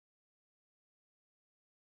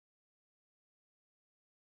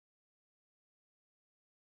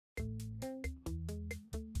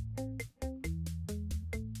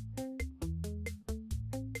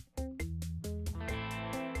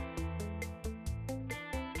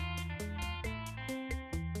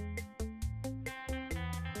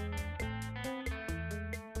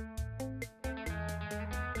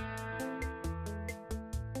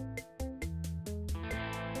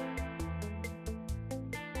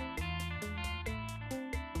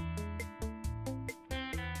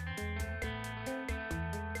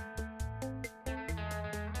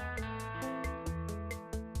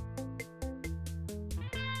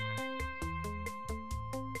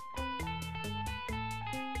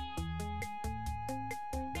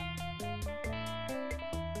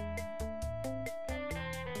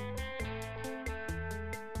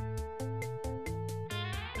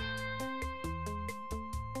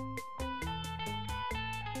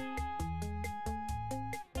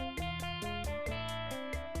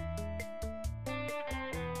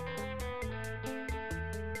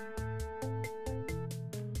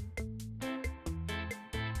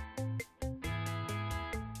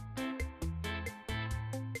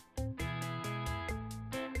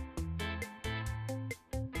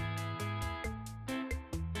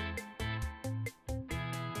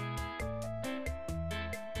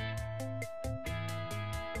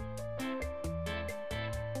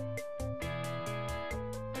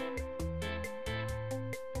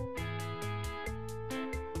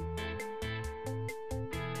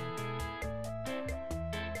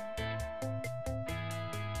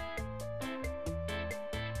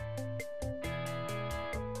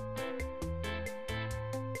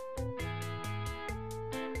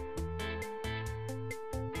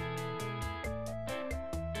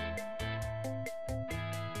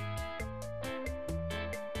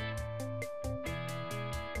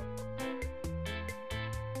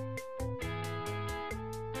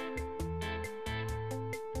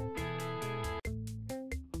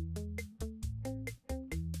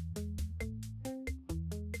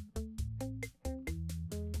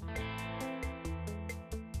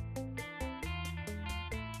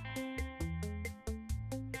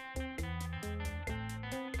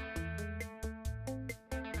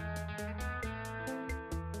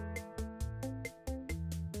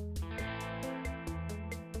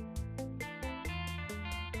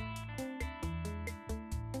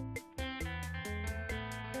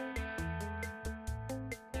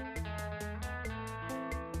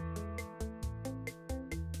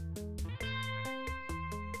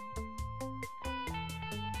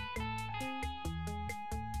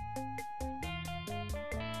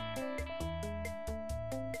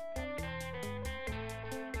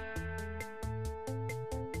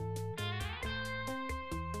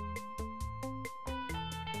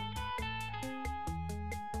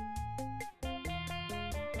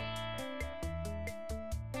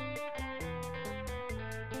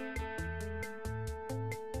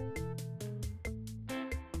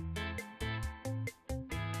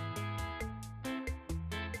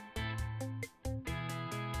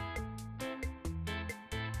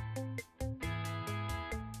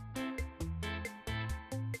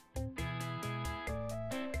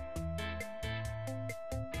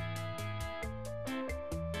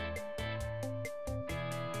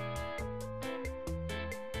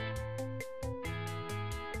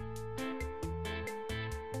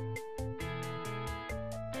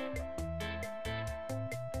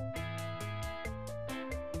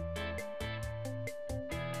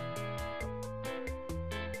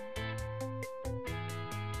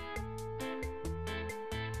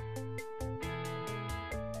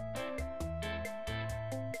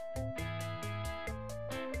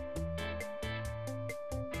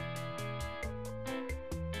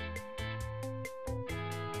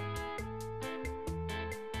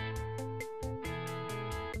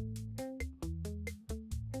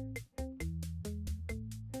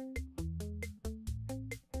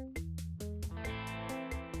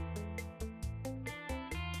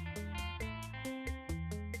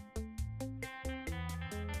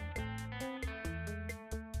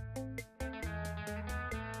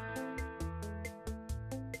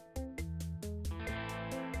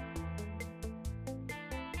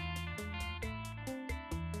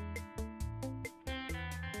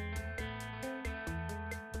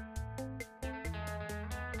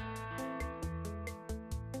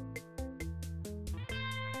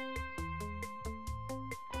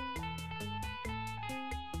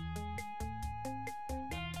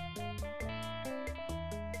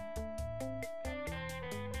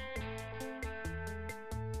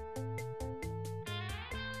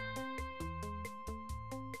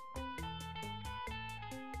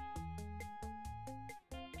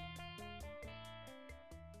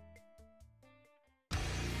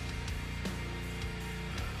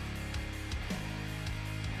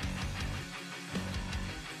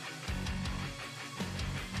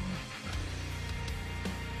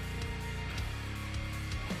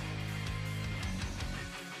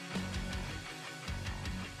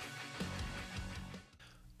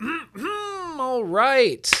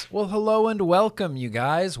right. Well, hello and welcome, you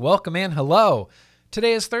guys. Welcome and hello.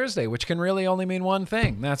 Today is Thursday, which can really only mean one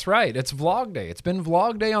thing. That's right. It's vlog day. It's been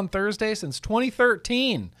vlog day on Thursday since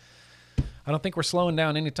 2013. I don't think we're slowing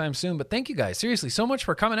down anytime soon, but thank you guys. Seriously, so much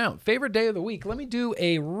for coming out. Favorite day of the week. Let me do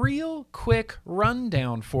a real quick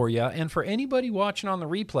rundown for you. And for anybody watching on the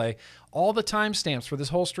replay, all the timestamps for this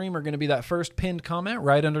whole stream are going to be that first pinned comment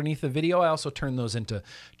right underneath the video. I also turn those into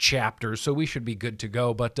chapters, so we should be good to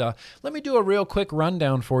go. But let me do a real quick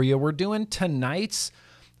rundown for you. We're doing tonight's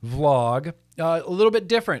vlog a little bit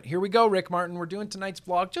different. Here we go, Rick Martin. We're doing tonight's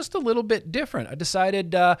vlog just a little bit different. I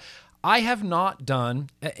decided I have not done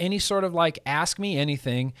any sort of like Ask Me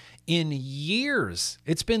Anything in years.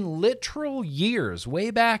 It's been literal years. Way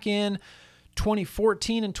back in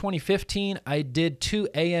 2014 and 2015, I did 2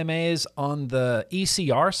 AMAs on the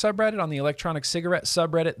ECR subreddit, on the electronic cigarette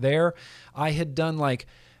subreddit there. I had done like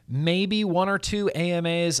maybe 1 or 2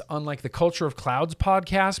 AMAs on like the Culture of Clouds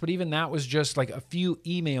podcast, but even that was just like a few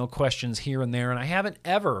email questions here and there. And I haven't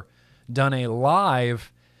ever done a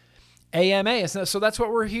live AMA. So that's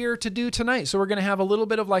what we're here to do tonight. So we're going to have a little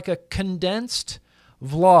bit of like a condensed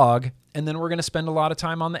vlog, and then we're going to spend a lot of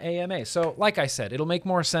time on the AMA. So like I said, it'll make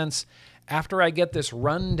more sense after I get this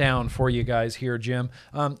rundown for you guys here, Jim.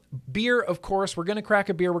 Beer, of course, we're going to crack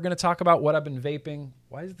a beer. We're going to talk about what I've been vaping.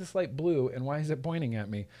 Why is this light blue and why is it pointing at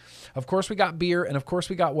me? Of course, we got beer, and of course,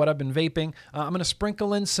 we got what I've been vaping. I'm going to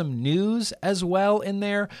sprinkle in some news as well in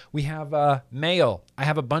there. We have mail. I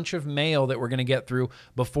have a bunch of mail that we're going to get through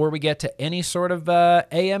before we get to any sort of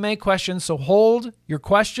AMA questions. So hold your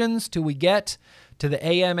questions till we get to the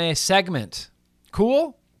AMA segment.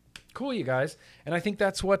 Cool? Cool, you guys. And I think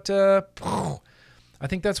that's what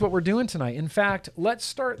we're doing tonight. In fact, let's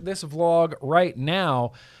start this vlog right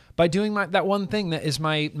now by doing that one thing that is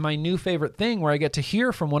my new favorite thing, where I get to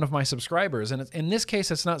hear from one of my subscribers. And in this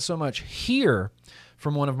case, it's not so much hear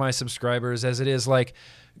from one of my subscribers as it is like,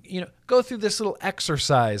 you know, go through this little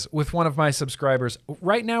exercise with one of my subscribers.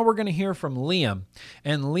 Right now, we're going to hear from Liam,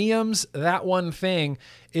 and Liam's that one thing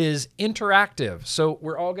is interactive. So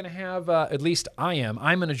we're all going to have, at least I am.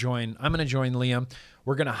 I'm going to join Liam.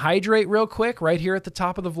 We're going to hydrate real quick right here at the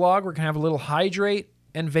top of the vlog. We're going to have a little hydrate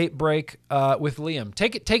and vape break with Liam.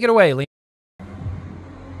 Take it away, Liam.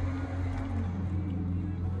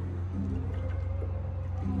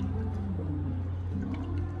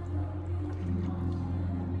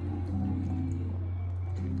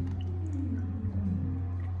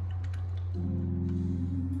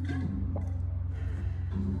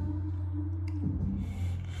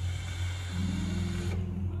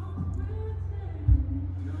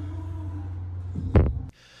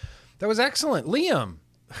 That was excellent. Liam,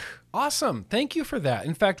 awesome. Thank you for that.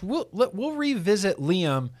 In fact, we'll revisit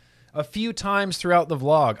Liam a few times throughout the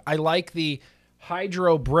vlog. I like the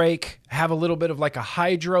hydro break, have a little bit of like a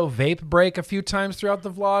hydro vape break a few times throughout the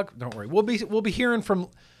vlog. Don't worry. We'll be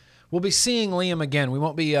seeing Liam again. We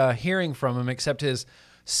won't be hearing from him except his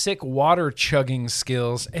sick water chugging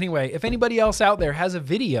skills. Anyway, if anybody else out there has a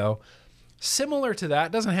video similar to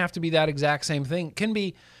that, doesn't have to be that exact same thing. Can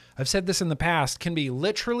be, I've said this in the past, can be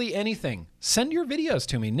literally anything. Send your videos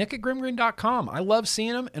to me, nick@grimmgreen.com. I love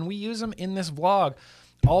seeing them, and we use them in this vlog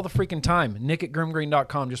all the freaking time.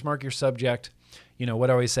 nick@grimmgreen.com. Just mark your subject. You know what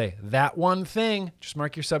I always say, that one thing. Just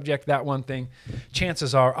mark your subject, that one thing.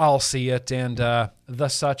 Chances are I'll see it, and the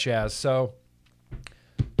such as. So,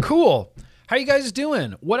 cool. How you guys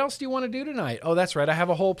doing? What else do you want to do tonight? Oh, that's right. I have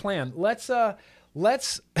a whole plan. Let's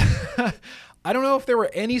I don't know if there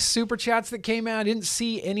were any super chats that came out. I didn't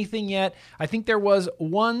see anything yet. I think there was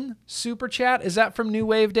one super chat. Is that from New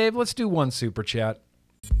Wave, Dave? Let's do one super chat.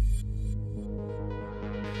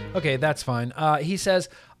 Okay, that's fine. He says,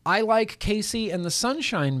 I like Casey and the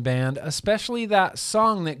Sunshine Band, especially that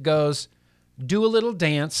song that goes, do a little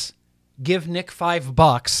dance, give Nick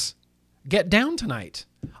 $5, get down tonight.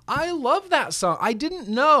 I love that song. I didn't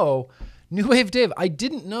know... New Wave Dave, I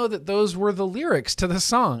didn't know that those were the lyrics to the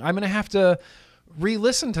song. I'm going to have to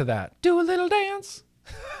re-listen to that. Do a little dance.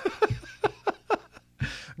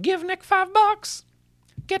 Give Nick $5.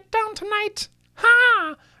 Get down tonight.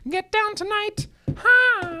 Ha! Get down tonight.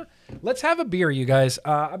 Ha! Let's have a beer, you guys.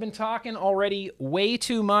 I've been talking already way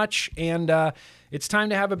too much, and it's time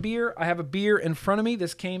to have a beer. I have a beer in front of me.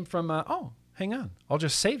 This came from, oh, hang on. I'll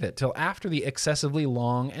just save it till after the excessively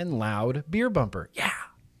long and loud beer bumper. Yeah.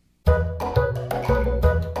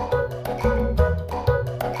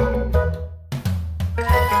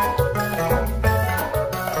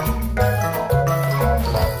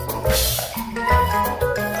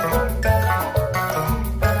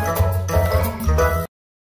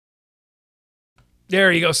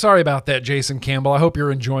 There you go. Sorry about that, Jason Campbell. I hope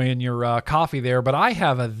you're enjoying your coffee there. But I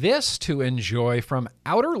have a this to enjoy from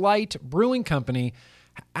Outer Light Brewing Company.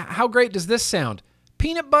 How great does this sound?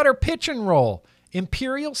 Peanut butter pitch and roll.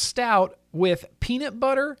 Imperial stout with peanut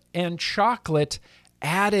butter and chocolate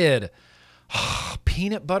added.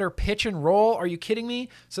 Peanut butter pitch and roll. Are you kidding me?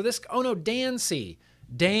 So this, oh no, Dancy.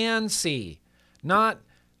 Dancy. Not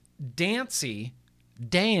Dancy.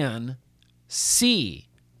 Dan C.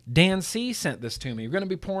 Dan C sent this to me. We're going to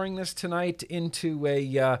be pouring this tonight into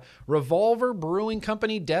a Revolver Brewing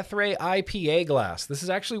Company Death Ray IPA glass. This is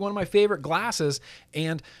actually one of my favorite glasses,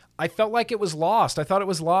 and I felt like it was lost. I thought it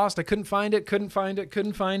was lost. I couldn't find it.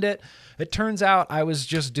 It turns out I was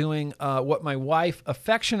just doing what my wife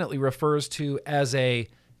affectionately refers to as a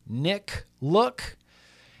Nick look.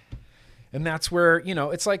 And that's where, you know,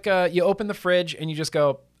 it's like you open the fridge and you just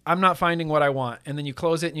go, I'm not finding what I want. And then you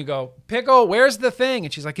close it and you go, Pickle, where's the thing?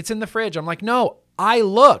 And she's like, it's in the fridge. I'm like, no, I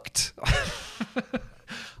looked.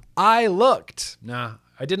 I looked. Nah,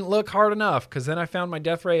 I didn't look hard enough because then I found my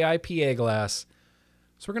Death Ray IPA glass.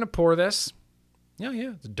 So we're going to pour this. Yeah,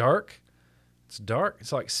 it's dark. It's dark.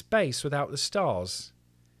 It's like space without the stars.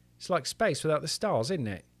 It's like space without the stars, isn't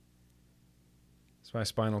it? It's my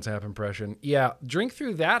Spinal Tap impression. Yeah, drink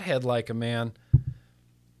through that head like a man.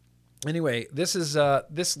 Anyway, this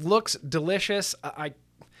looks delicious.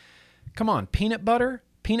 Come on, peanut butter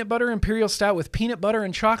imperial stout with peanut butter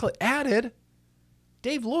and chocolate added.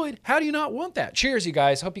 Dave Lloyd, how do you not want that? Cheers, you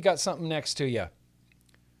guys. Hope you got something next to you.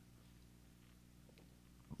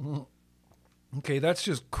 Okay, that's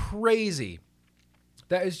just crazy.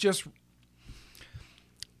 That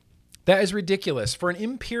is ridiculous. For an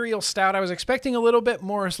imperial stout, I was expecting a little bit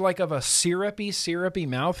more like of a syrupy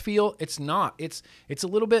mouthfeel. It's not. It's a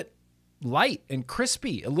little bit light and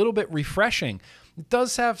crispy, a little bit refreshing. It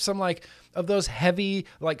does have some like of those heavy,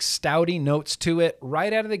 like stouty notes to it.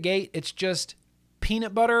 Right out of the gate, it's just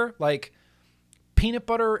peanut butter, like peanut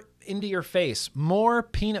butter into your face. More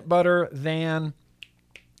peanut butter than,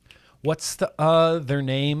 what's the other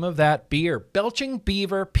name of that beer? Belching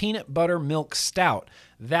Beaver Peanut Butter Milk Stout.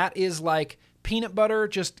 That is like peanut butter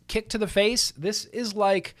just kicked to the face. This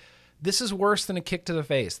is worse than a kick to the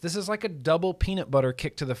face. This is like a double peanut butter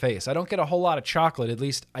kick to the face. I don't get a whole lot of chocolate. At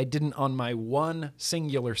least I didn't on my one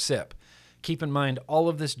singular sip. Keep in mind, all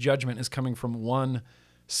of this judgment is coming from one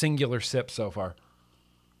singular sip so far.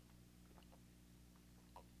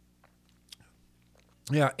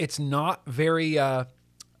 Yeah, it's not very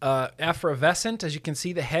effervescent. As you can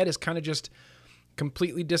see, the head is kind of just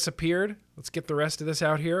completely disappeared. Let's get the rest of this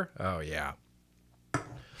out here. Oh, yeah.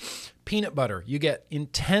 Peanut butter. You get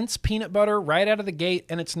intense peanut butter right out of the gate,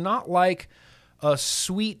 and it's not like a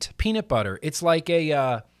sweet peanut butter. It's like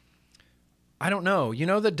a, I don't know. You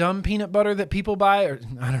know the dumb peanut butter that people buy? Or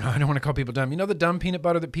I don't know. I don't want to call people dumb. You know the dumb peanut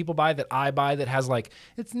butter that people buy, that I buy, that has like,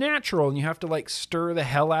 it's natural, and you have to like stir the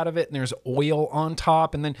hell out of it, and there's oil on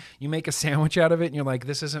top, and then you make a sandwich out of it, and you're like,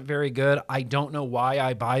 this isn't very good. I don't know why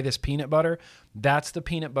I buy this peanut butter. That's the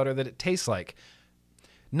peanut butter that it tastes like.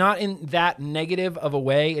 Not in that negative of a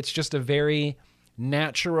way. It's just a very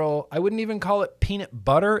natural, I wouldn't even call it peanut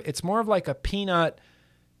butter. It's more of like a peanuts.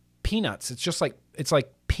 It's just like, it's like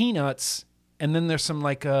peanuts, and then there's some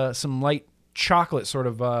like some light chocolate sort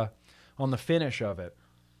of on the finish of it.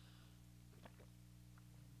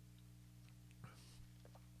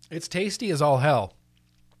 It's tasty as all hell.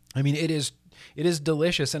 I mean, it is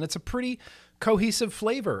delicious, and it's a pretty cohesive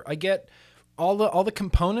flavor. I get all the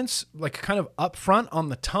components like kind of up front on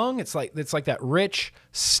the tongue. It's like that rich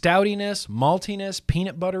stoutiness, maltiness,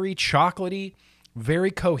 peanut buttery, chocolatey,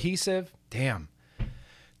 very cohesive. Damn.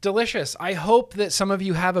 Delicious. I hope that some of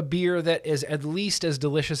you have a beer that is at least as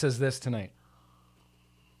delicious as this tonight.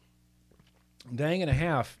 Dang and a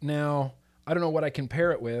half. Now, I don't know what I can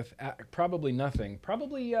pair it with. Probably nothing.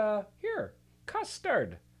 Probably here,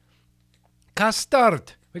 custard.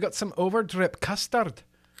 Custard. We got some overdrip custard.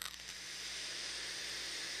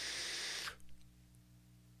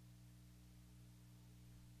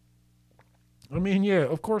 I mean, yeah,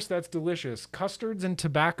 of course that's delicious. Custards and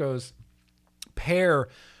tobaccos pair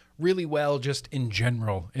really well just in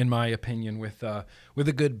general, in my opinion, with a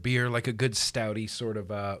good beer, like a good stouty sort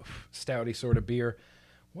of beer.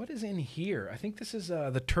 What is in here? I think this is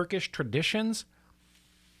the Turkish Traditions.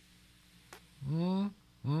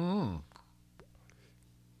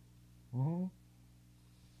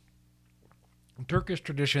 Turkish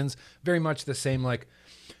Traditions, very much the same, like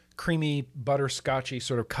creamy, butterscotchy,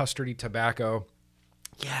 sort of custardy tobacco.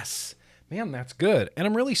 Yes, Man, that's good. And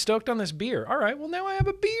I'm really stoked on this beer. All right, well, now I have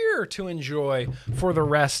a beer to enjoy for the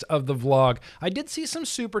rest of the vlog. I did see some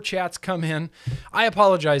super chats come in. I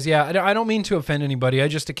apologize. Yeah, I don't mean to offend anybody. I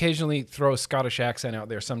just occasionally throw a Scottish accent out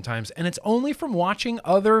there sometimes. And it's only from watching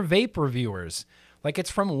other vape reviewers. Like,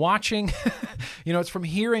 it's from watching, it's from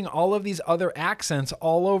hearing all of these other accents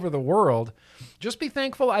all over the world. Just be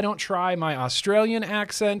thankful I don't try my Australian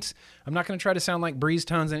accent. I'm not going to try to sound like Breeze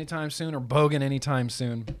Tones anytime soon or Bogan anytime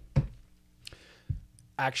soon.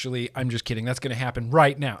 Actually, I'm just kidding. That's going to happen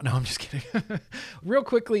right now. No, I'm just kidding. Real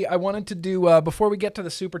quickly, I wanted to do, before we get to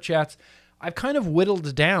the super chats, I've kind of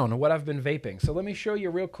whittled down what I've been vaping. So let me show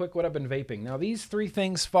you real quick what I've been vaping. Now, these three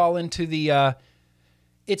things fall into the,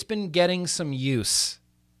 it's been getting some use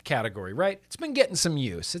category, right? It's been getting some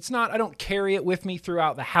use. It's not, I don't carry it with me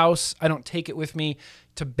throughout the house. I don't take it with me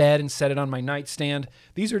to bed and set it on my nightstand.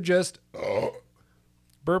 These are just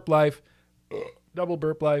burp life, double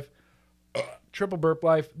burp life, triple burp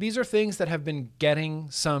life. These are things that have been getting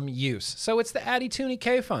some use. So it's the Addy Toonie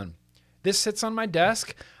K-Fun. This sits on my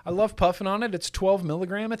desk. I love puffing on it. It's 12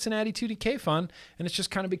 milligram. It's an Addy Toonie K-Fun, and it's just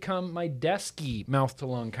kind of become my desky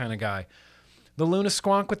mouth-to-lung kind of guy. The Luna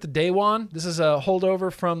Squonk with the Daywan. This is a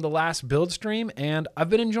holdover from the last build stream, and I've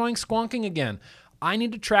been enjoying squonking again. I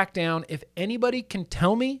need to track down, if anybody can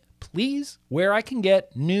tell me, please, where I can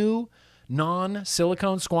get new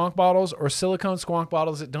non-silicone squonk bottles or silicone squonk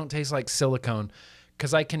bottles that don't taste like silicone,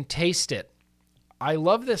 because I can taste it. I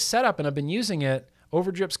love this setup, and I've been using it.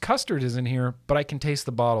 Overdrip's custard is in here, but I can taste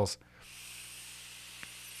the bottles.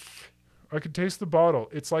 I can taste the bottle.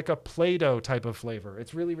 It's like a Play-Doh type of flavor.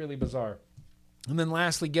 It's really, really bizarre. And then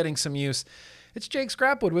lastly, getting some use, it's Jake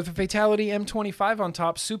Scrapwood with a Fatality M25 on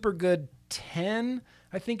top. Super Good 10,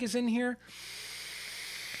 I think, is in here.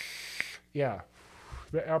 Yeah,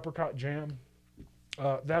 the apricot jam.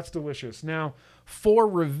 That's delicious. Now, for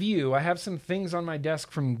review, I have some things on my desk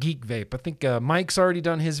from Geek Vape. I think Mike's already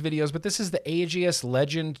done his videos, but this is the AGS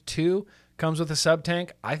Legend 2. Comes with a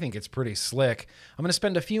sub-tank. I think it's pretty slick. I'm going to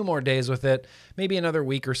spend a few more days with it, maybe another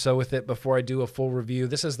week or so with it before I do a full review.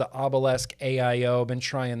 This is the Obelisk AIO. Been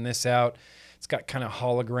trying this out. It's got kind of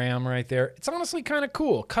hologram right there. It's honestly kind of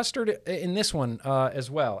cool. Custard in this one as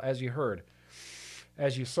well, as you heard,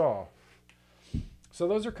 as you saw. So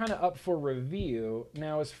those are kind of up for review.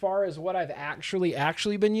 Now, as far as what I've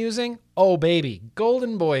actually been using, oh, baby,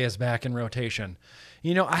 Golden Boy is back in rotation.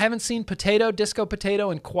 You know, I haven't seen Disco Potato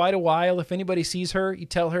in quite a while. If anybody sees her, you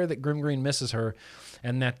tell her that GrimmGreen misses her,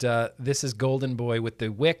 and that this is Golden Boy with the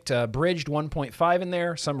wicked bridged 1.5 in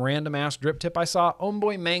there, some random-ass drip tip I saw,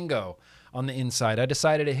 Homeboy Mango on the inside. I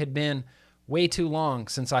decided it had been way too long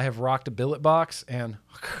since I have rocked a billet box, and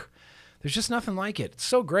there's just nothing like it. It's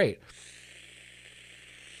so great.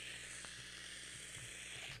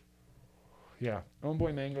 Yeah,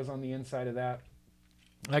 Homeboy Mango's on the inside of that.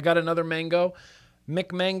 I got another mango.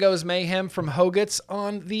 McMango's Mayhem from Hoget's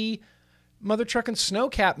on the Mother Truckin'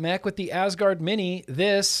 Snowcap mech with the Asgard Mini.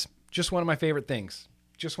 This, just one of my favorite things.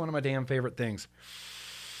 Just one of my damn favorite things.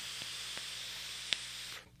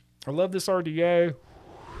 I love this RDA.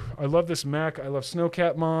 I love this mech. I love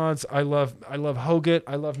Snowcat mods. I love Hoget.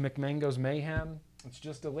 I love McMango's Mayhem. It's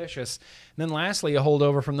just delicious. And then lastly, a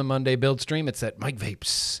holdover from the Monday build stream. It's that Mike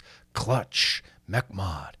Vapes Clutch Mech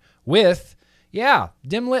Mod with, yeah,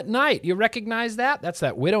 Dim Lit Night. You recognize that? That's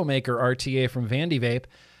that Widowmaker RTA from Vandy Vape.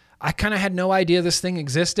 I kind of had no idea this thing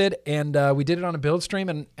existed, and we did it on a build stream,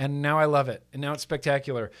 and now I love it. And now it's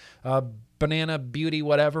spectacular. Banana Beauty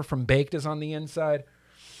whatever from Baked is on the inside.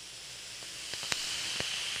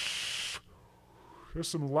 There's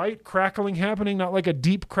some light crackling happening, not like a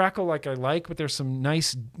deep crackle like I like, but there's some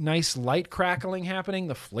nice light crackling happening.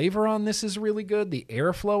 The flavor on this is really good. The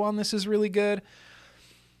airflow on this is really good.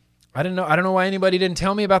 I don't know why anybody didn't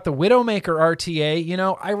tell me about the Widowmaker RTA. You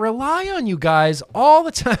know, I rely on you guys all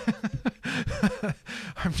the time.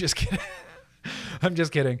 I'm just kidding. I'm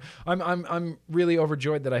just kidding. I'm really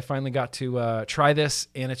overjoyed that I finally got to try this,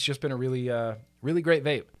 and it's just been a really great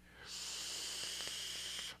vape.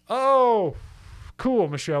 Oh, cool,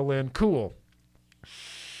 Michelle Lynn. Cool.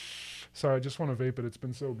 Sorry, I just want to vape it. It's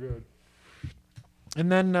been so good. And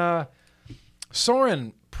then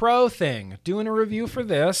Soren Pro thing. Doing a review for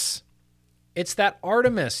this. It's that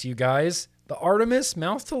Artemis, you guys. The Artemis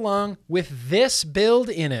mouth to lung with this build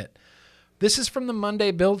in it. This is from the Monday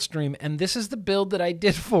build stream, and this is the build that I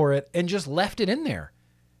did for it and just left it in there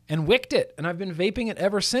and wicked it. And I've been vaping it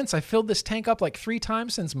ever since. I filled this tank up like 3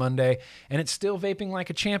 times since Monday, and it's still vaping like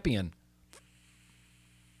a champion.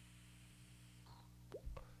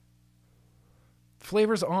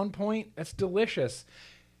 Flavor's on point. It's delicious.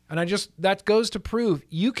 And that goes to prove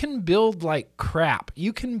you can build like crap.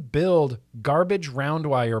 You can build garbage round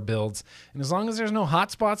wire builds. And as long as there's no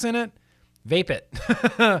hot spots in it, vape it.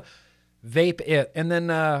 Vape it. And then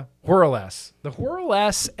Whirl S. The Whirl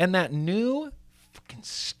S and that new fucking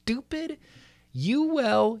stupid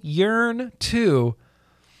UL Yearn 2.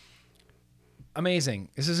 Amazing.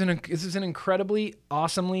 This is an incredibly,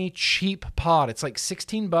 awesomely cheap pod. It's like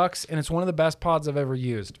 $16 and it's one of the best pods I've ever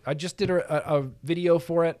used. I just did a video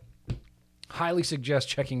for it. Highly suggest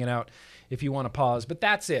checking it out if you want to pause. But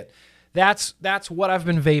that's it. That's what I've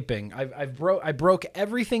been vaping. I broke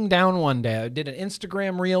everything down one day. I did an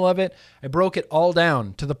Instagram reel of it. I broke it all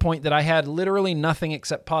down to the point that I had literally nothing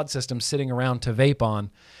except pod systems sitting around to vape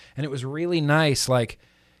on. And it was really nice, like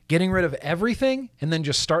getting rid of everything and then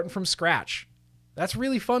just starting from scratch. That's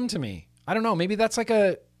really fun to me. I don't know. Maybe that's like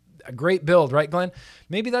a great build, right, Glenn?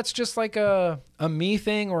 Maybe that's just like a me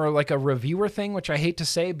thing or like a reviewer thing, which I hate to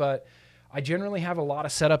say, but I generally have a lot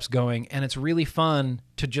of setups going and it's really fun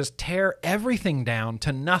to just tear everything down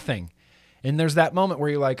to nothing. And there's that moment where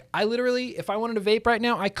you're like, I literally, if I wanted to vape right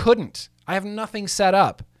now, I couldn't. I have nothing set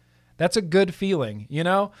up. That's a good feeling, you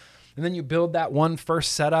know? And then you build that one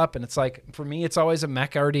first setup, and it's like, for me, it's always a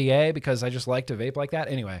Mech RDA because I just like to vape like that.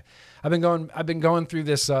 Anyway, I've been going through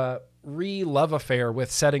this re-love affair with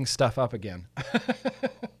setting stuff up again,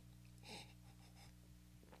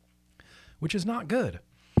 which is not good.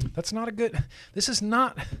 That's not a good. This is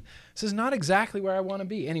not exactly where I want to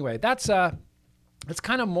be. Anyway, that's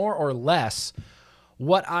kind of more or less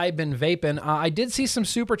what I've been vaping. I did see some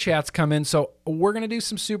super chats come in, so we're gonna do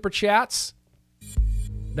some super chats.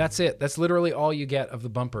 That's it. That's literally all you get of the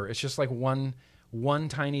bumper. It's just like one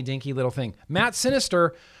tiny dinky little thing. Matt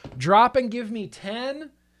Sinister, drop and give me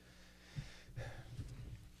 10.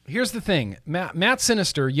 Here's the thing. Matt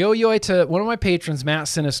Sinister, yo-yo to one of my patrons, Matt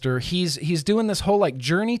Sinister. He's doing this whole like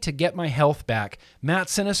journey to get my health back. Matt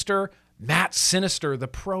Sinister, the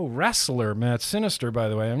pro wrestler, Matt Sinister, by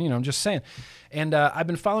the way. I'm just saying. And I've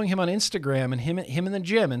been following him on Instagram and him in the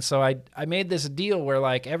gym. And so I made this deal where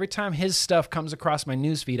like every time his stuff comes across my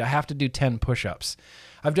newsfeed, I have to do 10 push-ups.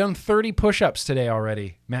 I've done 30 push-ups today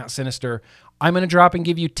already, Matt Sinister. I'm going to drop and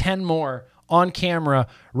give you 10 more on camera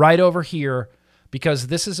right over here because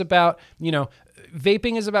this is about,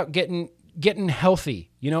 vaping is about getting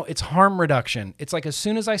healthy. It's harm reduction. It's like as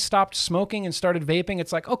soon as I stopped smoking and started vaping,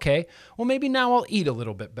 it's like, okay, well, maybe now I'll eat a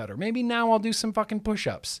little bit better. Maybe now I'll do some fucking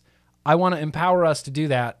push-ups. I want to empower us to do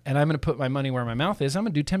that, and I'm going to put my money where my mouth is. I'm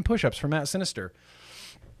going to do 10 push-ups for Matt Sinister.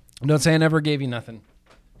 Don't say I never gave you nothing.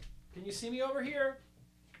 Can you see me over here?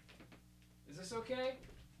 Is this okay?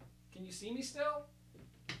 Can you see me still?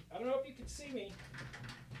 I don't know if you can see me.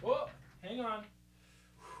 Oh, hang on.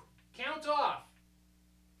 Count off.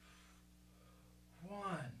 1,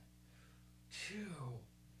 2,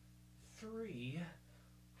 3,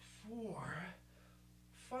 4,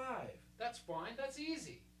 5. That's fine. That's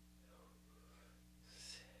easy.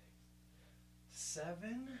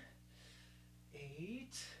 7,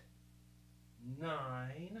 8,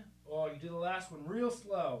 9. Oh, you did the last one real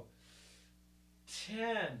slow.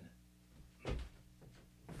 10.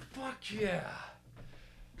 Fuck yeah.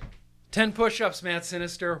 10 push-ups, Matt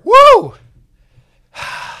Sinister. Woo!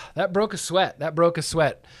 That broke a sweat.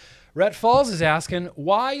 Rhett Falls is asking,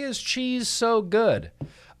 why is cheese so good?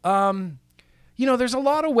 There's a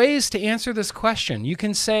lot of ways to answer this question. You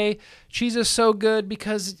can say cheese is so good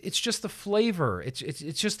because it's just the flavor. It's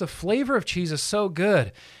just the flavor of cheese is so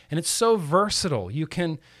good, and it's so versatile. You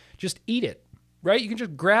can just eat it, right? You can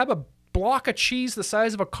just grab a block of cheese the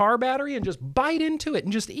size of a car battery and just bite into it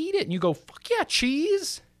and just eat it, and you go, fuck yeah,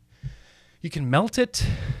 cheese. You can melt it.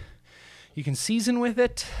 You can season with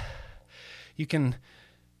it. You can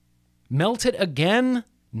melt it again.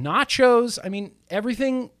 Nachos. I mean,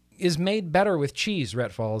 everything is made better with cheese,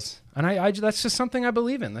 Rhett Falls. And I that's just something I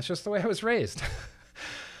believe in. That's just the way I was raised.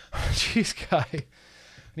 Cheese guy. I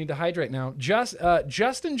need to hydrate now.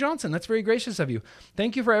 Justin Johnson, that's very gracious of you.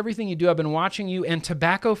 Thank you for everything you do. I've been watching you and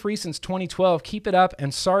tobacco-free since 2012. Keep it up,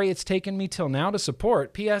 and sorry it's taken me till now to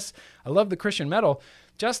support. P.S. I love the Christian metal.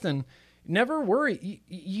 Justin, never worry.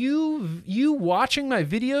 You watching my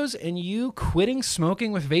videos and you quitting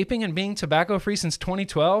smoking with vaping and being tobacco-free since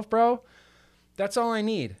 2012, bro, that's all I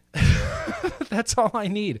need. That's all I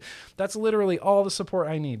need. That's literally all the support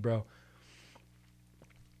I need, bro.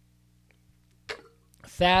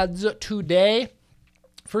 Thads today.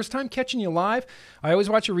 First time catching you live. I always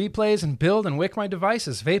watch your replays and build and wick my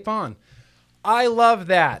devices. Vape on. I love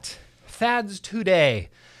that. Thads today.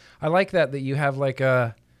 I like that you have like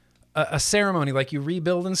a ceremony, like you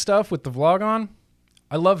rebuild and stuff with the vlog on.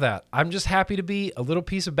 I love that. I'm just happy to be a little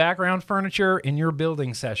piece of background furniture in your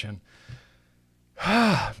building session.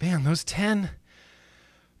 Man, those 10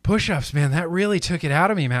 push-ups, man, that really took it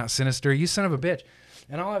out of me, Matt Sinister. You son of a bitch.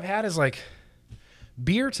 And all I've had is like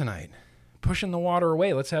beer tonight. Pushing the water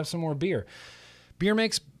away. Let's have some more beer. Beer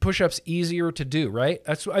makes push-ups easier to do, right?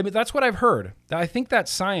 That's what I've heard. I think that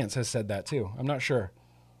science has said that too. I'm not sure.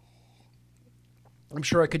 I'm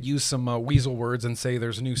sure I could use some weasel words and say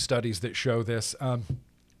there's new studies that show this.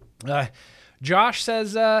 Josh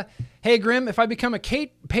says, hey, Grimm, if I become a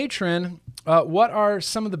patron, what are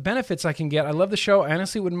some of the benefits I can get? I love the show. I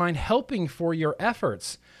honestly wouldn't mind helping for your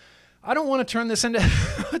efforts. I don't want to turn this into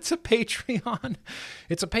it's a Patreon.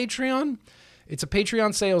 It's a Patreon. It's a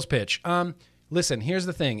Patreon sales pitch. Listen, here's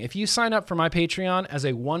the thing. If you sign up for my Patreon as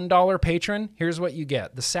a $1 patron, here's what you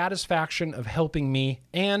get. The satisfaction of helping me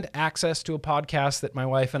and access to a podcast that my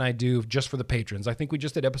wife and I do just for the patrons. I think we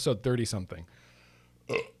just did episode 30-something.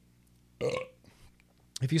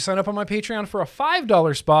 If you sign up on my Patreon for a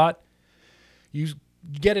 $5 spot, you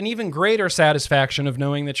get an even greater satisfaction of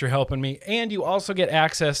knowing that you're helping me, and you also get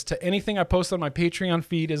access to anything I post on my Patreon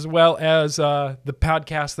feed, as well as the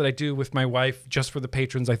podcast that I do with my wife just for the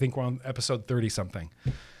patrons. I think we're on episode 30-something.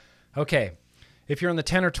 Okay, if you're on the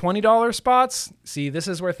 $10 or $20 spots, see, this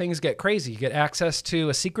is where things get crazy. You get access to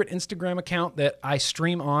a secret Instagram account that I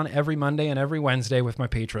stream on every Monday and every Wednesday with my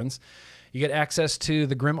patrons. You get access to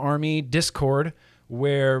the Grimm Army Discord,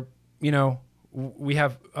 where, you know, we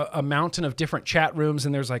have a mountain of different chat rooms,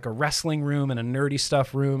 and there's like a wrestling room and a nerdy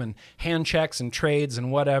stuff room and hand checks and trades and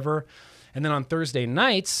whatever. And then on Thursday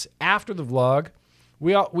nights after the vlog,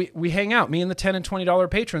 we hang out. Me and the $10 and $20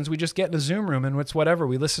 patrons, we just get in a Zoom room and it's whatever.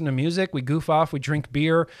 We listen to music, we goof off, we drink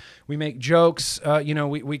beer, we make jokes. You know,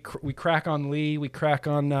 we crack on Lee, we crack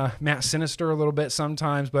on Matt Sinister a little bit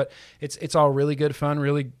sometimes, but it's all really good fun,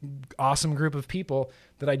 really awesome group of people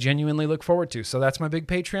that I genuinely look forward to. So that's my big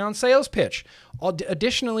Patreon sales pitch.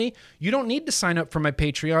 Additionally, you don't need to sign up for my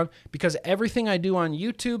Patreon because everything I do on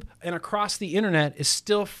YouTube and across the internet is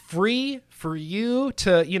still free for you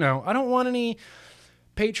to, you know, I don't want any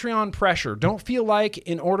Patreon pressure. Don't feel like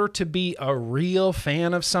in order to be a real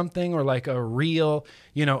fan of something or like a real,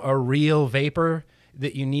 you know, a real vapor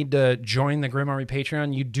that you need to join the Grimm Army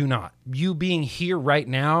Patreon. You do not. You being here right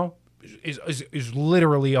now is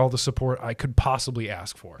literally all the support I could possibly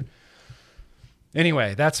ask for.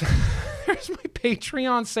 Anyway, that's there's my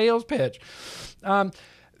Patreon sales pitch.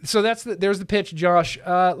 So there's the pitch, Josh.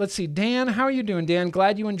 Let's see. Dan, how are you doing, Dan?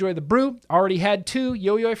 Glad you enjoy the brew. Already had 2.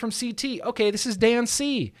 Yo-Yo from CT. Okay, this is Dan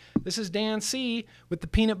C. This is Dan C with the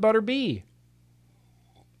peanut butter bee.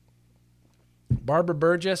 Barbara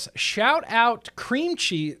Burgess. Shout out cream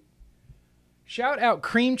cheese. Shout out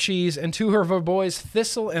cream cheese and to her boys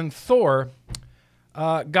Thistle and Thor.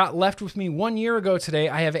 Got left with me 1 year ago today.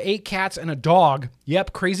 I have 8 cats and a dog.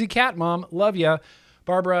 Yep, crazy cat mom. Love ya.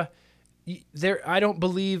 Barbara, I don't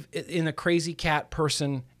believe in a crazy cat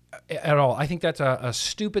person at all. I think that's a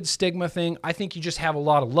stupid stigma thing. I think you just have a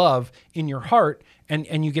lot of love in your heart,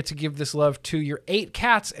 and you get to give this love to your 8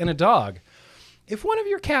 cats and a dog. If one of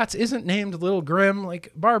your cats isn't named Little Grimm,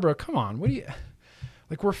 like, Barbara, come on. What do you...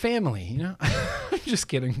 Like, we're family, you know? I'm just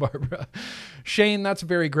kidding, Barbara. Shane, that's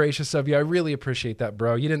very gracious of you. I really appreciate that,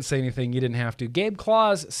 bro. You didn't say anything. You didn't have to. Gabe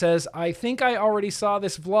Claus says, I think I already saw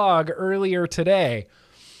this vlog earlier today.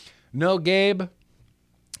 No, Gabe.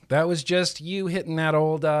 That was just you hitting that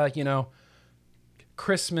old, you know,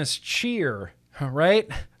 Christmas cheer, right?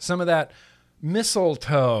 Some of that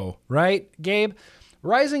mistletoe, right, Gabe?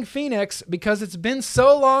 Rising Phoenix, because it's been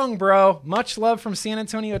so long, bro. Much love from San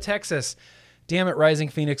Antonio, Texas. Damn it, Rising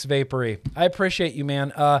Phoenix Vapory. I appreciate you,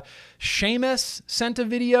 man. Seamus sent a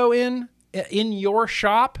video in your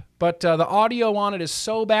shop, but the audio on it is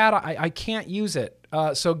so bad, I can't use it.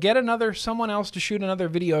 So get someone else to shoot another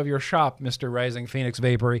video of your shop, Mr. Rising Phoenix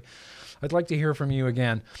Vapory. I'd like to hear from you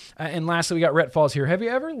again. And lastly, we got Rhett Falls here. Have you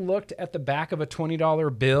ever looked at the back of a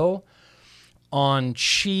 $20 bill on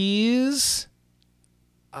cheese?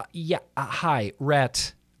 Yeah. Hi,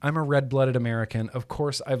 Rhett. I'm a red-blooded American. Of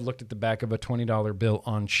course, I've looked at the back of a $20 bill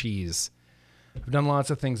on cheese. I've done lots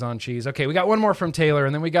of things on cheese. Okay, we got one more from Taylor,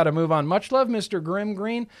 and then we got to move on. Much love, Mr.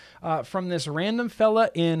 GrimmGreen, from this random fella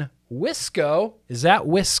in Wisco. Is that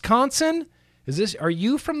Wisconsin? Are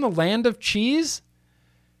you from the land of cheese?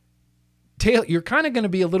 Taylor, you're kind of going to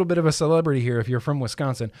be a little bit of a celebrity here if you're from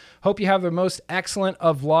Wisconsin. Hope you have the most excellent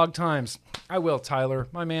of vlog times. I will, Tyler.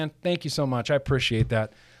 My man, thank you so much. I appreciate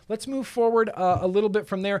that. Let's move forward a little bit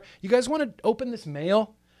from there. You guys want to open this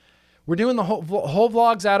mail? We're doing the whole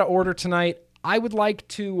vlog's out of order tonight. I would like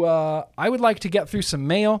to get through some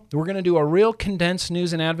mail. We're going to do a real condensed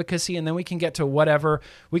news and advocacy, and then we can get to whatever.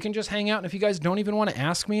 We can just hang out, and if you guys don't even want to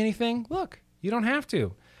ask me anything, look, you don't have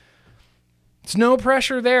to. It's no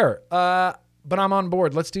pressure there, but I'm on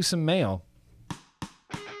board. Let's do some mail.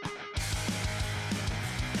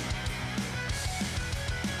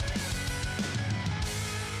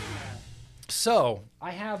 So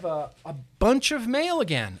I have a bunch of mail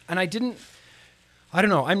again, and I don't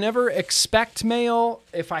know. I never expect mail.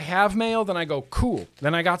 If I have mail, then I go, cool.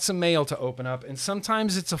 Then I got some mail to open up, and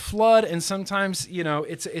sometimes it's a flood, and sometimes, you know,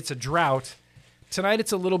 it's a drought. Tonight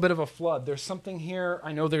it's a little bit of a flood. There's something here.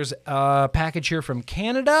 I know there's a package here from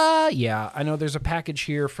Canada. Yeah, I know there's a package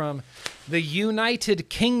here from the United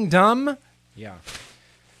Kingdom. Yeah.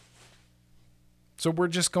 So we're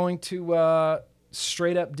just going to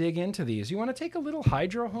straight up dig into these. You want to take a little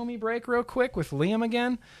hydro homie break real quick with Liam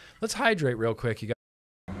again? Let's hydrate real quick, you guys.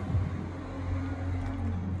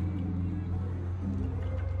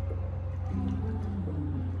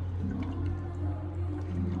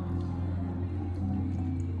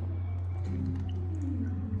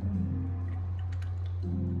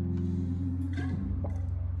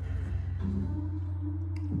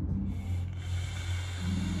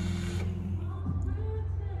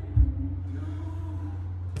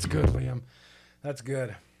 That's good, Liam. That's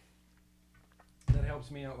good. That helps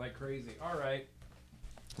me out like crazy. All right.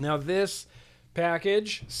 Now this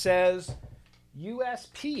package says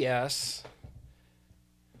USPS.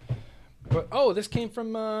 But oh, this came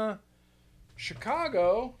from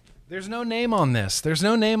Chicago. There's no name on this. There's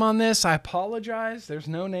no name on this. I apologize. There's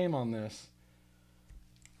no name on this.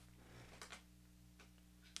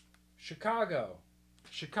 Chicago.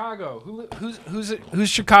 Chicago. Who's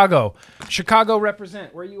Chicago? Chicago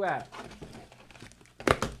represent. Where you at?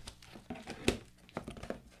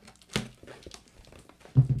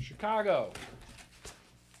 Chicago.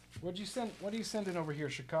 What are you sending over here,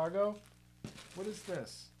 Chicago? What is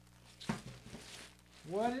this?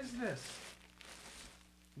 What is this?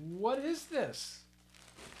 What is this?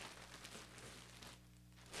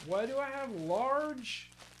 Why do I have large?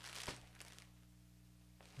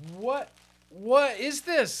 What is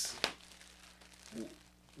this?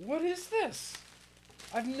 What is this?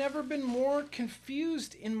 I've never been more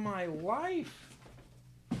confused in my life.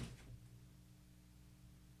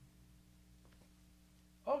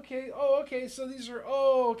 Okay, okay, so these are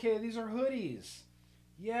hoodies.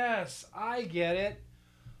 Yes, I get it.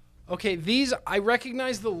 Okay, I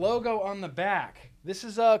recognize the logo on the back. This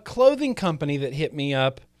is a clothing company that hit me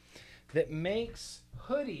up that makes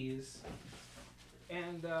hoodies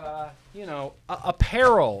and, you know,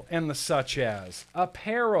 apparel and the such as.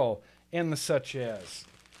 Apparel and the such as.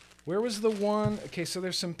 Where was the one? Okay, so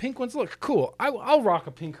there's some pink ones. Look, cool. I'll rock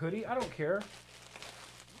a pink hoodie. I don't care.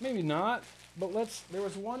 Maybe not. But there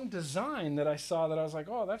was one design that I saw that I was like,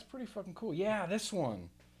 oh, that's pretty fucking cool. Yeah, this one.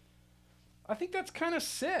 I think that's kind of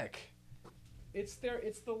sick. It's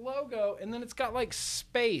the logo, and then it's got like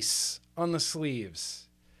space on the sleeves.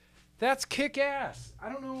 That's kick-ass.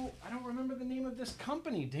 I don't remember the name of this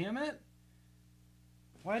company, damn it.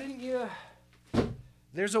 Why didn't you...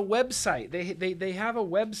 There's a website. They have a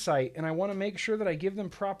website, and I want to make sure that I give them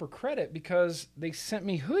proper credit because they sent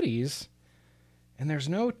me hoodies, and there's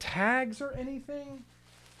no tags or anything.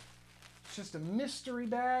 It's just a mystery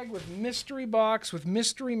bag with mystery box with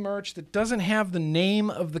mystery merch that doesn't have the name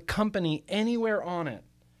of the company anywhere on it.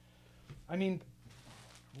 I mean...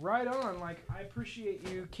 Right on. Like, I appreciate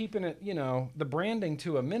you keeping it, you know, the branding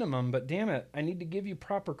to a minimum, but damn it, I need to give you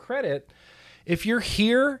proper credit. If you're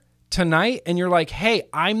here tonight and you're like, hey,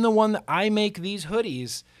 I'm the one that I make these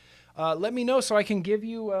hoodies, let me know so I can give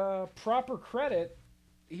you proper credit.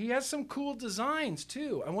 He has some cool designs,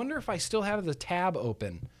 too. I wonder if I still have the tab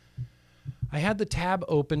open. I had the tab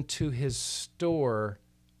open to his store.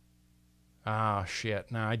 Ah, shit.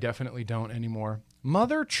 No, I definitely don't anymore.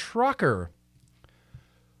 Mother Trucker.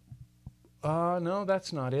 No,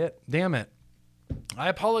 that's not it. Damn it. I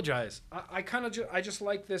apologize. I just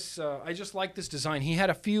like this. I just like this design. He had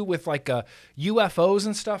a few with like UFOs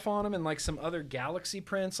and stuff on them, and like some other galaxy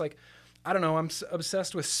prints. Like, I don't know. I'm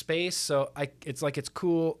obsessed with space, so it's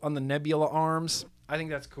cool on the nebula arms. I think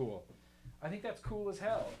that's cool. I think that's cool as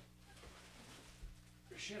hell.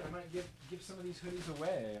 Shit, I might give some of these hoodies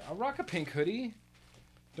away. I'll rock a pink hoodie.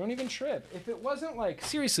 Don't even trip. If it wasn't like,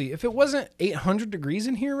 seriously, if it wasn't 800 degrees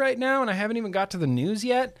in here right now and I haven't even got to the news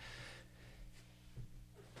yet,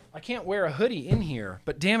 I can't wear a hoodie in here.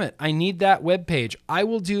 But damn it, I need that webpage. I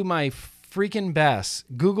will do my freaking best.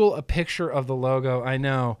 Google a picture of the logo. I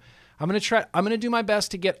know. I'm going to do my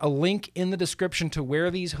best to get a link in the description to where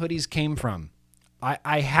these hoodies came from.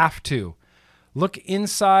 I have to. Look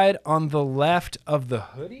inside on the left of the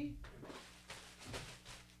hoodie.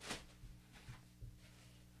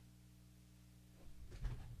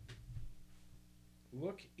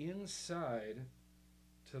 Look inside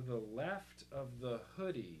to the left of the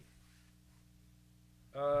hoodie.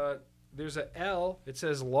 There's a L. It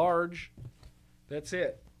says large. That's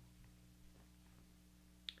it.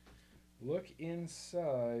 Look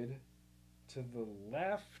inside to the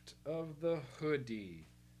left of the hoodie.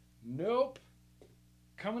 Nope.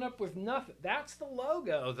 Coming up with nothing. That's the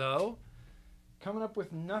logo, though. Coming up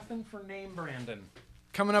with nothing for name Brandon.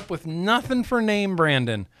 Coming up with nothing for name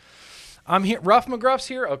Brandon. I'm here. Rough McGruff's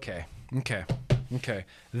here? Okay. Okay. Okay.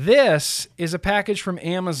 This is a package from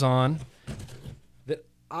Amazon that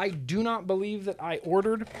I do not believe that I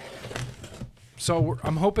ordered. So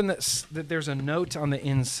I'm hoping that there's a note on the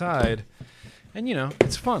inside. And, you know,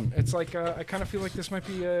 it's fun. It's like, I kind of feel like this might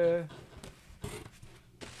be a...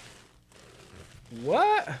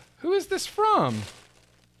 What? Who is this from?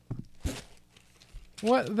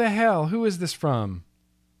 What the hell? Who is this from?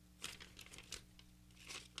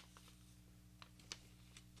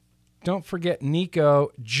 Don't forget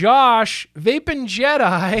Nico. Josh, Vaping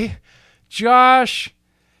Jedi. Josh,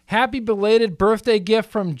 happy belated birthday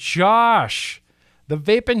gift from Josh. The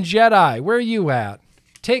Vaping Jedi. Where are you at?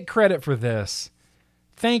 Take credit for this.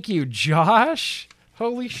 Thank you, Josh.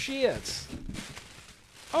 Holy shit.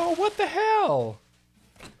 Oh, what the hell?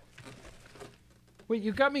 Wait,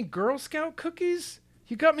 you got me Girl Scout cookies?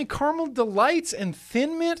 You got me Caramel Delights and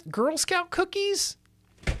Thin Mint Girl Scout cookies?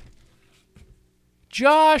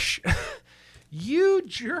 Josh, you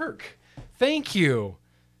jerk. Thank you.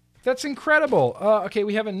 That's incredible. Okay,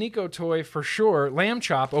 we have a Nico toy for sure. Lamb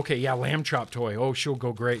chop. Okay, yeah, lamb chop toy. Oh, she'll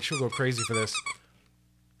go great. She'll go crazy for this.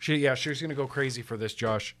 She's going to go crazy for this,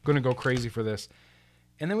 Josh. Going to go crazy for this.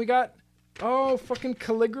 And then we got, oh, fucking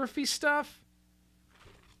calligraphy stuff.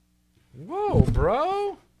 Whoa,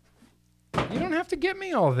 bro. You don't have to get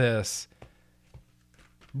me all this.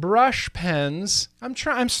 Brush pens.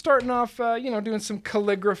 I'm starting off, doing some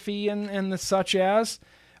calligraphy and the such as.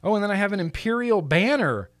 Oh, and then I have an Imperial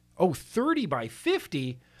banner. Oh, 30 by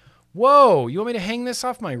 50. Whoa, you want me to hang this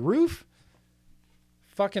off my roof?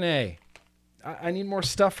 Fucking A. I need more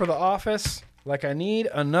stuff for the office. Like I need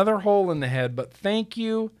another hole in the head, but thank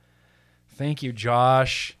you. Thank you,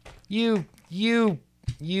 Josh. You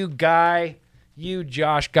guy. You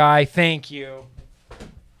Josh guy. Thank you.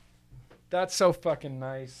 That's so fucking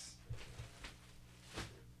nice.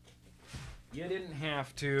 You didn't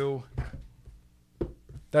have to.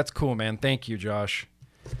 That's cool, man. Thank you, Josh.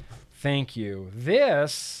 Thank you.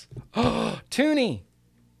 This. Oh, Toonie.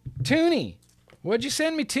 Toonie. What'd you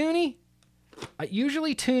send me, Toonie?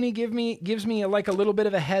 Usually Toonie gives me like a little bit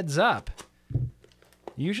of a heads up.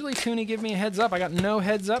 Usually Toonie give me a heads up. I got no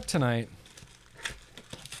heads up tonight.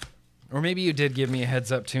 Or maybe you did give me a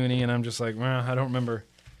heads up, Toonie, and I'm just like, well, I don't remember.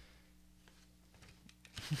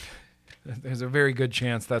 There's a very good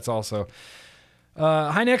chance that's also.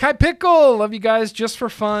 Hi, Nick. Hi, Pickle. Love you guys just for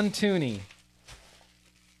fun, Toonie.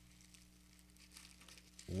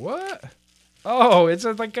 What? Oh, it's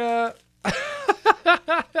like a...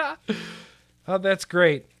 Oh, that's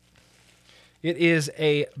great. It is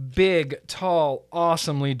a big, tall,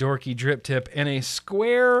 awesomely dorky drip tip and a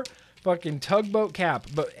square fucking tugboat cap.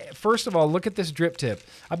 But first of all, look at this drip tip.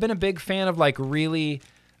 I've been a big fan of like really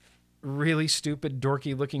stupid,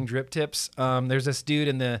 dorky looking drip tips. There's this dude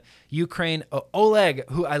in the Ukraine, Oleg,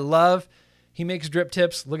 who I love. He makes drip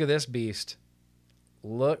tips. Look at this beast.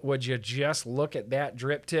 Look, would you just look at that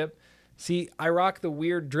drip tip? See, I rock the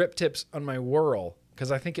weird drip tips on my whirl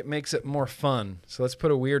because I think it makes it more fun. So let's put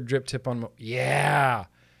a weird drip tip on my... Yeah!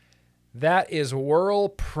 That is Whirl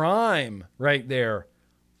Prime right there.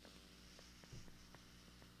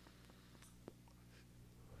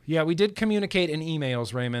 Yeah, we did communicate in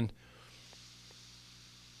emails, Raymond.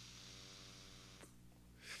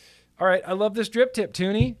 All right, I love this drip tip,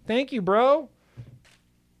 Toonie. Thank you, bro.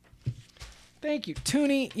 Thank you.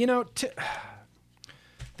 Toonie, you know...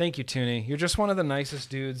 Thank you, Toonie. You're just one of the nicest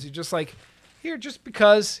dudes. You're just like... Here, just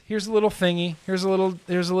because. Here's a little thingy. Here's a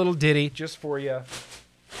little ditty just for you.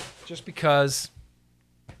 Just because.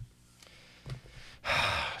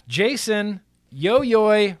 Jason,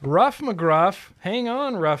 Yo-Yoy, Rough McGruff. Hang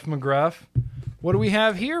on, Rough McGruff. What do we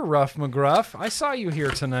have here, Rough McGruff? I saw you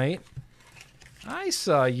here tonight.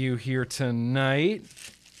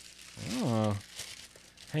 Oh.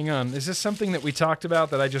 Hang on. Is this something that we talked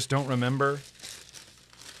about that I just don't remember?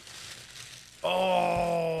 Oh,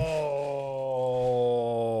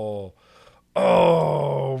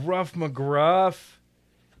 Rough McGruff.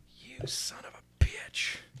 You son of a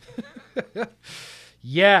bitch.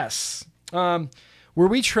 Yes. Were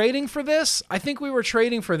we trading for this? I think we were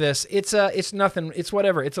trading for this. It's nothing. It's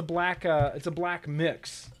whatever. It's a black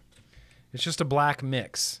mix. It's just a black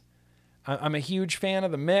mix. I'm a huge fan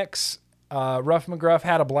of the mix. Rough McGruff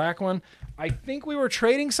had a black one. I think we were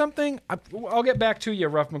trading something. I'll get back to you,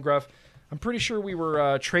 Rough McGruff. I'm pretty sure we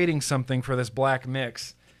were trading something for this black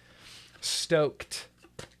mix. Stoked,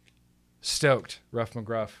 Rough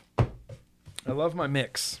McGruff. I love my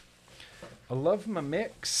mix. I love my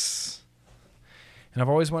mix. And I've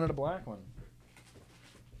always wanted a black one.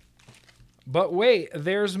 But wait,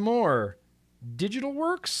 there's more. Digital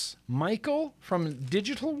Works? Michael from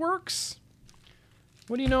Digital Works?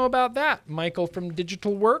 What do you know about that, Michael from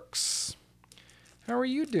Digital Works? How are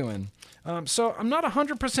you doing? So I'm not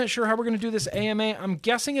 100% sure how we're going to do this AMA. I'm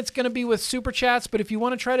guessing it's going to be with Super Chats, but if you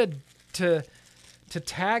want to try to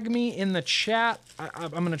tag me in the chat,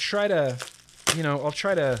 I'm going to try to, I'll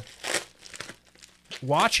try to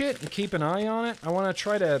watch it and keep an eye on it. I want to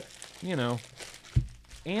try to,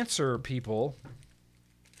 answer people.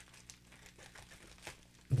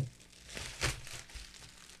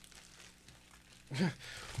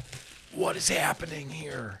 What is happening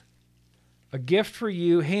here? A gift for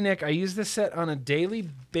you. Hey, Nick, I use this set on a daily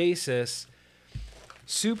basis.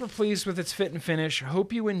 Super pleased with its fit and finish.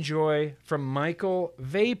 Hope you enjoy. From Michael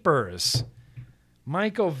Vapors.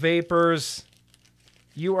 Michael Vapors.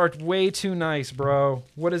 You are way too nice, bro.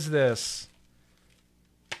 What is this?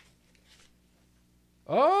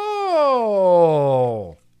 Oh,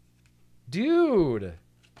 dude.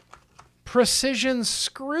 Precision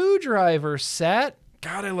screwdriver set.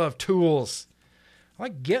 God, I love tools. I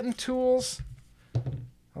like getting tools.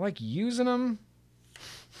 I like using them.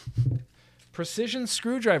 Precision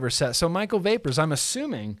screwdriver set. So Michael Vapors, I'm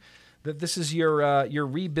assuming that this is your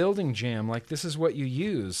rebuilding jam. Like this is what you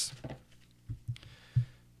use.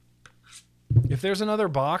 If there's another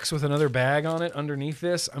box with another bag on it underneath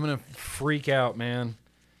this, I'm going to freak out, man.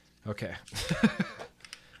 Okay.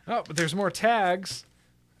 Oh, but there's more tags.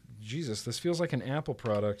 Jesus, this feels like an Apple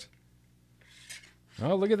product.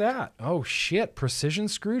 Oh, look at that. Oh, shit. Precision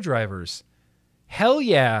screwdrivers. Hell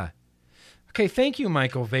yeah. Okay, thank you,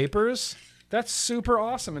 Michael Vapors. That's super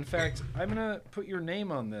awesome. In fact, I'm going to put your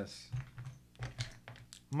name on this.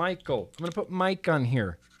 Michael. I'm going to put Mike on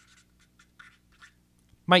here.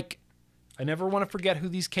 Mike. I never want to forget who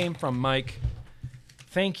these came from, Mike.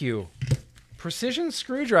 Thank you. Precision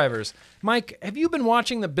screwdrivers. Mike, have you been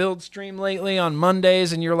watching the build stream lately on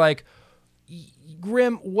Mondays and you're like,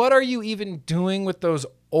 Grimm, what are you even doing with those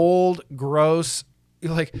old, gross,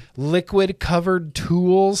 like liquid-covered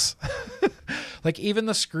tools? Like even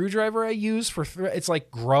the screwdriver I use for it's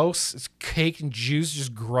like gross. It's cake and juice,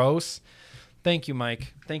 just gross. Thank you,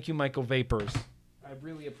 Mike. Thank you, Michael Vapors. I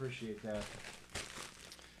really appreciate that.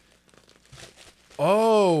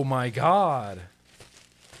 Oh my God.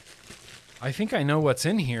 I think I know what's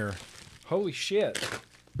in here. Holy shit.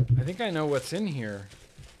 I think I know what's in here.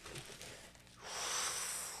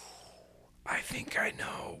 I think I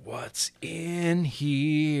know what's in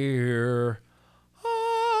here.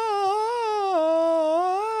 Oh,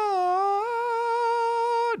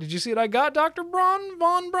 did you see what I got, Dr. Von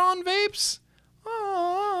Braun Vapes?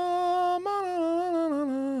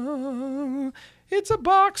 It's a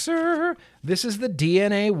boxer. This is the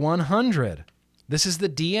DNA 100. This is the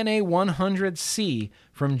DNA 100C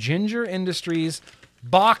from Ginger Industries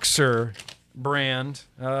Boxer brand.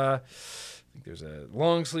 I think there's a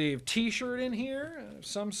long sleeve t-shirt in here of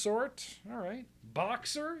some sort. All right.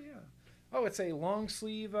 Boxer? Yeah. Oh, it's a long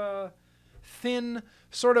sleeve, thin,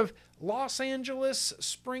 sort of Los Angeles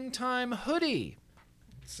springtime hoodie.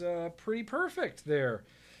 It's pretty perfect there.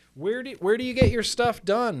 Where do you get your stuff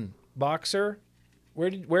done, Boxer? Where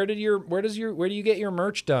do you get your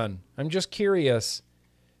merch done? I'm just curious.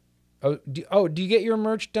 Do you get your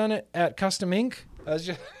merch done at Custom Ink?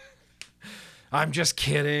 I'm just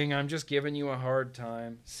kidding. I'm just giving you a hard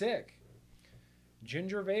time. Sick.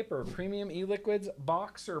 Ginger Vapor Premium E-Liquids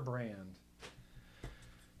Boxer brand.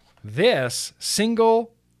 This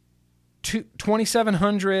single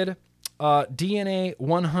 2700 DNA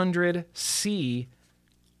 100C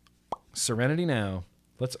Serenity Now.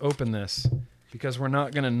 Let's open this because we're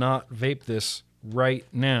not going to not vape this right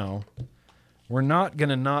now. We're not going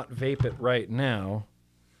to not vape it right now.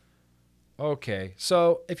 Okay,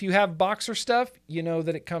 so if you have boxer stuff, you know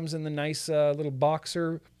that it comes in the nice little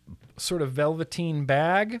boxer sort of velveteen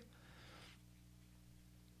bag.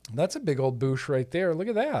 That's a big old boosh right there. Look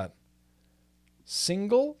at that.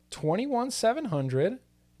 Single 21700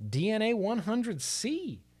 DNA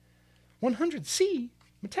 100C. 100C,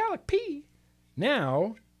 metallic P.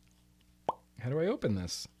 Now, how do I open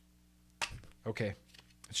this? Okay,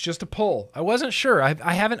 It's just a pull. I wasn't sure.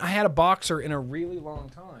 I haven't had a boxer in a really long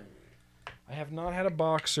time. I have not had a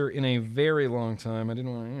boxer in a very long time. I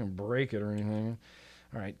didn't want to break it or anything.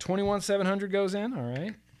 All right, 21,700 goes in. All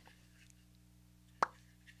right.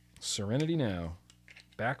 Serenity now.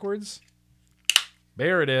 Backwards.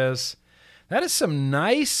 There it is. That is some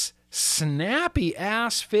nice, snappy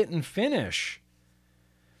ass fit and finish.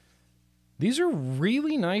 These are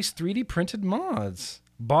really nice 3D printed mods.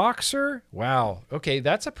 Boxer. Wow. Okay,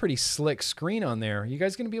 that's a pretty slick screen on there. You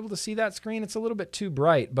guys going to be able to see that screen? It's a little bit too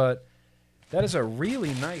bright, but that is a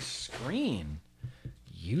really nice screen.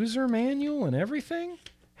 User manual and everything.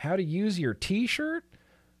 How to use your t-shirt.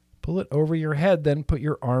 Pull it over your head, then put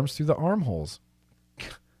your arms through the armholes.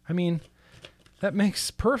 I mean, that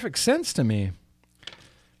makes perfect sense to me.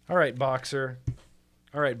 All right, Boxer.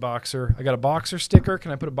 All right, Boxer. I got a Boxer sticker.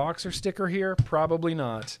 Can I put a Boxer sticker here? Probably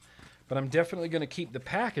not. But I'm definitely going to keep the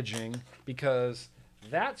packaging because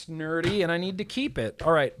that's nerdy and I need to keep it.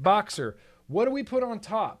 All right, Boxer. What do we put on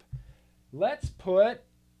top? Let's put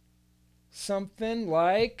something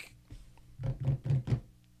like...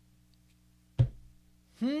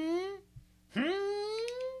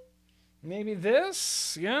 Maybe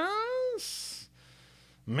this? Yes.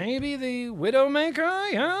 Maybe the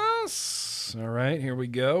Widowmaker? Yes. All right, here we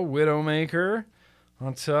go. Widowmaker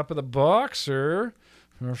on top of the Boxer.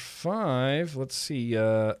 Number 5. Let's see.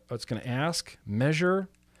 It's going to ask. Measure.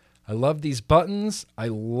 I love these buttons. I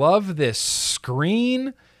love this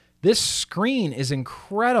screen. This screen is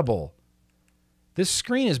incredible. This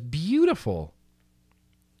screen is beautiful.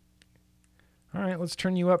 All right, let's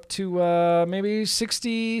turn you up to maybe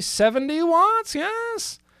 60, 70 watts.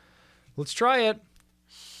 Yes. Let's try it.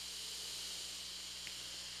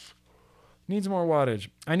 Needs more wattage.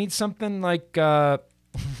 I need something like,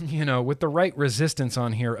 you know, with the right resistance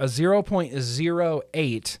on here. A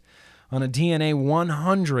 0.08 on a DNA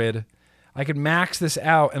 100. I could max this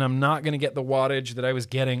out, and I'm not going to get the wattage that I was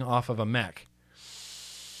getting off of a mech.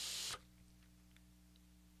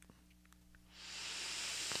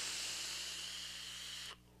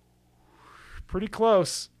 Pretty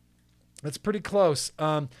close. That's pretty close.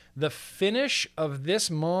 The finish of this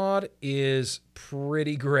mod is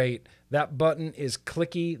pretty great. That button is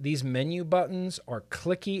clicky. These menu buttons are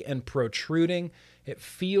clicky and protruding. It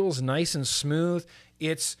feels nice and smooth.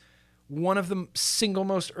 It's one of the single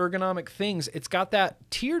most ergonomic things. It's got that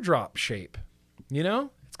teardrop shape, you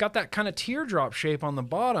know? It's got that kind of teardrop shape on the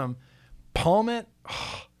bottom. Palm it.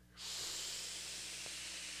 Oh.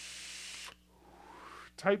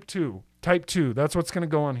 Type 2. Type 2. That's what's going to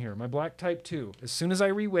go on here. My black Type 2. As soon as I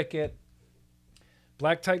rewick it,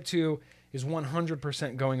 black Type 2 is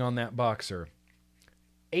 100% going on that Boxer.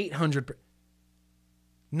 800,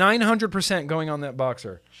 900% going on that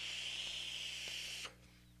Boxer.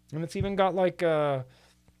 And it's even got like a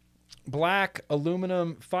black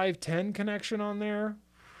aluminum 510 connection on there.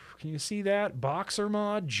 Can you see that? Boxer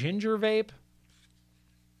mod, ginger vape.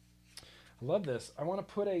 I love this. I want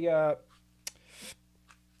to put a...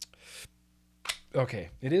 Okay,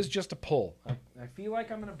 it is just a pull. I feel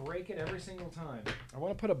like I'm going to break it every single time. I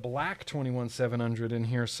want to put a black 21700 in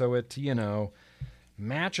here so it, you know,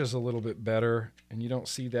 matches a little bit better and you don't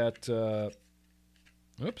see that...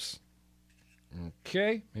 oops.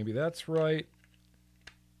 Okay, maybe that's right.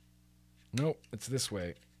 Nope, it's this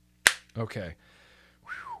way. Okay.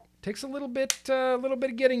 Whew. Takes a little bit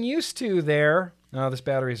of getting used to there. Oh, this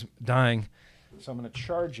battery's dying, so I'm going to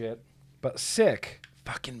charge it. But sick.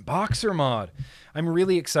 Fucking Boxer mod. I'm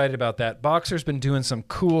really excited about that. Boxer's been doing some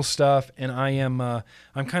cool stuff, and I'm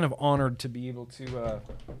kind of honored to be able to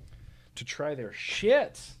try their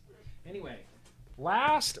shit. Anyway,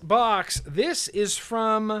 last box. This is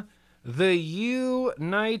from the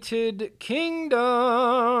United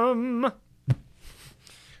Kingdom.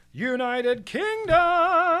 United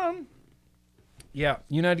Kingdom. Yeah,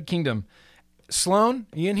 United Kingdom. Sloan,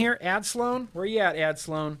 you in here? Ad Sloan? Where you at, Ad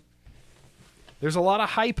Sloan? There's a lot of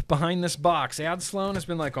hype behind this box. Ad Sloan has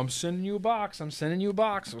been like, I'm sending you a box. I'm sending you a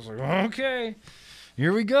box. I was like, okay.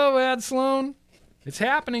 Here we go, Ad Sloan. It's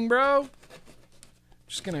happening, bro.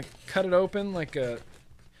 Just going to cut it open like a,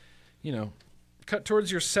 you know, cut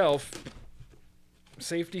towards yourself.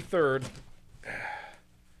 Safety third.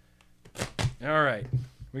 All right.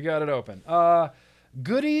 We got it open.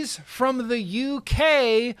 Goodies from the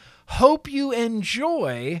UK. Hope you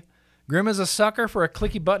enjoy. Grimm is a sucker for a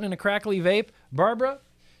clicky button and a crackly vape. Barbara,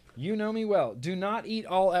 you know me well. Do not eat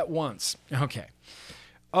all at once. Okay.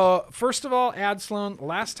 First of all, Ad Sloan,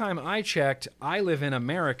 last time I checked, I live in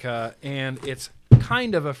America, and it's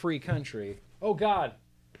kind of a free country. Oh, God.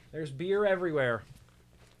 There's beer everywhere.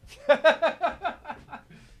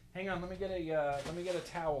 Hang on, let me get a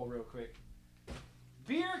towel real quick.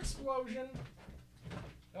 Beer explosion.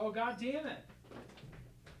 Oh, god damn it.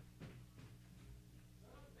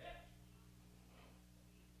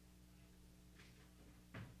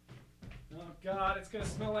 Oh god, it's gonna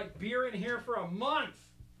smell like beer in here for a month.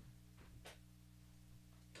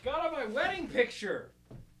 It got on my wedding picture.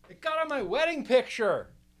 It got on my wedding picture.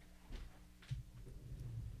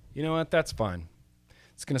 You know what? That's fine.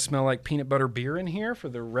 It's gonna smell like peanut butter beer in here for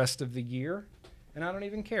the rest of the year, and I don't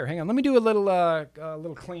even care. Hang on, let me do a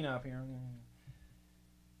little cleanup here.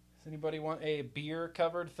 Does anybody want a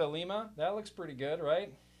beer-covered Thelema? That looks pretty good,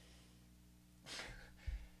 right?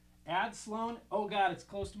 Add Sloan. Oh god, it's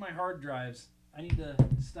close to my hard drives. I need to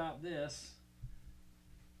stop this.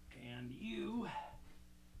 And you.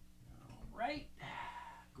 All right.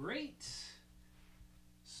 Great.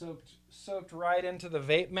 Soaked right into the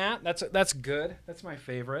vape mat. That's good. That's my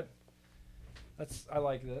favorite. I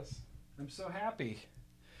like this. I'm so happy.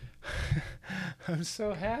 I'm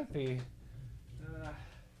so happy.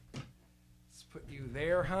 Let's put you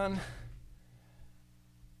there, hun.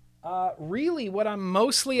 Really, what I'm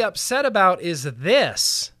mostly upset about is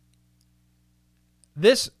this.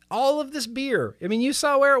 All of this beer. I mean, you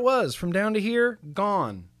saw where it was. From down to here,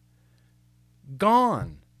 gone.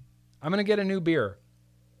 Gone. I'm going to get a new beer.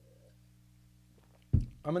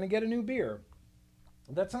 I'm going to get a new beer.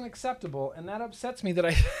 That's unacceptable, and that upsets me that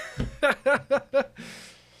I...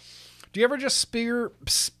 Do you ever just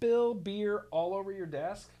spill beer all over your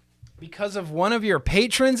desk? Because of one of your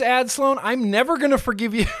patrons, Ad Sloan? I'm never going to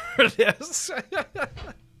forgive you for this.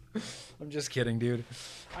 I'm just kidding, dude.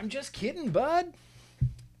 I'm just kidding, bud.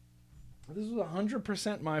 This was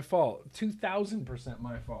 100% my fault. 2,000%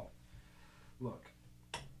 my fault. Look.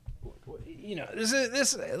 You know,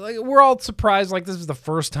 this like we're all surprised like this is the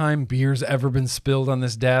first time beer's ever been spilled on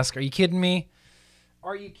this desk. Are you kidding me?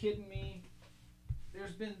 Are you kidding me?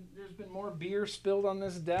 There's been more beer spilled on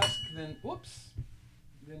this desk than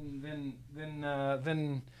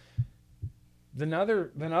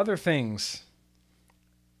other things.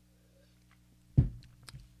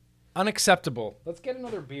 Unacceptable. Let's get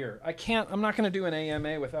another beer. I'm not going to do an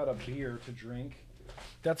AMA without a beer to drink.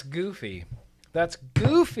 That's goofy. That's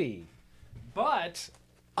goofy. But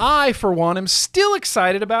I, for one, am still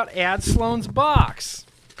excited about Ad Sloan's box.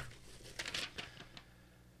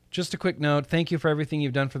 Just a quick note. Thank you for everything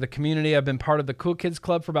you've done for the community. I've been part of the Cool Kids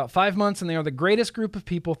Club for about 5 months, and they are the greatest group of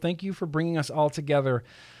people. Thank you for bringing us all together.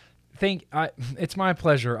 It's my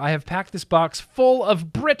pleasure. I have packed this box full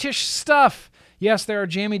of British stuff. Yes, there are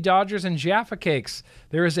Jammy Dodgers and Jaffa cakes.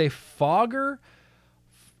 There is a Fogger,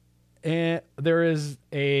 and there is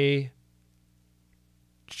a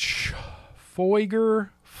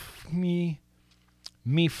Foiger, me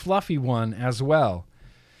fluffy one as well.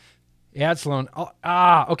 Ad Sloan.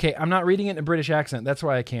 Okay. I'm not reading it in a British accent. That's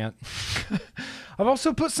why I can't. I've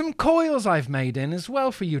also put some coils I've made in as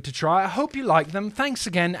well for you to try. I hope you like them. Thanks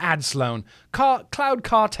again, Ad Sloan. Cloud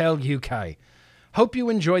Cartel UK. Hope you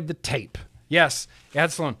enjoyed the tape. Yes,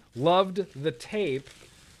 Ad Sloan. Loved the tape.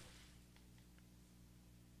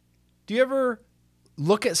 Do you ever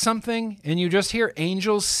look at something and you just hear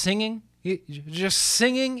angels singing? Just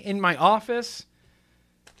singing in my office?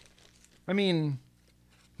 I mean...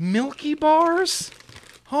 Milky Bars?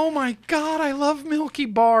 Oh my God, I love Milky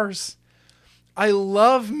Bars. I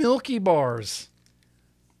love Milky Bars.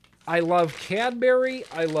 I love Cadbury.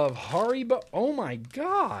 I love Haribo. Oh my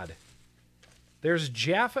God. There's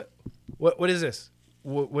Jaffa. What is this?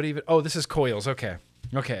 What even? Oh, this is Coils. Okay.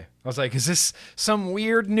 Okay. I was like, is this some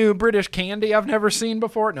weird new British candy I've never seen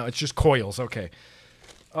before? No, it's just Coils. Okay.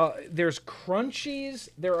 There's Crunchies.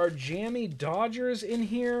 There are Jammy Dodgers in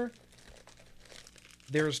here.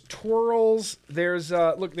 There's Twirls. There's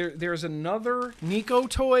look, there's another Nico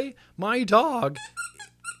toy. My dog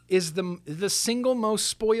is the single most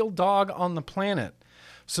spoiled dog on the planet.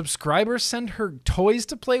 Subscribers send her toys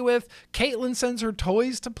to play with. Caitlin sends her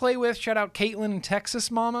toys to play with. Shout out Caitlin in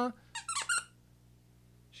Texas, mama.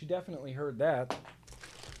 She definitely heard that.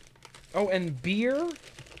 Oh, and beer.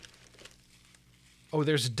 Oh,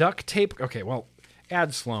 there's duct tape. Okay, well,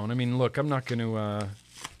 Ad Sloan. I mean, look, I'm not going to...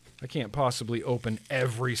 I can't possibly open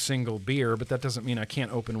every single beer, but that doesn't mean I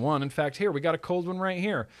can't open one. In fact, here, we got a cold one right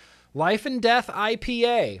here. Life and Death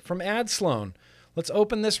IPA from Ad Sloan. Let's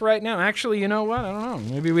open this right now. Actually, you know what? I don't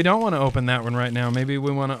know. Maybe we don't want to open that one right now. Maybe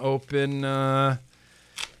we want to open...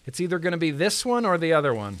 it's either going to be this one or the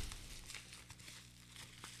other one.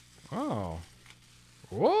 Oh.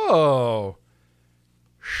 Whoa.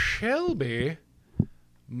 Shelby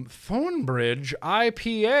Thornbridge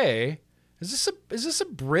IPA... Is this a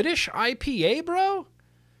British IPA, bro?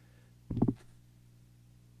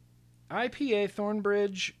 IPA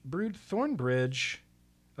Thornbridge, brewed Thornbridge,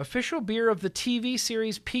 official beer of the TV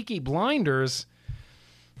series Peaky Blinders.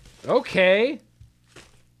 Okay.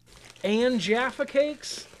 And Jaffa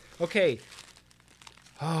Cakes. Okay.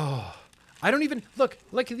 Oh, I don't even, look,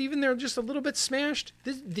 like even they're just a little bit smashed.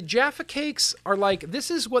 The Jaffa Cakes are like,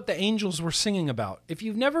 this is what the angels were singing about. If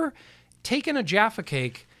you've never taken a Jaffa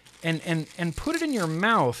Cake and put it in your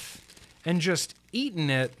mouth and just eaten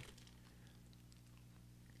it,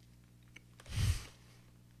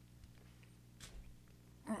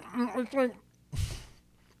 it's like,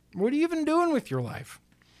 what are you even doing with your life?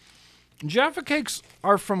 Jaffa Cakes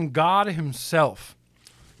are from God himself.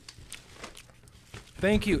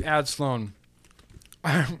 Thank you, Ad Sloan.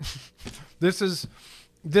 This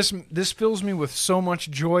fills me with so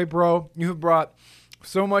much joy, bro. You have brought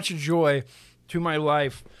so much joy to my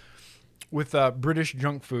life with British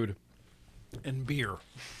junk food and beer.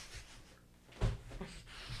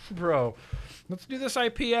 Bro, let's do this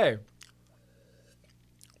IPA.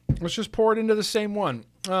 Let's just pour it into the same one.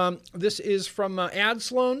 This is from Ad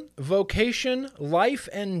Sloan, Vocation, Life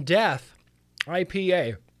and Death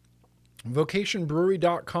IPA.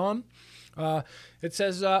 VocationBrewery.com. It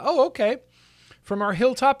says, oh, okay. From our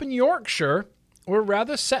hilltop in Yorkshire, we're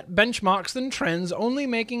rather set benchmarks than trends, only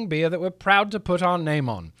making beer that we're proud to put our name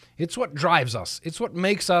on. It's what drives us. It's what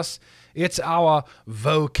makes us. It's our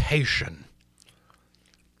vocation.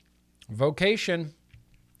 Vocation.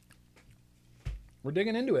 We're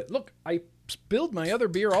digging into it. Look, I spilled my other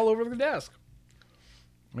beer all over the desk.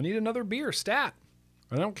 I need another beer, stat.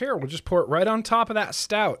 I don't care. We'll just pour it right on top of that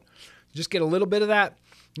stout. Just get a little bit of that,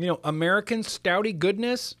 you know, American stouty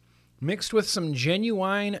goodness mixed with some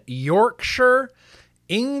genuine Yorkshire,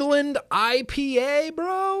 England IPA,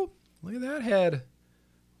 bro. Look at that head.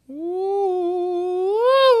 Ooh.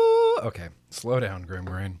 Okay, slow down,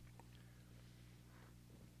 GrimmGreen.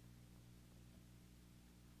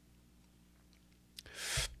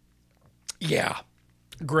 Yeah,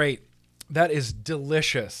 great. That is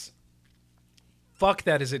delicious. Fuck,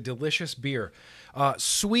 that is a delicious beer.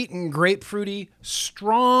 Sweet and grapefruity,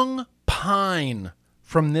 strong pine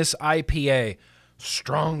from this IPA.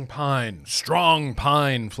 Strong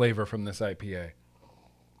pine flavor from this IPA.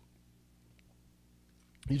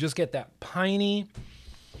 You just get that piney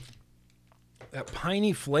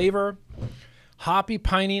flavor. Hoppy,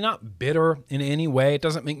 piney, not bitter in any way. It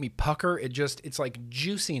doesn't make me pucker. It's like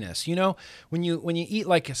juiciness. You know, when you eat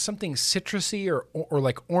like something citrusy or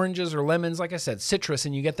like oranges or lemons, like I said, citrus,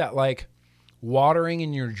 and you get that like watering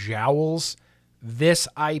in your jowls. This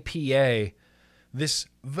IPA, this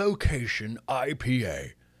Vocation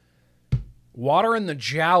IPA, water in the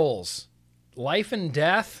jowls, life and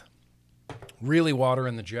death, really water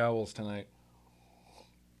in the jowls tonight.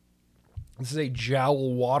 This is a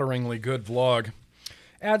jowl-wateringly good vlog.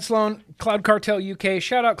 Ad Sloan, Cloud Cartel UK.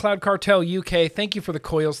 Shout out Cloud Cartel UK. Thank you for the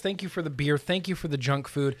coils. Thank you for the beer. Thank you for the junk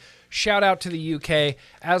food. Shout out to the UK.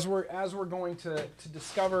 As we're going to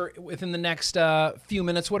discover within the next few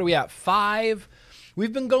minutes, what are we at? 5?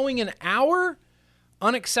 We've been going an hour?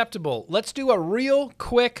 Unacceptable. Let's do a real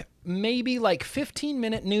quick, maybe like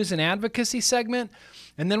 15-minute news and advocacy segment.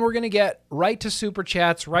 And then we're going to get right to super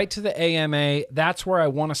chats, right to the AMA. That's where I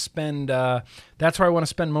want to spend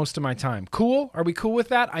most of my time. Cool? Are we cool with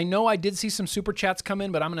that? I know I did see some super chats come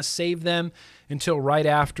in, but I'm going to save them until right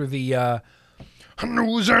after the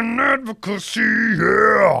news and advocacy,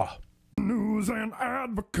 yeah. News and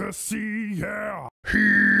advocacy, yeah.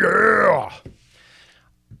 Yeah.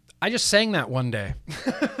 I just sang that one day.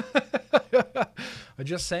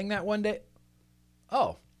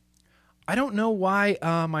 Oh. I don't know why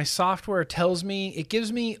my software tells me, it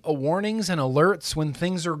gives me warnings and alerts when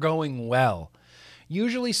things are going well.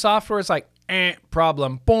 Usually software is like,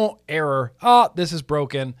 problem, boom, error, this is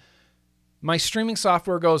broken. My streaming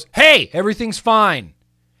software goes, hey, everything's fine.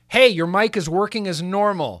 Hey, your mic is working as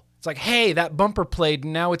normal. It's like, hey, that bumper played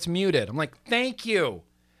and now it's muted. I'm like, thank you.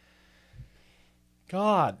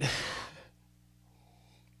 God.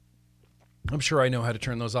 I'm sure I know how to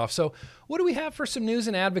turn those off. So what do we have for some news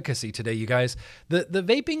and advocacy today, you guys? The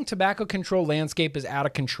vaping tobacco control landscape is out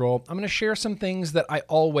of control. I'm going to share some things that I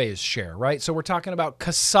always share, right? So we're talking about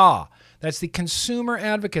CASA. That's the Consumer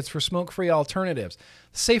Advocates for Smoke-Free Alternatives.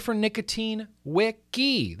 Safer Nicotine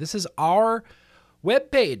Wiki. This is our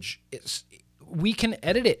webpage. We can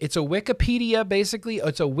edit it. It's a Wikipedia, basically.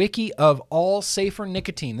 It's a wiki of all safer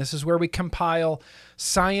nicotine. This is where we compile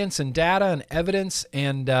science and data and evidence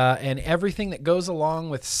and everything that goes along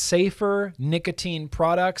with safer nicotine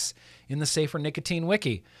products in the Safer Nicotine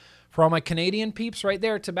Wiki. For all my Canadian peeps right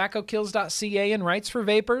there, tobaccokills.ca and Rights for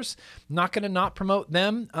Vapors. Not going to not promote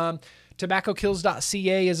them.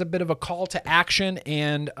 Tobaccokills.ca is a bit of a call to action,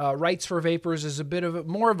 and Rights for Vapors is a bit of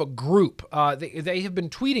more of a group. They have been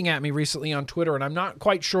tweeting at me recently on Twitter, and I'm not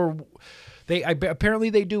quite sure. Apparently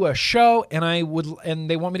they do a show, and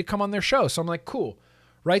they want me to come on their show. So I'm like, cool.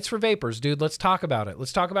 Rights for Vapors, dude. Let's talk about it.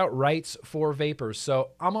 Let's talk about Rights for Vapors.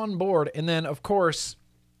 So I'm on board, and then of course,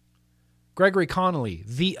 Gregory Connolly,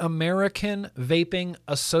 the American Vaping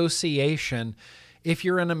Association. If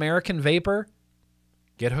you're an American vapor,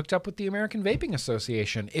 get hooked up with the American Vaping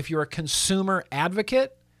Association. If you're a consumer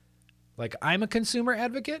advocate, like I'm a consumer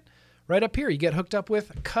advocate, right up here, you get hooked up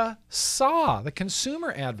with CASA, the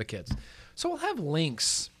Consumer Advocates. So we'll have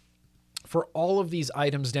links for all of these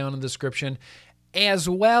items down in the description, as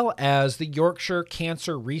well as the Yorkshire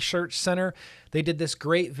Cancer Research Center. They did this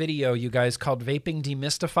great video, you guys, called Vaping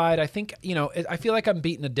Demystified. I think, I feel like I'm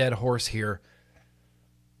beating a dead horse here.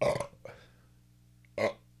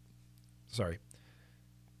 Sorry.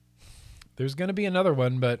 There's going to be another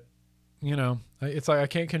one, but, it's like I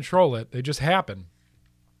can't control it. They just happen.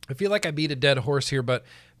 I feel like I beat a dead horse here, but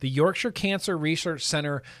the Yorkshire Cancer Research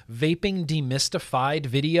Center Vaping Demystified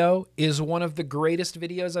video is one of the greatest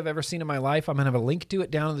videos I've ever seen in my life. I'm going to have a link to it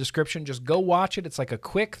down in the description. Just go watch it. It's like a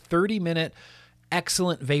quick 30-minute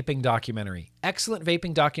excellent vaping documentary. Excellent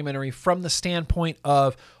vaping documentary from the standpoint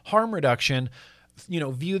of harm reduction,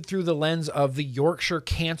 viewed through the lens of the Yorkshire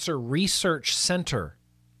Cancer Research Center.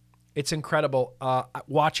 It's incredible.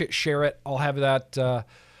 Watch it, share it. I'll have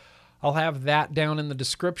that down in the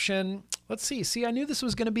description. Let's see. See, I knew this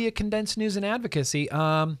was going to be a condensed news and advocacy.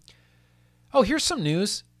 Oh, here's some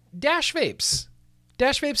news. Dash Vapes.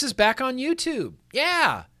 Dash Vapes is back on YouTube.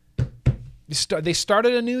 Yeah. They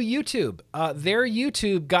started a new YouTube. Their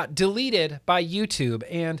YouTube got deleted by YouTube.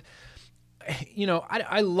 And,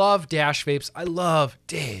 I love Dash Vapes. I love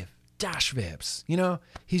Dave Dash Vapes.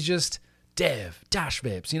 He's just Dave Dash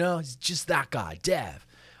Vapes. He's just that guy, Dev.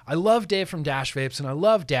 I love Dave from Dash Vapes, and I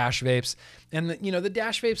love Dash Vapes. And, the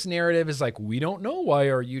Dash Vapes narrative is like, we don't know why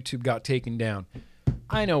our YouTube got taken down.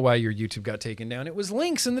 I know why your YouTube got taken down. It was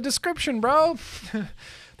links in the description, bro.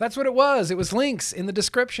 That's what it was. It was links in the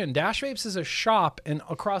description. Dash Vapes is a shop, and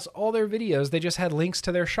across all their videos, they just had links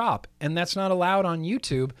to their shop, and that's not allowed on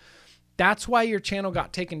YouTube. That's why your channel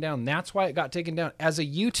got taken down. That's why it got taken down. As a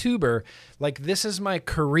YouTuber, this is my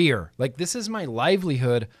career. This is my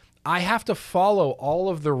livelihood. I have to follow all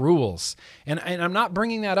of the rules. And I'm not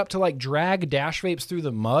bringing that up to drag Dash Vapes through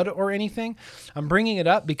the mud or anything. I'm bringing it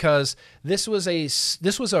up because this was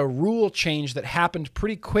a rule change that happened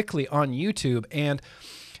pretty quickly on YouTube, and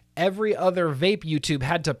every other vape YouTube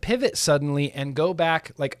had to pivot suddenly and go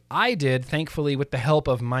back like I did, thankfully with the help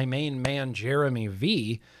of my main man, Jeremy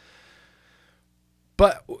V.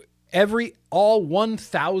 But all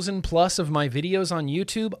 1,000 plus of my videos on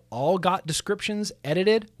YouTube all got descriptions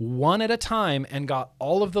edited one at a time and got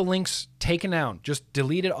all of the links taken out. Just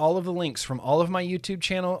deleted all of the links from all of my YouTube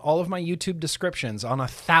channel, all of my YouTube descriptions on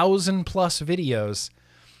 1,000 plus videos,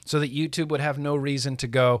 so that YouTube would have no reason to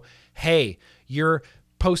go, hey, you're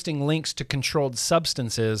posting links to controlled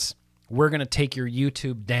substances. We're going to take your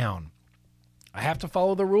YouTube down. I have to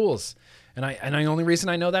follow the rules. And the only reason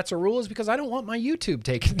I know that's a rule is because I don't want my YouTube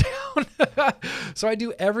taken down. So I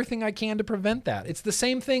do everything I can to prevent that. It's the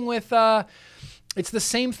same thing with with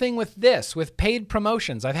paid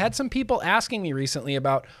promotions. I've had some people asking me recently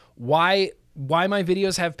about why my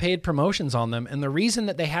videos have paid promotions on them. And the reason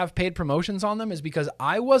that they have paid promotions on them is because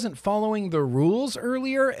I wasn't following the rules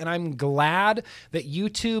earlier, and I'm glad that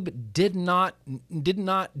YouTube did not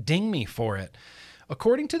ding me for it.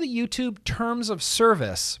 According to the YouTube terms of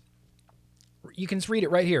service, you can read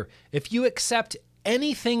it right here. If you accept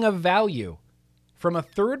anything of value from a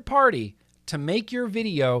third party to make your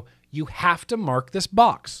video, you have to mark this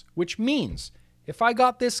box, which means if I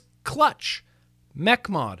got this clutch mech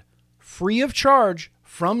mod free of charge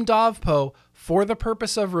from Dovpo for the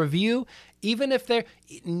purpose of review, even if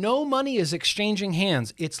no money is exchanging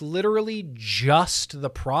hands, it's literally just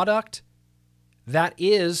the product that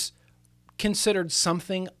is considered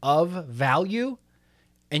something of value,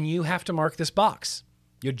 and you have to mark this box.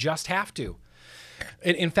 You just have to.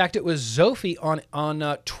 In fact, it was Zophie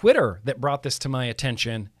on Twitter that brought this to my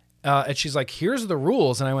attention, and she's like, here's the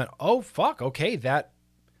rules. And I went, oh, fuck, okay, that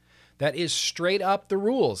is straight up the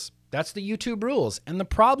rules. That's the YouTube rules. And the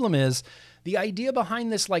problem is, the idea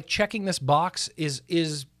behind this, checking this box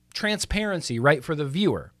is transparency, right, for the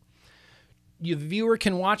viewer. the viewer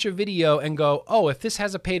can watch a video and go, oh, if this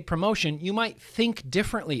has a paid promotion, you might think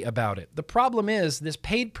differently about it. The problem is this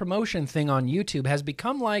paid promotion thing on YouTube has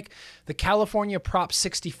become like the California Prop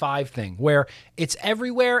 65 thing, where it's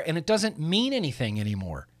everywhere and it doesn't mean anything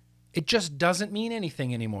anymore. It just doesn't mean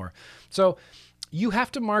anything anymore. So you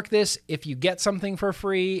have to mark this if you get something for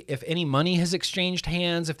free, if any money has exchanged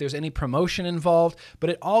hands, if there's any promotion involved, but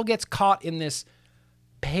it all gets caught in this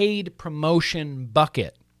paid promotion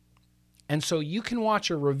bucket. And so you can watch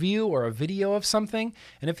a review or a video of something,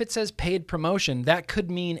 and if it says paid promotion, that could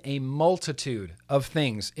mean a multitude of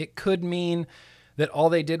things. It could mean that all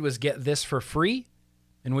they did was get this for free,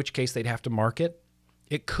 in which case they'd have to mark it.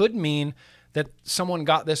 It could mean that someone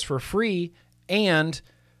got this for free, and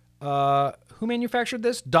who manufactured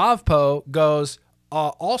this? Dovpo goes,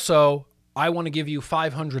 also, I want to give you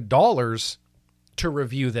 $500 to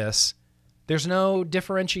review this. There's no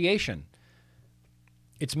differentiation.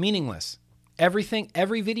 It's meaningless.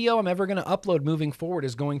 Every video I'm ever going to upload moving forward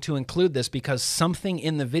is going to include this because something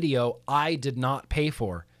in the video I did not pay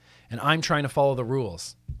for, and I'm trying to follow the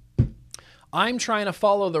rules. I'm trying to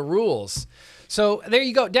follow the rules. So there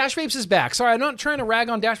you go. Dash Vapes is back. Sorry, I'm not trying to rag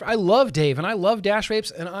on Dash. I love Dave, and I love Dash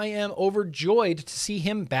Vapes, and I am overjoyed to see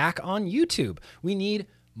him back on YouTube. We need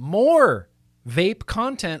more vape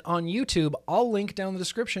content on YouTube. I'll link down in the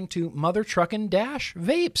description to Mother Truckin' Dash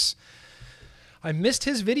Vapes. I missed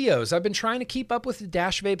his videos. I've been trying to keep up with the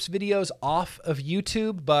Dash Vapes videos off of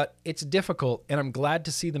YouTube, but it's difficult, and I'm glad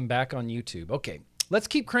to see them back on YouTube. Okay, let's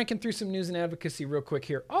keep cranking through some news and advocacy real quick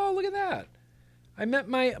here. Oh, look at that. I met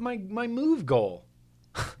my move goal.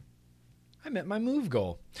 I met my move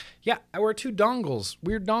goal. Yeah, I wear two dongles,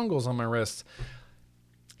 weird dongles on my wrists.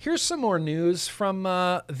 Here's some more news from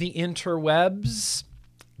the interwebs.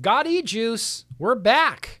 Got e-juice. We're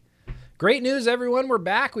back. Great news, everyone. We're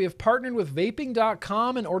back. We have partnered with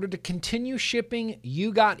vaping.com in order to continue shipping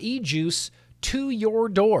You Got E-Juice to your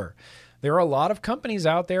door. There are a lot of companies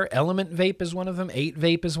out there. Element Vape is one of them. 8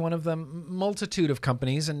 Vape is one of them. Multitude of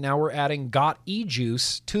companies. And now we're adding Got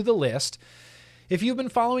E-Juice to the list. If you've been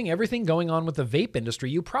following everything going on with the vape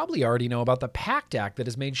industry, you probably already know about the PACT Act that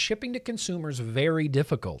has made shipping to consumers very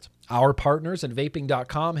difficult. Our partners at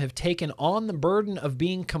vaping.com have taken on the burden of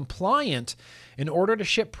being compliant in order to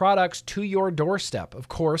ship products to your doorstep. Of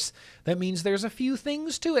course, that means there's a few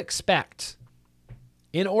things to expect.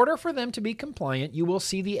 In order for them to be compliant, you will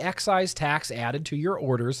see the excise tax added to your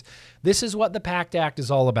orders. This is what the PACT Act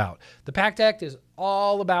is all about. The PACT Act is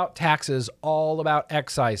all about taxes, all about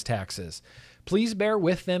excise taxes. Please bear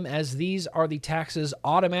with them, as these are the taxes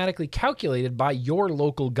automatically calculated by your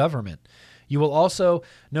local government. You will also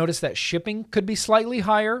notice that shipping could be slightly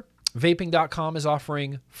higher. Vaping.com is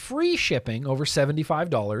offering free shipping over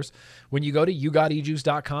 $75. When you go to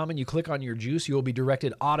yougotejuice.com and you click on your juice, you will be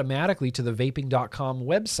directed automatically to the vaping.com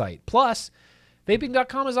website. Plus,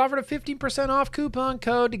 Vaping.com has offered a 15% off coupon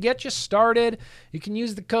code to get you started. You can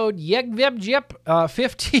use the code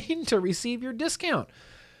YEGVEBJEP15 to receive your discount.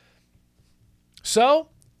 So,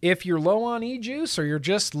 if you're low on e-juice or you're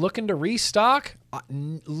just looking to restock,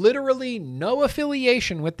 literally no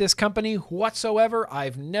affiliation with this company whatsoever.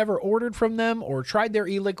 I've never ordered from them or tried their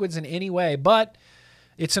e-liquids in any way, but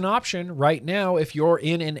it's an option right now if you're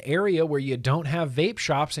in an area where you don't have vape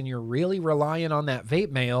shops and you're really relying on that vape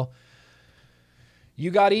mail. You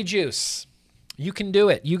got e-juice. You can do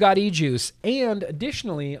it. You got e-juice. And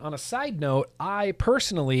additionally, on a side note, I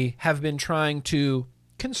personally have been trying to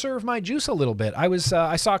conserve my juice a little bit. I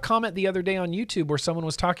saw a comment the other day on YouTube where someone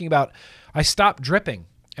was talking about, I stopped dripping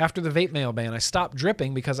after the vape mail ban. I stopped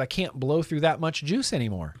dripping because I can't blow through that much juice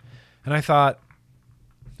anymore. And I thought,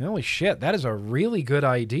 holy shit, that is a really good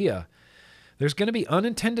idea. There's going to be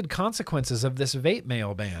unintended consequences of this vape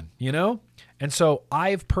mail ban, you know? And so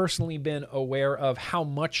I've personally been aware of how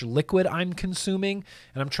much liquid I'm consuming,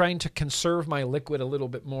 and I'm trying to conserve my liquid a little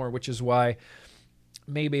bit more, which is why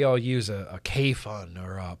maybe I'll use a K-Fun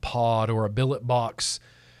or a pod or a billet box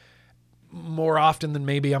more often than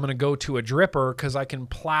maybe I'm going to go to a dripper, because I can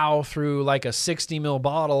plow through like a 60 ml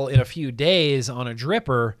bottle in a few days on a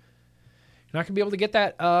dripper. You're not going to be able to get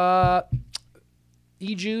that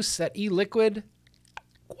e-juice, that e-liquid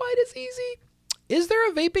quite as easy. Is there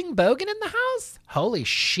a vaping bogan in the house? Holy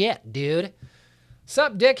shit, dude.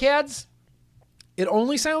 Sup, dickheads? It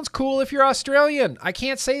only sounds cool if you're Australian. I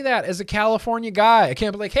can't say that as a California guy. I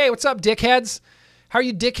can't be like, hey, what's up, dickheads? How are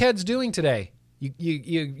you dickheads doing today? You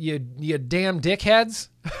damn dickheads.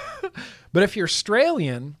 But if you're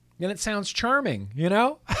Australian, then it sounds charming, you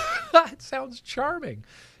know? It sounds charming.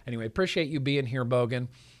 Anyway, appreciate you being here, Bogan.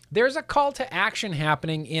 There's a call to action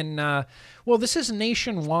happening in, well, this is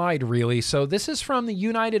nationwide, really. So this is from the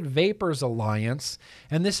United Vapors Alliance,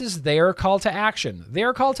 and this is their call to action.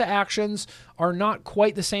 Their call to actions are not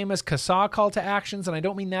quite the same as CASA call to actions, and I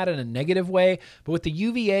don't mean that in a negative way, but with the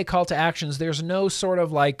UVA call to actions, there's no sort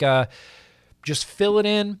of like, just fill it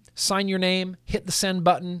in, sign your name, hit the send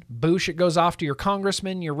button, boosh, it goes off to your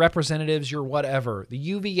congressman, your representatives, your whatever. The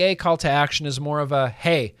UVA call to action is more of a,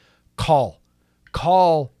 hey, call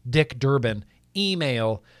Dick Durbin,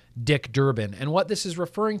 email Dick Durbin. And what this is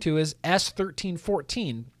referring to is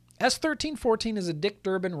S1314. S1314 is a Dick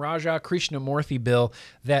Durbin Raja Krishnamurthy bill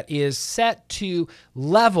that is set to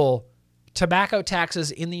level tobacco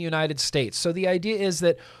taxes in the United States. So the idea is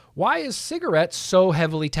that why is cigarettes so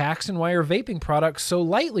heavily taxed and why are vaping products so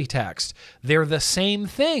lightly taxed? They're the same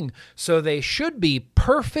thing, so they should be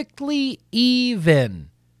perfectly even.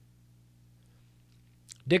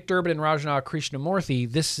 Dick Durbin and Rajana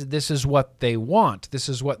Krishnamurthy, this is what they want. This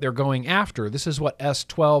is what they're going after. This is what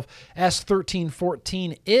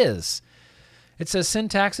S1314 is. It says sin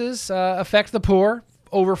taxes affect the poor.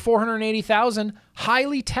 Over 480,000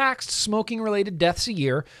 highly taxed smoking-related deaths a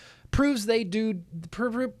year. Proves they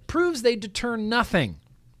deter nothing.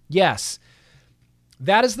 Yes,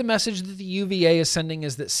 that is the message that the UVA is sending,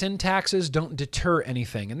 is that sin taxes don't deter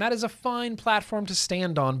anything. And that is a fine platform to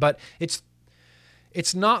stand on, but it's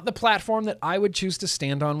not the platform that I would choose to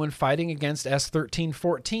stand on when fighting against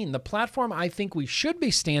S1314. The platform I think we should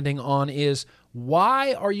be standing on is,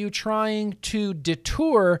 why are you trying to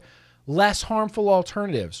deter less harmful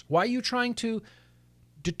alternatives? Why are you trying to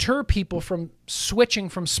deter people from switching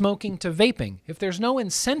from smoking to vaping? If there's no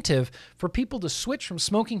incentive for people to switch from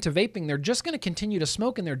smoking to vaping, they're just going to continue to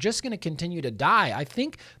smoke and they're just going to continue to die. I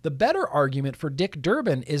think the better argument for Dick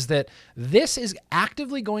Durbin is that this is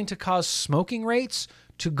actively going to cause smoking rates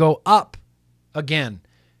to go up again.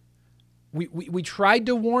 We tried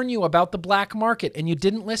to warn you about the black market and you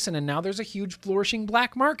didn't listen, and now there's a huge flourishing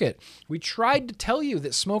black market. We tried to tell you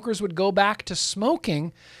that smokers would go back to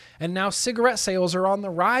smoking, and now cigarette sales are on the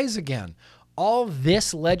rise again. All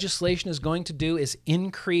this legislation is going to do is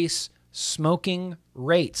increase smoking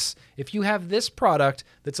rates. If you have this product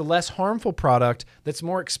that's a less harmful product that's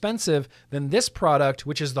more expensive than this product,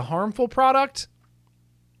 which is the harmful product,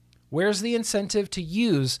 where's the incentive to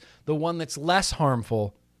use the one that's less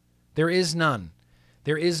harmful? There is none.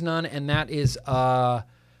 There is none, and that is, that's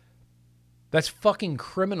fucking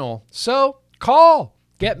criminal. So, call,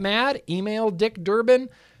 get mad, email Dick Durbin,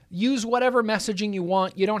 use whatever messaging you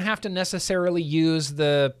want. You don't have to necessarily use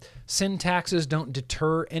the sin taxes don't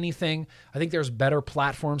deter anything. I think there's better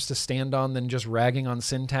platforms to stand on than just ragging on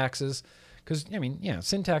sin taxes. Because, I mean, yeah,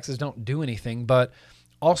 sin taxes don't do anything, but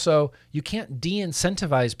also, you can't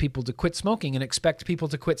de-incentivize people to quit smoking and expect people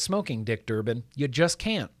to quit smoking, Dick Durbin. You just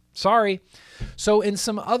can't. Sorry. So in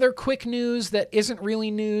some other quick news that isn't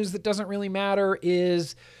really news, that doesn't really matter,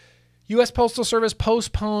 is U.S. Postal Service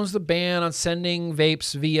postpones the ban on sending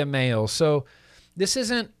vapes via mail. So this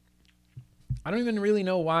isn't, I don't even really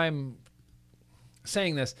know why I'm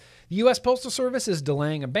saying this. The U.S. Postal Service is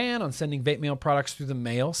delaying a ban on sending vape mail products through the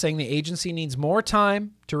mail, saying the agency needs more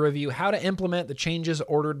time to review how to implement the changes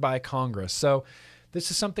ordered by Congress. So this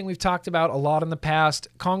is something we've talked about a lot in the past.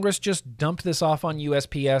 Congress just dumped this off on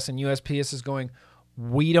USPS, and USPS is going,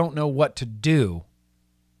 we don't know what to do.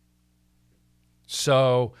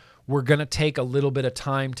 So we're going to take a little bit of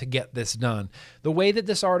time to get this done. The way that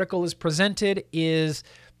this article is presented is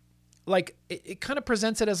like, it kind of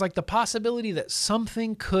presents it as like the possibility that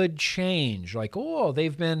something could change. Like, oh,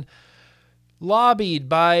 they've been lobbied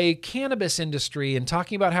by cannabis industry and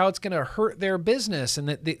talking about how it's going to hurt their business and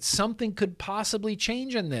that something could possibly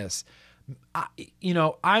change in this.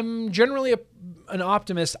 I'm generally an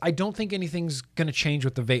optimist. I don't think anything's going to change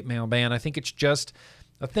with the vape mail ban. I think it's just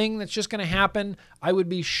a thing that's just going to happen. I would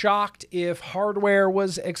be shocked if hardware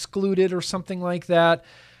was excluded or something like that.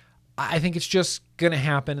 I think it's just going to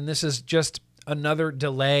happen. And this is just another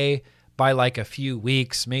delay by like a few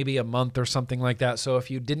weeks, maybe a month or something like that. So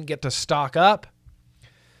if you didn't get to stock up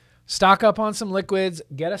on some liquids,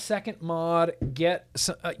 get a second mod, get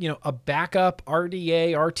a backup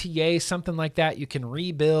RDA, RTA, something like that. You can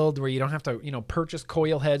rebuild where you don't have to, purchase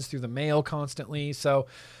coil heads through the mail constantly. So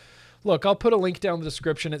look, I'll put a link down in the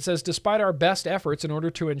description. It says, despite our best efforts in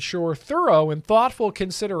order to ensure thorough and thoughtful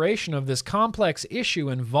consideration of this complex issue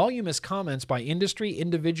and voluminous comments by industry,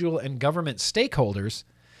 individual, and government stakeholders,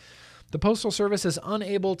 the Postal Service is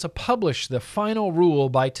unable to publish the final rule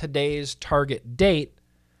by today's target date.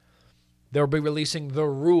 They'll be releasing the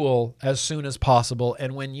rule as soon as possible,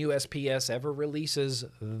 and when USPS ever releases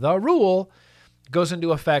the rule, it goes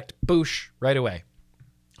into effect, boosh, right away.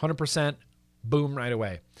 100%. Boom, right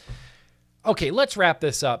away. Okay, let's wrap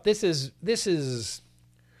this up. This is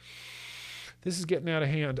getting out of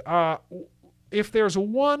hand. If there's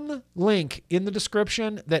one link in the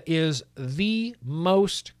description that is the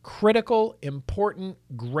most critical, important,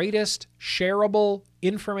 greatest, shareable,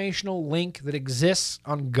 informational link that exists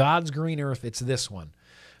on God's green earth, it's this one.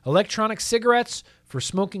 Electronic cigarettes for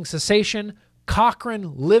smoking cessation,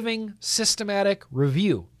 Cochrane Living Systematic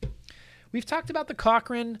Review. We've talked about the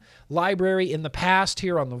Cochrane library in the past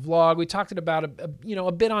here on the vlog. We talked about a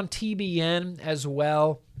bit on TBN as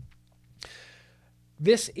well.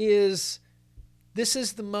 This is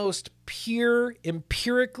the most pure,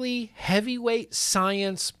 empirically heavyweight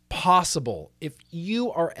science possible. If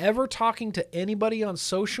you are ever talking to anybody on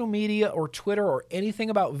social media or Twitter or anything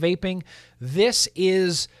about vaping, this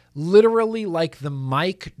is literally like the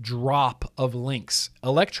mic drop of links.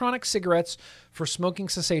 Electronic cigarettes for smoking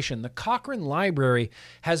cessation. The Cochrane Library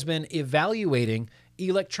has been evaluating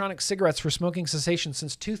electronic cigarettes for smoking cessation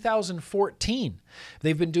since 2014.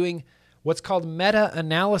 They've been doing what's called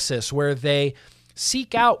meta-analysis, where they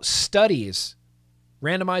seek out studies,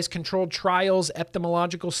 randomized controlled trials,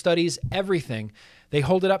 epidemiological studies, everything. They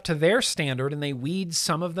hold it up to their standard and they weed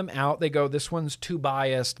some of them out. They go, this one's too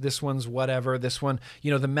biased, this one's whatever, this one,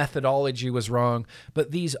 the methodology was wrong.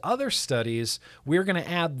 But these other studies, we're going to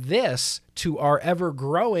add this to our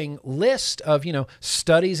ever-growing list of,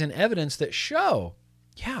 studies and evidence that show,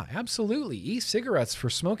 yeah, absolutely, e-cigarettes for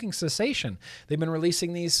smoking cessation. They've been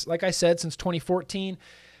releasing these, like I said, since 2014.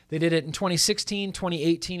 They did it in 2016,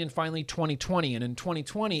 2018, and finally 2020. And in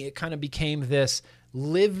 2020, it kind of became this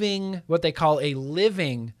living, what they call a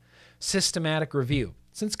living systematic review.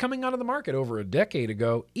 Since coming out of the market over a decade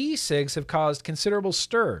ago, e-cigs have caused considerable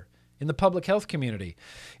stir in the public health community.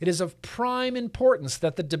 It is of prime importance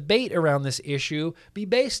that the debate around this issue be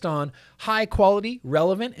based on high quality,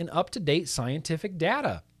 relevant, and up-to-date scientific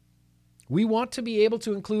data. We want to be able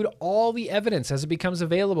to include all the evidence as it becomes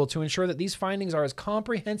available to ensure that these findings are as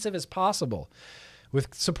comprehensive as possible.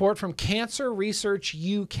 With support from Cancer Research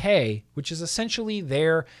UK, which is essentially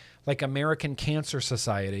their American Cancer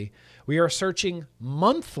Society, we are searching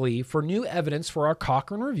monthly for new evidence for our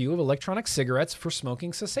Cochrane review of electronic cigarettes for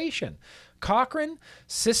smoking cessation. Cochrane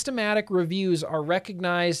systematic reviews are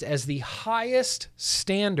recognized as the highest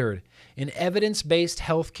standard in evidence-based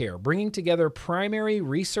healthcare, bringing together primary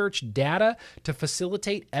research data to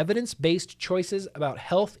facilitate evidence-based choices about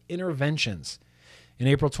health interventions. In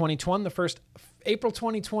April 2021,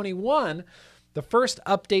 the first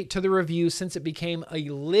update to the review since it became a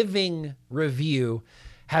living review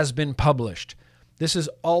has been published. This is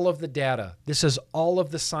all of the data. This is all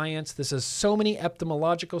of the science. This is so many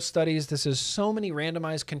epidemiological studies. This is so many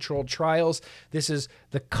randomized controlled trials. This is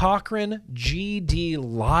the Cochrane GD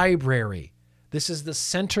Library. This is the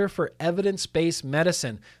Center for Evidence-Based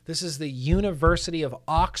Medicine. This is the University of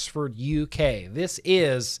Oxford, UK. This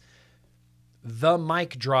is the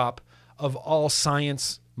mic drop of all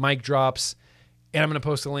science mic drops. And I'm going to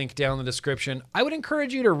post a link down in the description. I would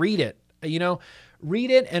encourage you to read it.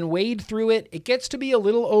 Read it and wade through it. It gets to be a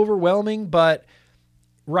little overwhelming, but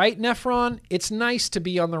right, Nephron, it's nice to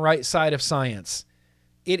be on the right side of science.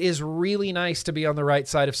 It is really nice to be on the right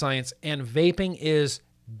side of science, and vaping is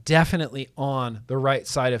definitely on the right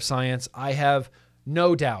side of science. I have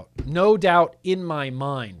no doubt in my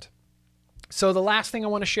mind. So the last thing I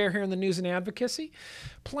want to share here in the news and advocacy,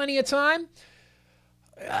 plenty of time.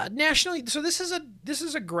 Nationally, so this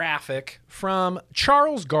is a graphic from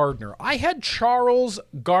Charles Gardner. I had Charles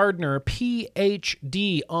Gardner,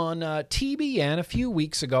 PhD, on TBN a few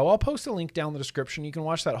weeks ago. I'll post a link down in the description. You can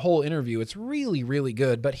watch that whole interview. It's really, really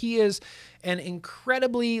good. But he is an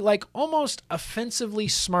incredibly, almost offensively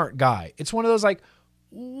smart guy. It's one of those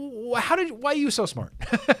why are you so smart?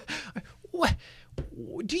 What?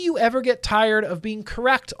 Do you ever get tired of being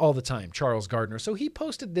correct all the time, Charles Gardner? So he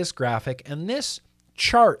posted this graphic, and this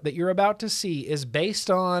chart that you're about to see is based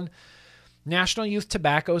on National Youth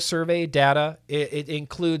Tobacco Survey data. It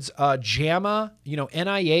includes JAMA,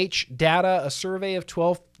 NIH data, a survey of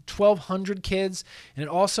 1,200 kids, and it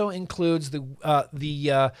also includes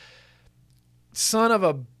the son of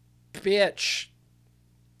a bitch,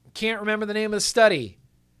 can't remember the name of the study.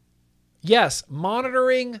 Yes,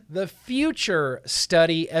 Monitoring the Future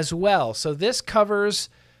study as well. So this covers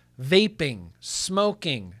vaping,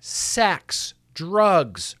 smoking, sex,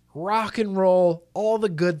 drugs, rock and roll, all the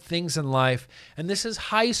good things in life. And this is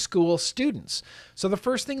high school students. So the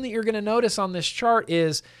first thing that you're going to notice on this chart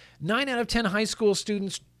is 9 out of 10 high school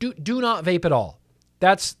students do not vape at all.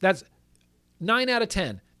 That's 9 out of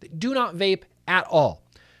 10 that do not vape at all.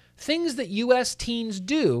 Things that U.S. teens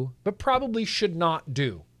do, but probably should not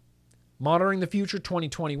do. Monitoring the Future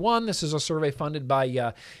 2021. This is a survey funded by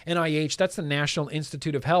NIH. That's the National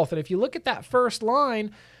Institute of Health. And if you look at that first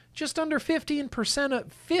line, just under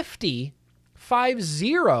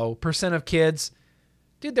 50% of kids,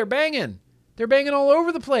 dude, they're banging. They're banging all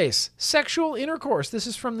over the place. Sexual intercourse. This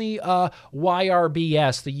is from the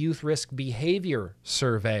YRBS, the Youth Risk Behavior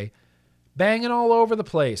Survey. Banging all over the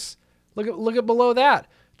place. Look at below that.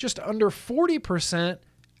 Just under 40%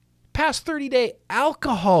 past 30-day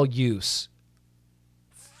alcohol use.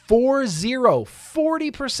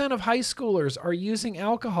 40% of high schoolers are using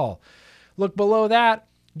alcohol. Look below that.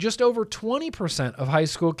 Just over 20% of high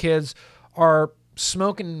school kids are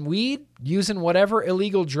smoking weed, using whatever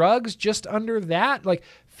illegal drugs. Just under that, like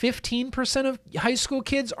 15% of high school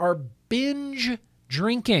kids are binge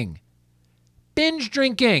drinking. Binge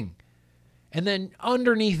drinking. And then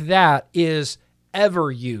underneath that is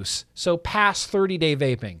ever use. So past 30-day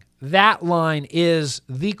vaping. That line is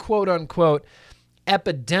the quote-unquote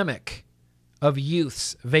epidemic of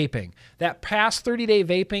youths vaping. That past 30-day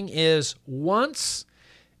vaping is once,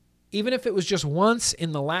 even if it was just once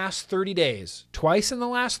in the last 30 days, twice in the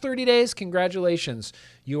last 30 days, congratulations.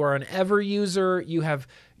 You are an ever user. You have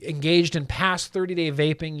engaged in past 30-day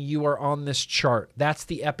vaping. You are on this chart. That's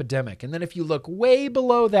the epidemic. And then if you look way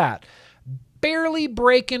below that, barely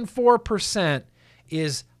breaking 4%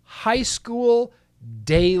 is high school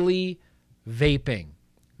daily vaping.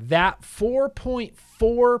 That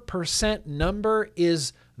 4.4% number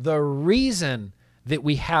is the reason that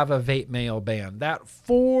we have a vape mail ban. That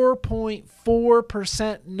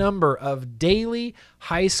 4.4% number of daily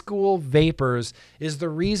high school vapors is the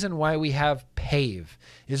reason why we have PAVE,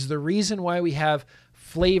 is the reason why we have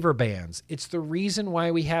flavor bans. It's the reason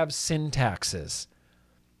why we have sin taxes.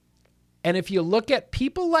 And if you look at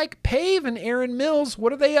people like PAVE and Erin Mills,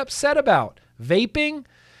 what are they upset about? Vaping?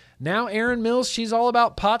 Now Erin Mills, she's all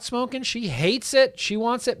about pot smoking. She hates it. She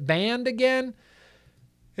wants it banned again.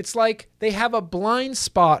 It's like they have a blind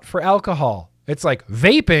spot for alcohol. It's like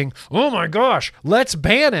vaping. Oh my gosh, let's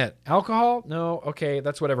ban it. Alcohol? No, okay,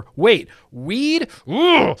 that's whatever. Wait, weed?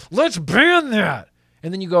 Ooh, let's ban that.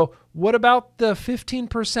 And then you go, what about the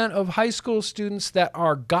 15% of high school students that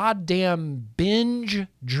are goddamn binge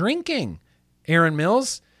drinking? Erin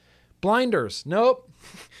Mills? Blinders? Nope.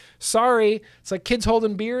 Sorry. It's like kids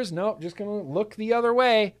holding beers. Nope, just going to look the other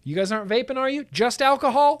way. You guys aren't vaping, are you? Just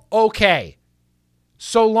alcohol? Okay.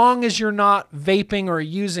 So long as you're not vaping or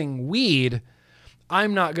using weed,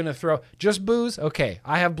 I'm not going to throw... Just booze? Okay,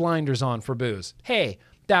 I have blinders on for booze. Hey,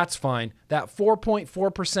 that's fine. That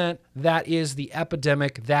 4.4%, that is the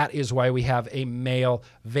epidemic. That is why we have a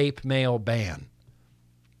vape mail ban.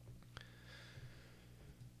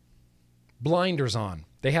 Blinders on.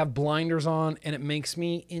 They have blinders on, and it makes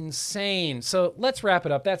me insane. So let's wrap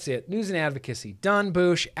it up. That's it. News and advocacy. Done,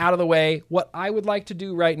 boosh, out of the way. What I would like to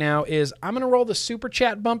do right now is I'm going to roll the super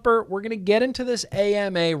chat bumper. We're going to get into this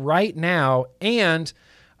AMA right now, and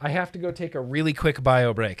I have to go take a really quick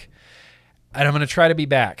bio break. And I'm going to try to be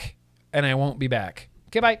back, and I won't be back.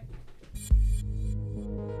 Okay, bye.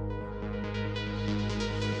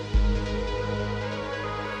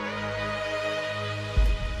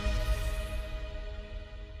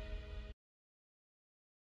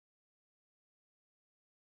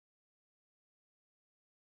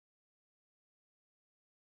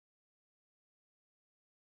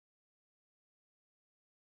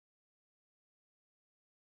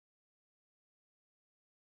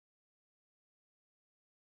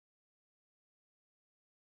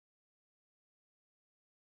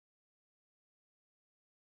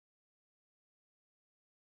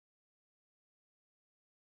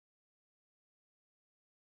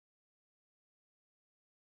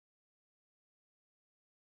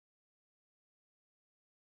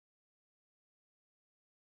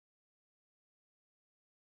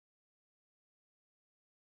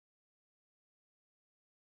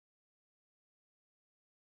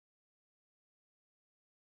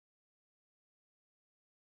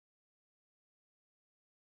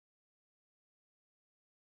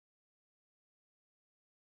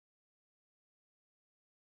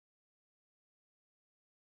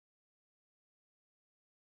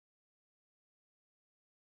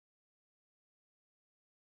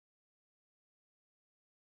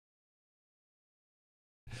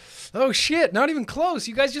 Oh shit, not even close.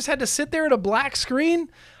 You guys just had to sit there at a black screen?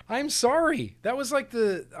 I'm sorry. That was like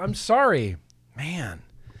I'm sorry. Man.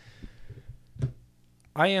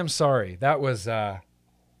 I am sorry. That was,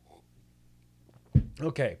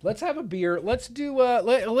 okay, let's have a beer. Let's do,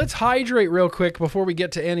 let's hydrate real quick before we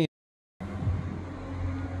get to any.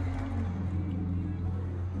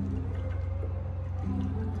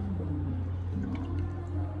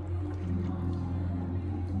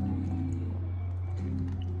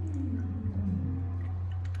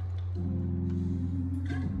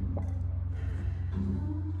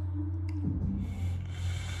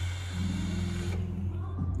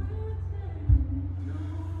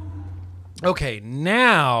 Okay,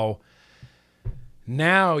 now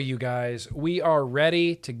you guys, we are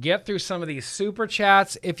ready to get through some of these super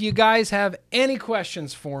chats. If you guys have any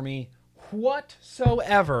questions for me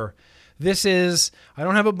whatsoever, this is, I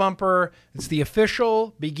don't have a bumper. It's the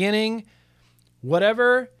official beginning.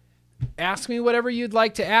 Whatever, ask me whatever you'd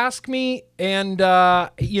like to ask me, and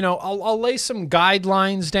you know, I'll lay some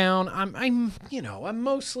guidelines down. I'm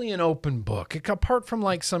mostly an open book, apart from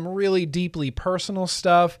like some really deeply personal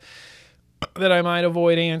stuff that I might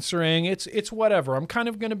avoid answering. It's whatever. I'm kind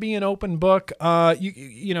of going to be an open book.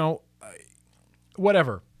 You know,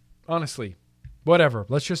 whatever. Honestly, whatever.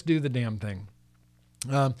 Let's just do the damn thing.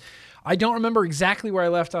 I don't remember exactly where I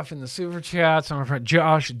left off in the super chats. I'm from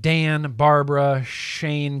Josh, Dan, Barbara,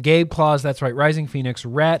 Shane, Gabe Claus. That's right. Rising Phoenix,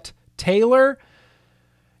 Rhett, Taylor.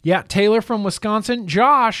 Yeah, Taylor from Wisconsin.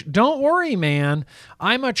 Josh, don't worry, man.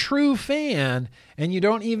 I'm a true fan, and you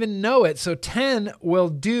don't even know it. So 10 will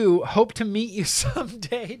do. Hope to meet you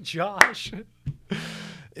someday, Josh.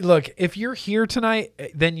 Look, if you're here tonight,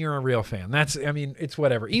 then you're a real fan. I mean, it's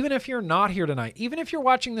whatever. Even if you're not here tonight, even if you're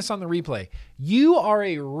watching this on the replay, you are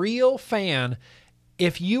a real fan.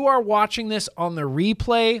 If you are watching this on the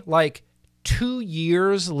replay, like 2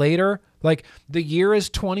 years later, like the year is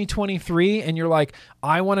 2023, and you're like,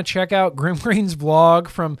 I want to check out GrimmGreen's vlog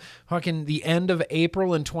from fucking the end of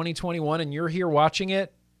April in 2021, and you're here watching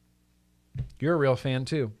it, you're a real fan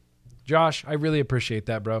too. Josh, I really appreciate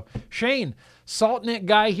that, bro. Shane, Saltnet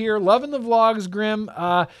guy here, loving the vlogs, Grimm.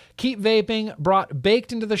 Keep vaping, brought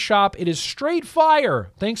baked into the shop. It is straight fire.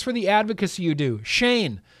 Thanks for the advocacy you do.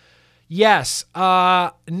 Shane, yes.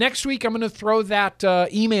 Next week, I'm going to throw that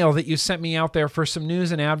email that you sent me out there for some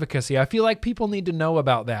news and advocacy. I feel like people need to know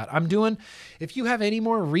about that. If you have any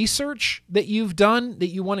more research that you've done that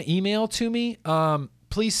you want to email to me,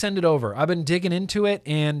 please send it over. I've been digging into it,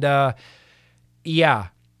 and yeah.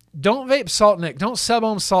 Don't vape Saltnik. Don't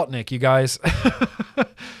sub-ohm Saltnik, you guys.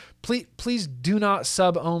 please do not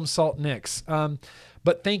sub-ohm Saltniks.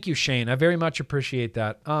 But thank you, Shane. I very much appreciate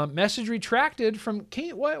that. Message retracted from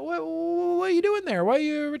Kate. What are you doing there? Why are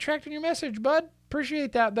you retracting your message, bud?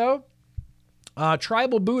 Appreciate that, though.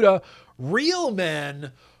 Tribal Buddha. Real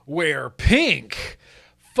men wear pink.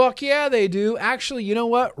 Fuck yeah, they do. Actually, you know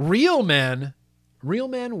what? Real men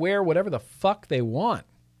wear whatever the fuck they want.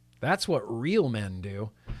 That's what real men do.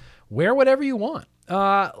 Wear whatever you want.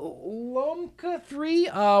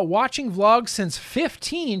 Lomka3, watching vlogs since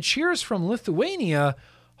 15. Cheers from Lithuania.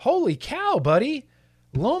 Holy cow, buddy.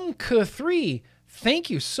 Lomka3, thank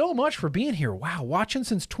you so much for being here. Wow, watching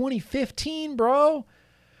since 2015, bro.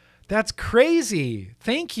 That's crazy.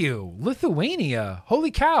 Thank you. Lithuania.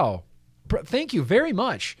 Holy cow. Thank you very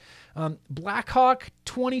much. Blackhawk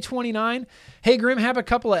 2029. Hey, Grimm, have a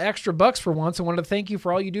couple of extra bucks for once. I wanted to thank you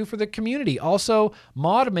for all you do for the community. Also,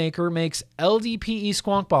 Mod Maker makes LDPE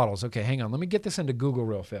squonk bottles. Okay, hang on. Let me get this into Google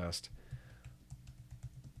real fast.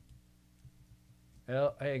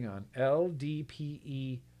 Hang on.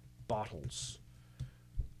 LDPE bottles.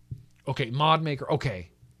 Okay, Mod Maker.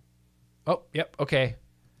 Okay. Oh, yep. Okay.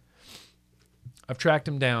 I've tracked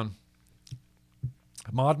him down.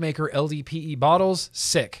 Mod Maker LDPE bottles.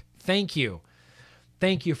 Sick. Thank you.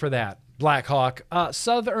 Thank you for that, Blackhawk.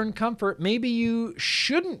 Southern Comfort, maybe you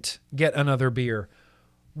shouldn't get another beer.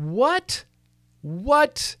 What?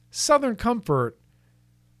 What? Southern Comfort?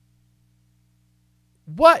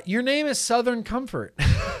 What? Your name is Southern Comfort.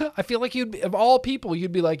 I feel like of all people,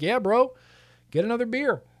 you'd be like, yeah, bro, get another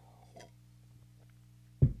beer.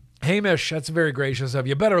 Hamish, that's very gracious of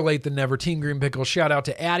you. Better late than never. Team Green Pickle. Shout out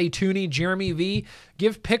to Addie Tooney, Jeremy V.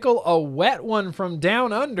 Give Pickle a wet one from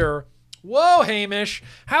down under. Whoa, Hamish.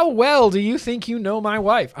 How well do you think you know my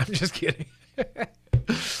wife? I'm just kidding.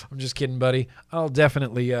 I'm just kidding, buddy. I'll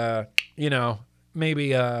definitely,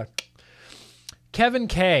 maybe Kevin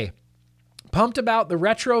K. Pumped about the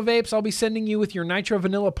retro vapes I'll be sending you with your Nitro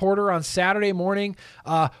Vanilla Porter on Saturday morning.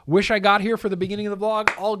 Wish I got here for the beginning of the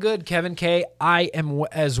vlog. All good, Kevin K. I am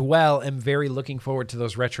as well am very looking forward to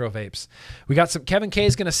those retro vapes. We got some, Kevin K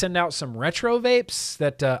is going to send out some retro vapes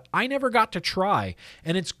that I never got to try.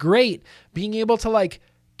 And it's great being able to like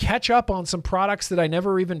catch up on some products that I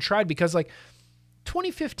never even tried, because like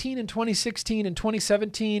 2015 and 2016 and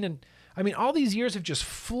 2017 and I mean all these years have just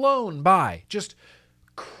flown by. Just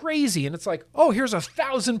crazy. And it's like, oh, here's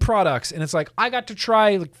 1,000 products. And it's like, I got to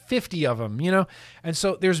try like 50 of them, you know? And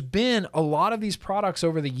so there's been a lot of these products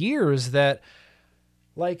over the years that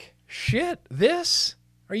like, shit, this?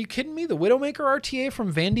 Are you kidding me? The Widowmaker RTA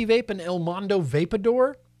from Vandy Vape and El Mondo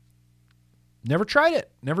Vapador? Never tried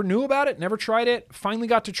it. Never knew about it. Never tried it. Finally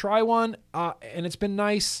got to try one. And it's been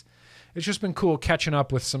nice. it's just been cool catching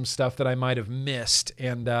up with some stuff that I might have missed.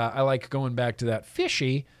 And I like going back to that.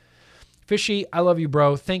 Fishy, I love you,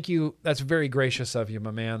 bro. Thank you. That's very gracious of you,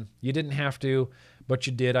 my man. You didn't have to, but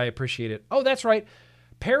you did. I appreciate it. Oh, that's right.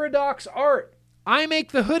 Paradox Art. I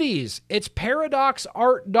make the hoodies. It's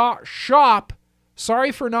paradoxart.shop.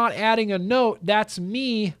 Sorry for not adding a note. That's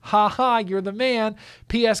me. Haha, you're the man.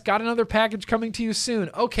 P.S. Got another package coming to you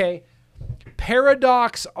soon. Okay.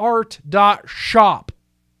 Paradoxart.shop.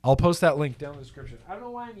 I'll post that link down in the description. I don't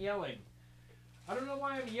know why I'm yelling.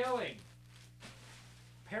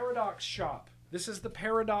 Paradox Shop. This is the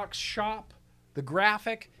Paradox Shop, the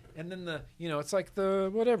graphic, and then the, you know, it's like the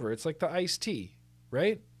whatever. It's like the iced tea,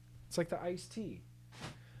 right? It's like the iced tea.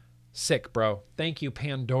 Sick, bro. Thank you,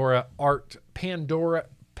 Pandora Art. Pandorax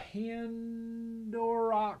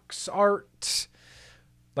Art.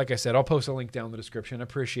 Like I said, I'll post a link down in the description. I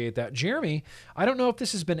appreciate that. Jeremy, I don't know if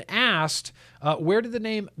this has been asked. Where did the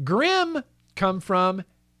name Grimm come from?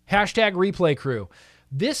 Hashtag replay crew.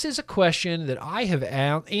 This is a question that I have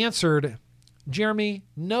answered, Jeremy,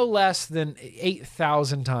 no less than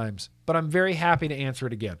 8,000 times, but I'm very happy to answer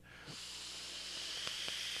it again.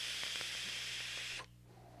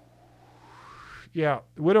 Yeah,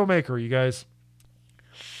 Widowmaker, you guys.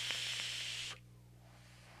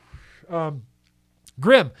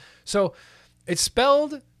 Grimm. So it's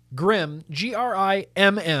spelled Grimm,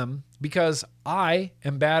 Grimm, because I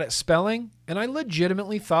am bad at spelling, and I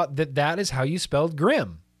legitimately thought that that is how you spelled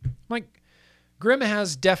Grimm. Like, Grimm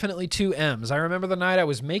has definitely 2 M's. I remember the night I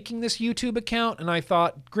was making this YouTube account, and I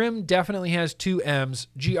thought Grimm definitely has 2 M's,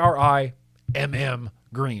 Grimm,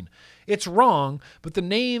 green. It's wrong, but the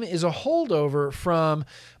name is a holdover from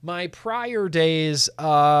my prior days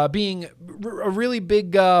being a really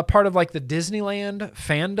big part of like the Disneyland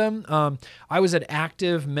fandom. I was an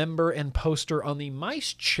active member and poster on the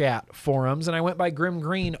Mice Chat forums, and I went by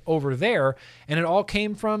GrimmGreen over there, and it all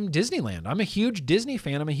came from Disneyland. I'm a huge Disney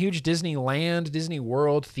fan. I'm a huge Disneyland, Disney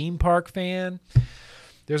World theme park fan.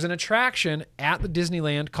 There's an attraction at the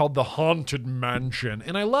Disneyland called the Haunted Mansion,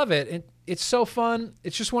 and I love it. It's so fun.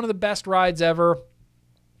 It's just one of the best rides ever.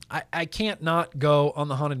 I can't not go on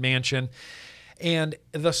the Haunted Mansion. And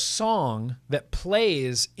the song that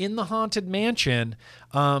plays in the Haunted Mansion,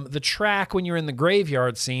 the track when you're in the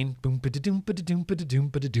graveyard scene,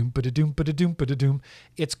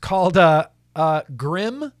 it's called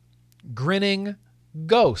Grimm Grinning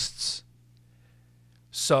Ghosts.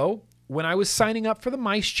 So when I was signing up for the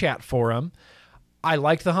Mice Chat forum, I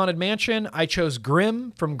liked the Haunted Mansion. I chose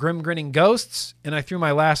Grimm from Grimm Grinning Ghosts, and I threw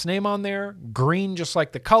my last name on there. Green, just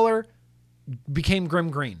like the color, became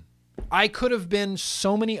GrimmGreen. I could have been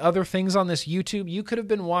so many other things on this YouTube. You could have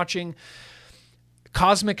been watching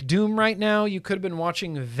Cosmic Doom right now. You could have been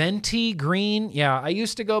watching Venti Green. Yeah, I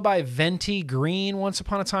used to go by Venti Green once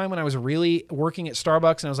upon a time when I was really working at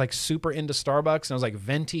Starbucks, and I was like super into Starbucks, and I was like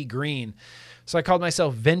Venti Green. So I called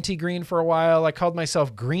myself Venti Green for a while. I called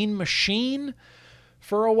myself Green Machine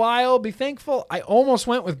for a while. Be thankful I almost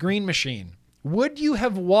went with Green Machine. Would you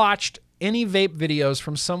have watched any vape videos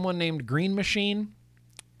from someone named Green Machine?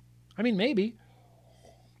 I mean, maybe.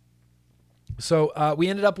 So we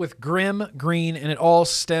ended up with GrimmGreen, and it all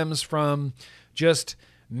stems from just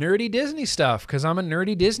nerdy Disney stuff, because I'm a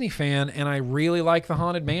nerdy Disney fan, and I really like the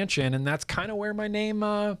Haunted Mansion, and that's kind of where my name,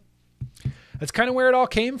 that's kind of where it all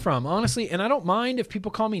came from, honestly. And I don't mind if people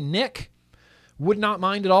call me Nick. Would not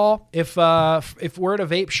mind at all. If we're at a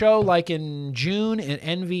vape show like in June at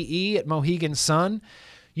NVE at Mohegan Sun,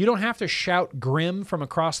 you don't have to shout Grimm from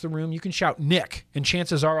across the room. You can shout Nick, and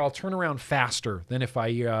chances are I'll turn around faster than if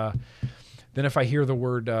I hear the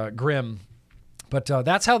word Grimm. But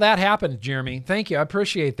that's how that happened, Jeremy. Thank you. I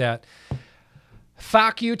appreciate that.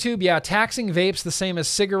 Fuck YouTube. Yeah, taxing vapes the same as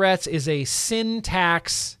cigarettes is a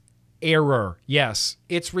syntax error. Yes,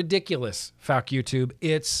 it's ridiculous. Fuck YouTube.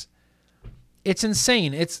 It's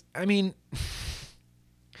insane. I mean,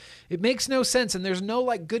 it makes no sense, and there's no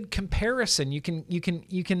like good comparison you can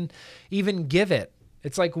even give it.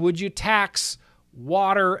 It's like, would you tax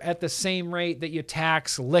water at the same rate that you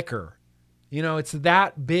tax liquor? You know, it's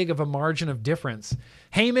that big of a margin of difference.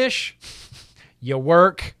 Hamish, you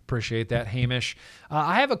work. Appreciate that, Hamish.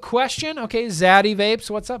 I have a question. Okay, Zaddy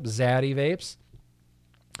Vapes. What's up, Zaddy Vapes?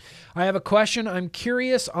 I have a question. I'm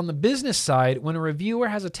curious on the business side, when a reviewer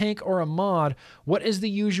has a tank or a mod, what is the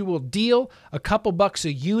usual deal? A couple bucks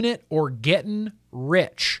a unit or getting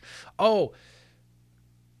rich? Oh,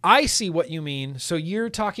 I see what you mean. So you're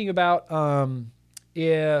talking about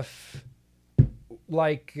if,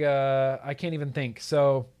 like, I can't even think.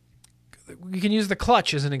 So we can use the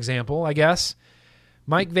clutch as an example, I guess.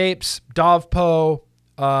 Mike Vapes, Dovpo,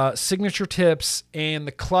 signature tips, and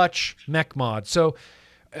the clutch mech mod. So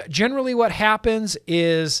generally what happens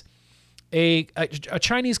is a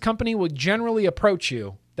Chinese company will generally approach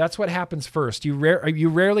you. That's what happens first. You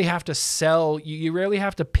rarely have to sell. You rarely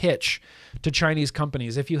have to pitch to Chinese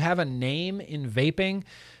companies. If you have a name in vaping,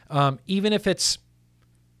 even if it's,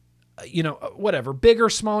 whatever, bigger,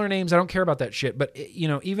 smaller names, I don't care about that shit. But,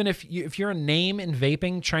 even if you're a name in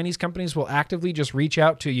vaping, Chinese companies will actively just reach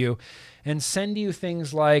out to you and send you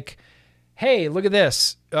things like, hey, look at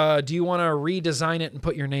this. Do you want to redesign it and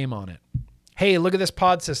put your name on it? Hey, look at this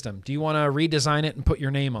pod system. Do you want to redesign it and put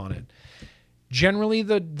your name on it? Generally,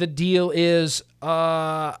 the deal is,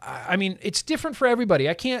 it's different for everybody.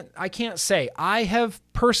 I can't say. I have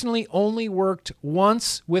personally only worked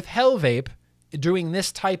once with Hell Vape doing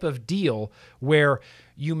this type of deal where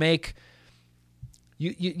you make,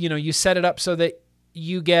 you set it up so that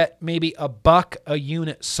you get maybe $1 a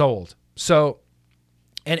unit sold. So,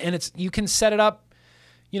 and you can set it up,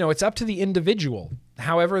 it's up to the individual.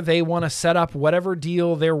 However they want to set up whatever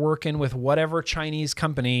deal they're working with, whatever Chinese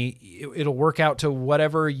company, it'll work out to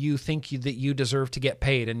whatever you think that you deserve to get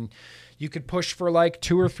paid. And you could push for like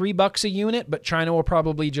 $2 or $3 a unit, but China will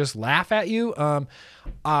probably just laugh at you.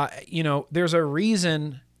 There's a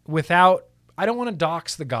reason I don't want to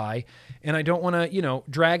dox the guy, and I don't want to,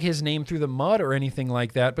 drag his name through the mud or anything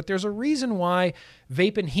like that. But there's a reason why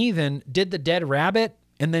Vaping Heathen did the dead rabbit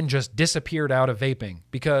and then just disappeared out of vaping,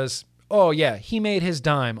 because oh yeah, he made his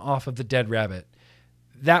dime off of the dead rabbit.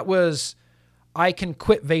 That was, I can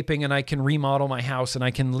quit vaping and I can remodel my house and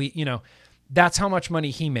I can, that's how much money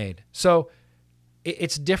he made. So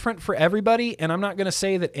it's different for everybody. And I'm not going to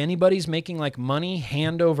say that anybody's making like money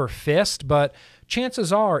hand over fist, but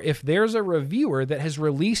chances are if there's a reviewer that has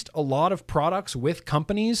released a lot of products with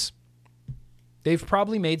companies, they've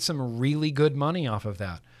probably made some really good money off of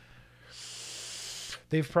that.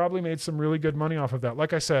 Like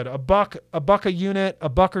I said, $1 a unit,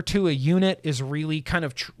 $1 or $2 a unit is really kind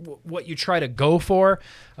of what you try to go for.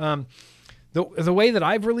 The way that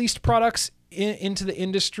I've released products into the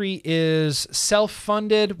industry is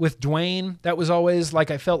self-funded with Dwayne. That was always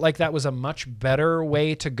I felt like that was a much better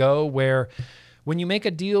way to go, where when you make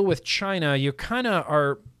a deal with China, you kind of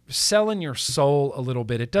are selling your soul a little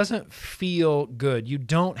bit. It doesn't feel good. You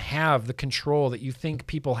don't have the control that you think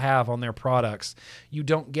people have on their products. You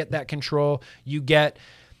don't get that control. When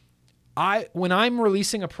I'm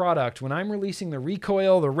releasing a product, when I'm releasing the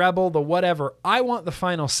Recoil, the Rebel, the whatever, I want the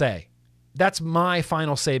final say. That's my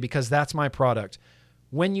final say because that's my product.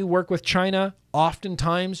 When you work with China,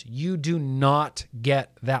 oftentimes you do not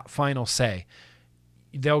get that final say.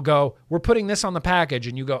 They'll go, we're putting this on the package.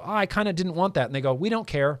 And you go, I kind of didn't want that. And they go, we don't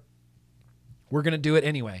care. We're going to do it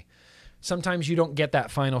anyway. Sometimes you don't get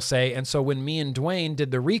that final say. And so when me and Dwayne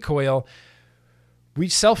did the Recoil, we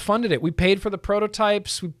self-funded it. We paid for the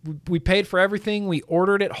prototypes. We paid for everything. We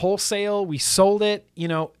ordered it wholesale. We sold it.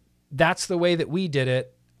 That's the way that we did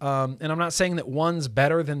it. And I'm not saying that one's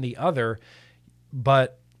better than the other,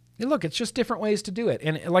 but look, it's just different ways to do it.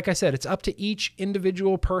 And like I said, it's up to each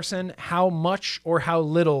individual person how much or how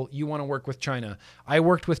little you want to work with China. I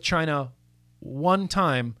worked with China one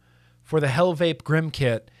time for the Hell Vape Grimm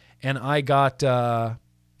kit, and I got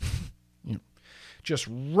just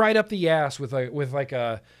right up the ass with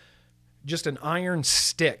just an iron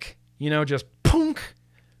stick, just punk.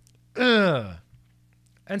 Ugh.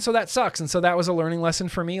 And so that sucks. And so that was a learning lesson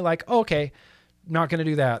for me. Okay, not going to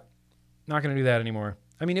do that. Not going to do that anymore.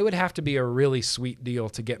 I mean, it would have to be a really sweet deal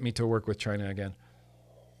to get me to work with China again.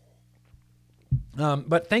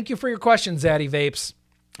 But thank you for your question, Zaddy Vapes.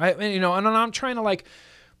 And I'm not trying to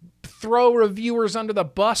throw reviewers under the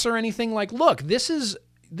bus or anything. Look, this is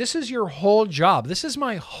your whole job. This is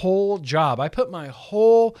my whole job. I put my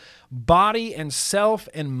whole body and self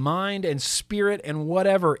and mind and spirit and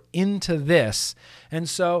whatever into this. And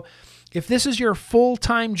so if this is your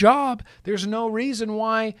full-time job, there's no reason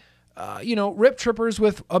why, Rip Trippers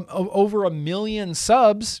with over 1 million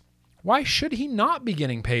subs, why should he not be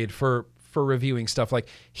getting paid for reviewing stuff?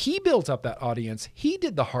 He built up that audience. He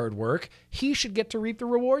did the hard work. He should get to reap the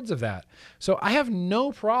rewards of that. So I have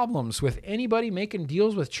no problems with anybody making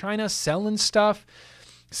deals with China, selling stuff,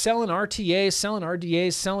 selling RTAs, selling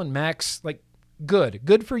RDAs, selling mechs.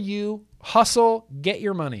 Good for you. Hustle, get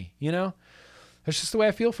your money, That's just the way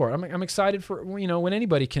I feel for it. I'm excited for, when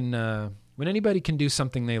anybody can do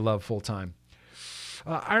something they love full time.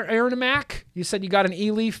 Aaron Mac, you said you got an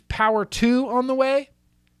E-Leaf Power 2 on the way.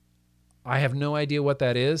 I have no idea what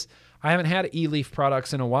that is. I haven't had E-Leaf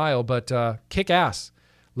products in a while, but kick ass.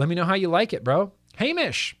 Let me know how you like it, bro.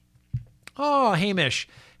 Hamish. Oh, Hamish.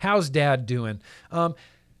 How's Dad doing?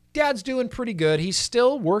 Dad's doing pretty good. He's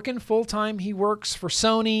still working full time. He works for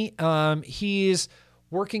Sony. He's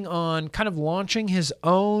working on kind of launching his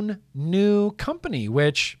own new company,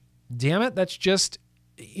 which, damn it, that's just,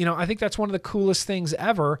 I think that's one of the coolest things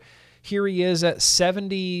ever. Here he is at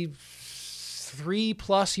 73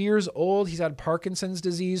 plus years old. He's had Parkinson's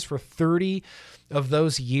disease for 30 of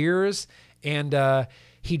those years. And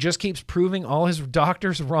he just keeps proving all his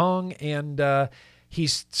doctors wrong. And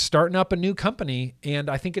he's starting up a new company. And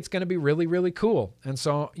I think it's going to be really, really cool. And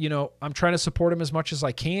so, I'm trying to support him as much as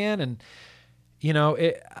I can. And,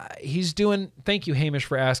 he's doing, thank you, Hamish,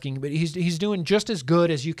 for asking, but he's doing just as good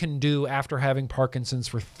as you can do after having Parkinson's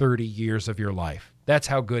for 30 years of your life. That's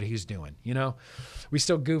how good he's doing. We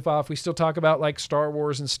still goof off. We still talk about like Star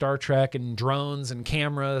Wars and Star Trek and drones and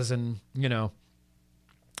cameras and,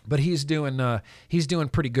 but he's doing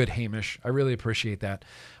pretty good, Hamish. I really appreciate that.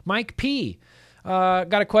 Mike P.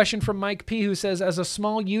 Got a question from Mike P, who says, as a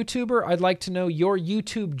small YouTuber, I'd like to know your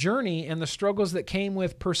YouTube journey and the struggles that came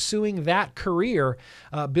with pursuing that career,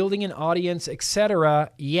 building an audience, etc.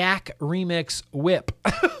 Yak Remix Whip.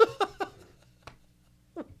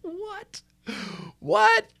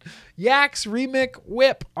 What? Yak's Remix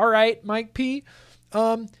Whip. All right, Mike P.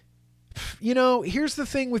 Here's the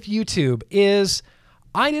thing with YouTube is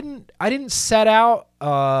I didn't set out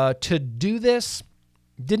to do this.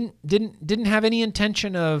 Didn't have any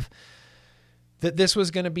intention of that this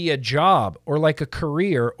was going to be a job or like a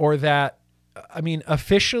career, or that,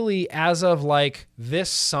 officially as of like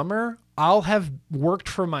this summer, I'll have worked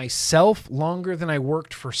for myself longer than I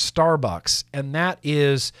worked for Starbucks. And that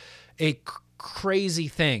is a crazy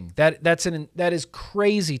thing. That is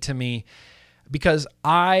crazy to me, because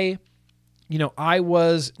I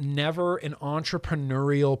was never an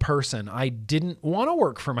entrepreneurial person. I didn't want to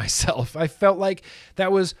work for myself. I felt like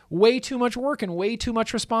that was way too much work and way too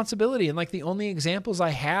much responsibility. And like the only examples I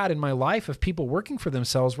had in my life of people working for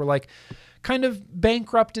themselves were like kind of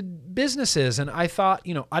bankrupted businesses. And I thought,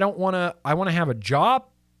 I want to have a job.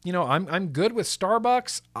 I'm good with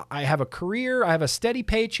Starbucks. I have a career. I have a steady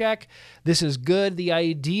paycheck. This is good. The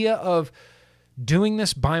idea of doing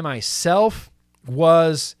this by myself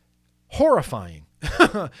was horrifying.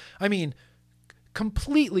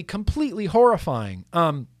 Completely horrifying.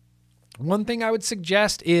 One thing I would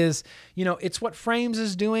suggest is, it's what Frames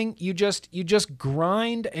is doing. You just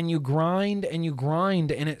grind and you grind and you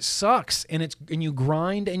grind, and it sucks. And you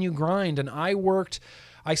grind and you grind. And I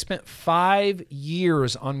spent 5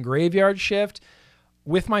 years on graveyard shift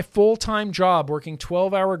with my full-time job, working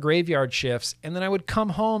 12-hour graveyard shifts, and then I would come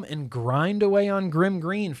home and grind away on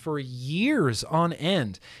GrimmGreen for years on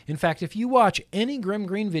end. In fact, if you watch any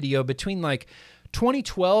GrimmGreen video between like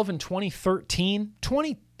 2012 and 2013,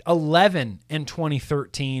 2011 and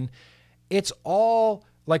 2013, it's all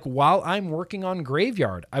like while I'm working on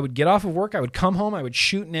graveyard. I would get off of work, I would come home, I would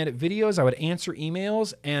shoot and edit videos, I would answer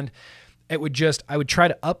emails, and I would try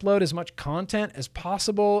to upload as much content as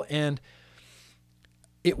possible. And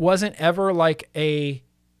it wasn't ever like a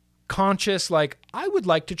conscious, like, I would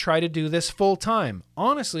like to try to do this full time.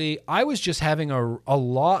 Honestly, I was just having a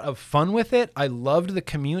lot of fun with it. I loved the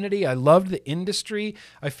community. I loved the industry.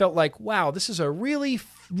 I felt like, wow, this is a really,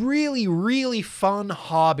 really, really fun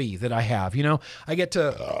hobby that I have. I get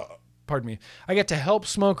to, I get to help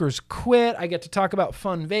smokers quit. I get to talk about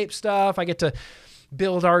fun vape stuff. I get to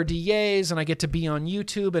build RDAs, and I get to be on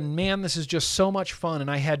YouTube, and man, this is just so much fun. And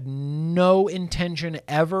I had no intention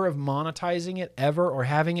ever of monetizing it ever, or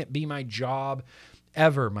having it be my job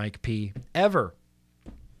ever, Mike P. Ever.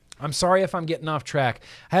 I'm sorry if I'm getting off track.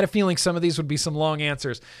 I had a feeling some of these would be some long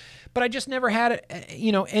answers, but I just never had,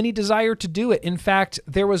 any desire to do it. In fact,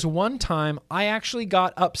 there was one time I actually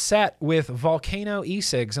got upset with Volcano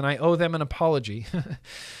e-cigs, and I owe them an apology.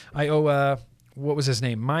 I owe, what was his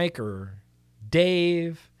name? Mike or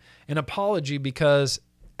Dave, an apology, because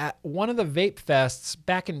at one of the vape fests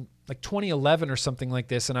back in like 2011 or something like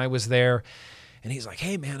this, and I was there, and he's like,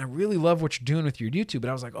 hey man, I really love what you're doing with your YouTube. And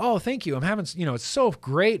I was like, oh, thank you. I'm having, it's so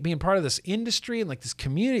great being part of this industry, and like this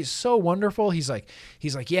community is so wonderful. He's like,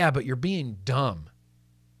 yeah, but you're being dumb.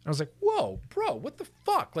 I was like, whoa, bro, what the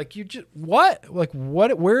fuck? Like, you just, what? Like,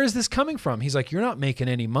 what, where is this coming from? He's like, you're not making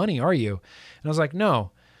any money, are you? And I was like,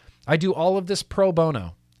 no, I do all of this pro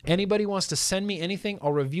bono. Anybody wants to send me anything,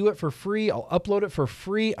 I'll review it for free. I'll upload it for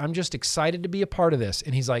free. I'm just excited to be a part of this.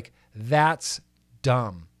 And he's like, that's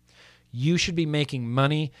dumb. You should be making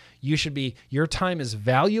money. Your time is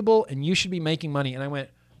valuable, and you should be making money. And I went,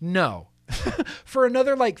 no. For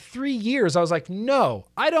another like 3 years, I was like, no,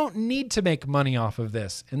 I don't need to make money off of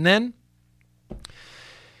this. And then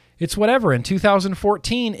it's whatever. In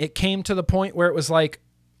 2014, it came to the point where it was like,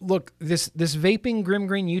 look, this vaping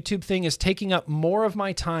GrimmGreen YouTube thing is taking up more of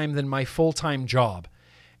my time than my full-time job.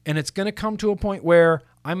 And it's going to come to a point where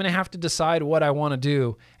I'm going to have to decide what I want to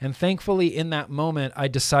do. And thankfully, in that moment, I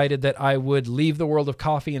decided that I would leave the world of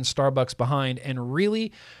coffee and Starbucks behind and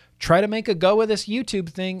really try to make a go of this YouTube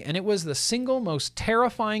thing. And it was the single most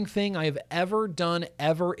terrifying thing I've ever done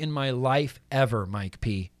ever in my life, ever, Mike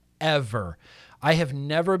P. Ever. I have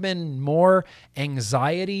never been more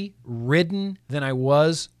anxiety-ridden than I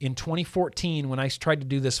was in 2014 when I tried to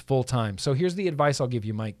do this full-time. So here's the advice I'll give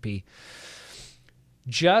you, Mike P.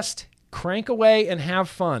 Just crank away and have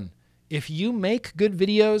fun. If you make good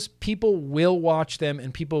videos, people will watch them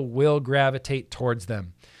and people will gravitate towards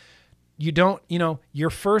them. You don't, your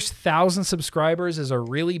first 1,000 subscribers is a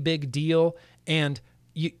really big deal, and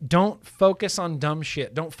you don't focus on dumb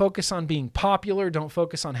shit. Don't focus on being popular. Don't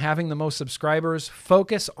focus on having the most subscribers.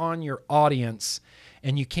 Focus on your audience,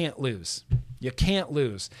 and you can't lose. You can't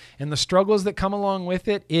lose. And the struggles that come along with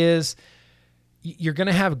it is you're going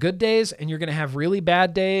to have good days and you're going to have really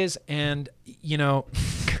bad days. And,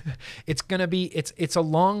 it's going to be, it's a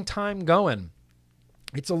long time going.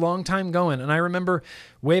 It's a long time going. And I remember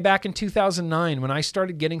way back in 2009 when I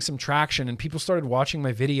started getting some traction and people started watching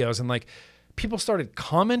my videos and like people started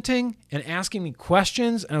commenting and asking me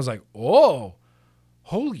questions. And I was like, oh,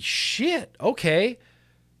 holy shit. Okay.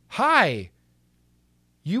 Hi.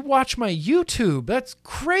 You watch my YouTube. That's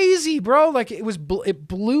crazy, bro. Like it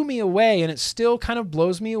blew me away, and it still kind of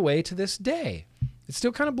blows me away to this day. It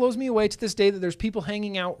still kind of blows me away to this day that there's people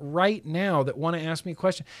hanging out right now that want to ask me a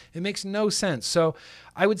question. It makes no sense. So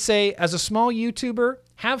I would say as a small YouTuber,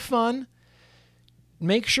 have fun.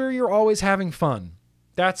 Make sure you're always having fun.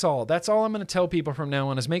 That's all. That's all I'm going to tell people from now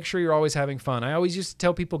on is make sure you're always having fun. I always used to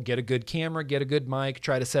tell people, get a good camera, get a good mic,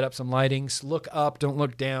 try to set up some lightings, look up, don't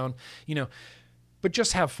look down, but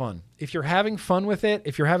just have fun. If you're having fun with it,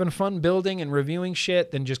 if you're having fun building and reviewing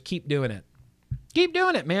shit, then just keep doing it. Keep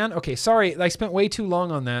doing it, man. Okay, sorry. I spent way too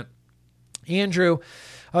long on that. Andrew,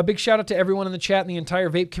 a big shout out to everyone in the chat and the entire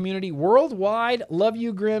vape community worldwide. Love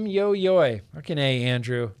you, Grimm. Yo, yoy. Fucking A,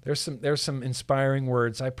 Andrew. There's some inspiring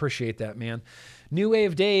words. I appreciate that, man. New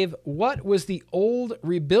Wave Dave, what was the old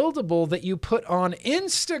rebuildable that you put on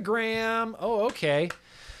Instagram? Oh, okay.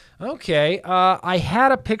 Okay. I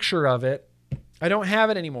had a picture of it. I don't have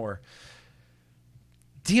it anymore.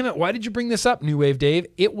 Damn it. Why did you bring this up, New Wave Dave?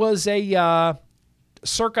 It was a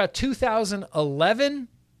circa 2011.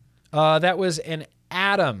 That was an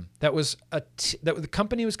Atom. That was the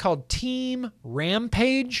company was called Team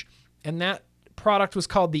Rampage, and that product was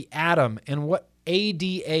called the Atom. And what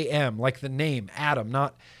ADAM, like the name Atom,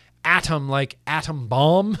 not atom like atom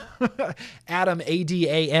bomb. Atom,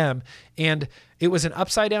 ADAM, and it was an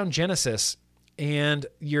upside down Genesis. And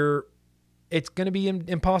it's going to be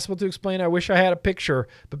impossible to explain. I wish I had a picture,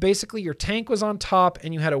 but basically your tank was on top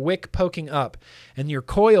and you had a wick poking up and your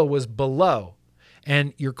coil was below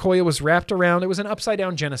and your coil was wrapped around. It was an upside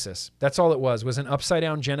down Genesis. That's all it was an upside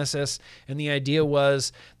down Genesis. And the idea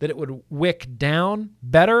was that it would wick down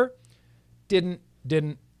better. Didn't.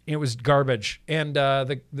 It was garbage. And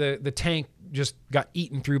the tank just got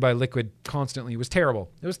eaten through by liquid constantly. It was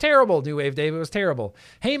terrible. It was terrible, New Wave Dave. It was terrible.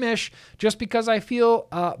 Hamish, just because I feel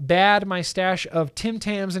bad my stash of Tim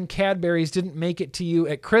Tams and Cadberries didn't make it to you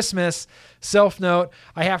at Christmas, self-note,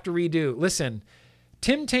 I have to redo. Listen,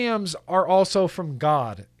 Tim Tams are also from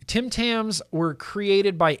God. Tim Tams were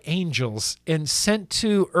created by angels and sent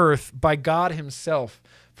to earth by God himself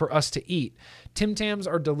for us to eat. Tim Tams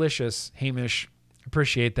are delicious, Hamish.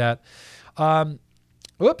 Appreciate that.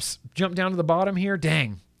 Oops, jump down to the bottom here.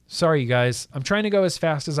 Dang. Sorry, you guys. I'm trying to go as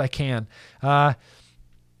fast as I can. We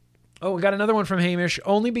got another one from Hamish.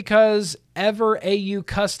 Only because Ever AU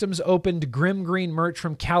Customs opened GrimmGreen merch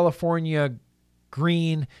from California.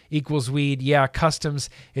 Green equals weed. Yeah,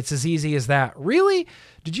 Customs. It's as easy as that. Really?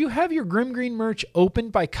 Did you have your GrimmGreen merch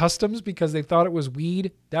opened by Customs because they thought it was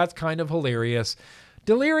weed? That's kind of hilarious.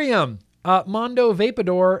 Delirium. Mondo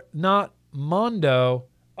Vapador, not Mondo.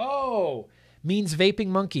 Oh, means vaping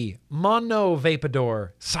monkey. Mono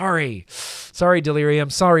Vapador. Sorry, Delirium.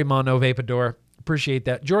 Sorry, Mono Vapador. Appreciate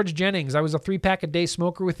that. George Jennings. I was a 3-pack-a-day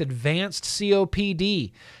smoker with advanced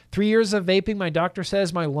COPD. 3 years of vaping. My doctor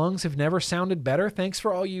says my lungs have never sounded better. Thanks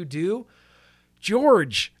for all you do.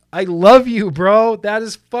 George, I love you, bro. That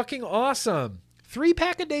is fucking awesome.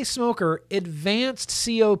 3-pack-a-day smoker, advanced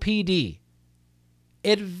COPD.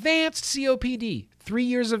 Advanced COPD. 3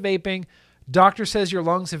 years of vaping. Doctor says your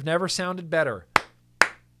lungs have never sounded better.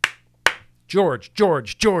 George.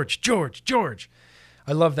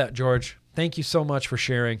 I love that, George. Thank you so much for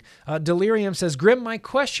sharing. Delirium says, Grimm, my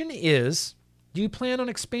question is, Do you plan on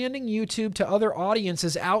expanding YouTube to other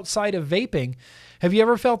audiences outside of vaping? Have you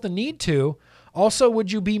ever felt the need to? Also,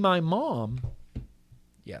 would you be my mom?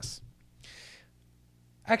 Yes.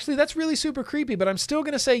 Actually, that's really super creepy, but I'm still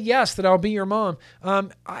going to say yes, that I'll be your mom. I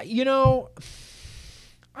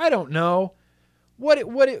don't know.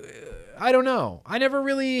 I don't know. I never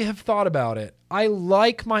really have thought about it. I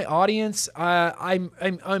like my audience. I'm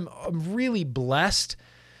really blessed.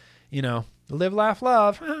 Live, laugh,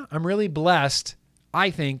 love. I'm really blessed,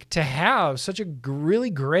 I think, to have such a really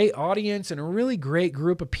great audience and a really great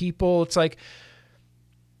group of people. It's like,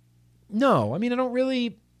 no, I mean,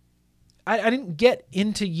 I didn't get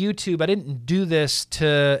into YouTube. I didn't do this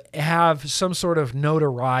to have some sort of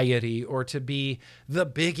notoriety or to be the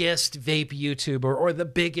biggest vape YouTuber or the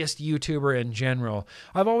biggest YouTuber in general.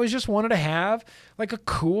 I've always just wanted to have like a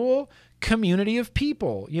cool community of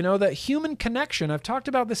people, that human connection. I've talked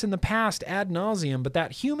about this in the past ad nauseum, but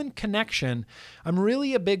that human connection, I'm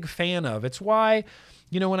really a big fan of. It's why,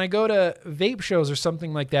 when I go to vape shows or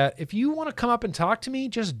something like that, if you want to come up and talk to me,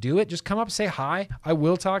 just do it. Just come up and say hi. I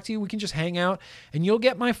will talk to you. We can just hang out and you'll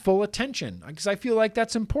get my full attention because I feel like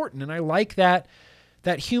that's important. And I like that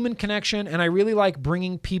human connection. And I really like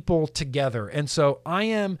bringing people together. And so I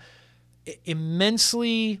am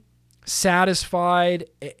immensely satisfied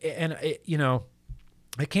and,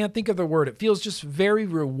 I can't think of the word. It feels just very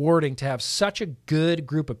rewarding to have such a good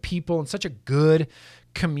group of people and such a good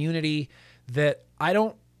community that I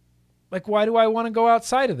don't like. Why do I want to go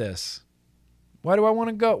outside of this? Why do I want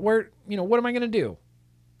to go where, what am I going to do?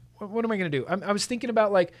 What am I going to do? I was thinking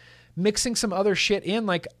about like mixing some other shit in.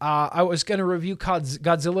 Like, I was going to review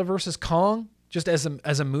Godzilla versus Kong just as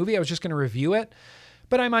a movie. I was just going to review it,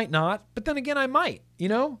 but I might not. But then again, I might,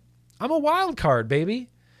 I'm a wild card, baby.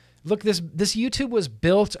 Look, this YouTube was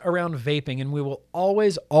built around vaping, and we will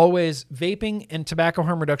always, vaping and tobacco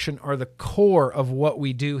harm reduction are the core of what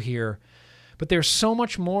we do here. But there's so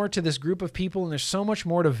much more to this group of people, and there's so much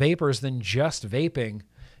more to vapors than just vaping.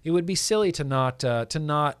 It would be silly to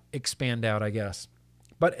not expand out, I guess.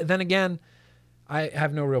 But then again, I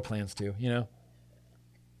have no real plans to,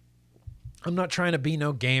 I'm not trying to be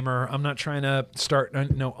no gamer. I'm not trying to start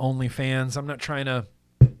no OnlyFans. I'm not trying to,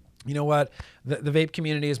 you know what? The vape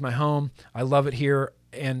community is my home. I love it here.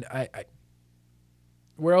 And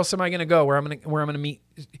where else am I going to go? Where I'm going to meet?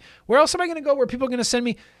 Where else am I going to go where people are going to send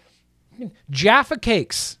me Jaffa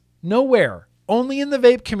cakes? Nowhere. Only in the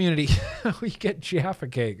vape community we get Jaffa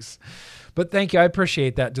cakes. But thank you. I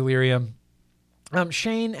appreciate that, Delirium.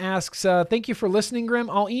 Shane asks, thank you for listening, Grimm.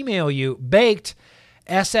 I'll email you. Baked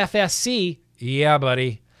SFSC. Yeah,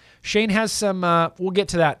 buddy. Shane has some, we'll get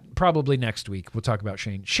to that probably next week. We'll talk about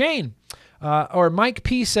Shane. Shane, or Mike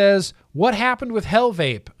P says, what happened with Hell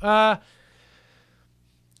Vape?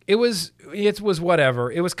 It was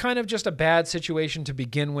whatever. It was kind of just a bad situation to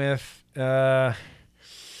begin with. I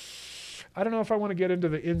don't know if I want to get into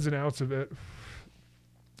the ins and outs of it.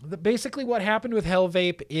 Basically what happened with Hell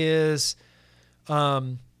Vape is,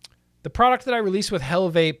 the product that I released with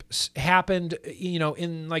Hell Vape happened,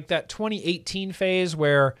 in like that 2018 phase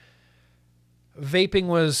where vaping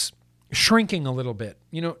was shrinking a little bit.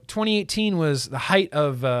 2018 was the height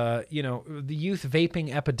of, the youth vaping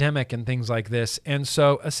epidemic and things like this. And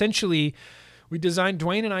so essentially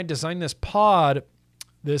Dwayne and I designed this pod,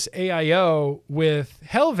 this AIO with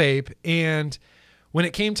Hell Vape. And when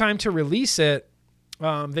it came time to release it,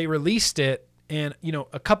 they released it. And,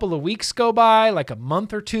 a couple of weeks go by, like a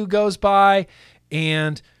month or two goes by,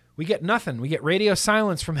 and we get nothing. We get radio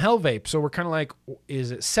silence from Hell Vape. So we're kind of like,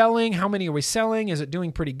 is it selling? How many are we selling? Is it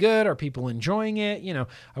doing pretty good? Are people enjoying it?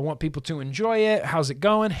 I want people to enjoy it. How's it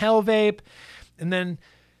going? Hell Vape. And then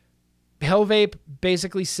Hell Vape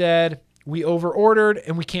basically said, we over-ordered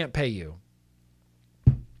and we can't pay you.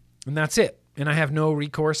 And that's it. And I have no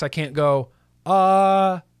recourse. I can't go,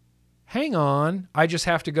 hang on. I just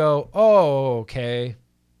have to go, oh, okay.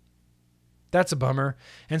 That's a bummer.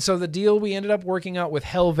 And so the deal we ended up working out with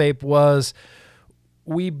Hell Vape was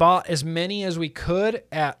we bought as many as we could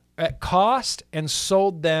at cost and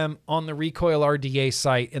sold them on the Recoil RDA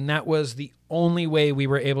site. And that was the only way we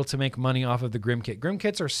were able to make money off of the Grimm kit. Grimm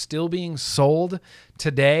kits are still being sold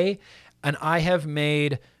today. And I have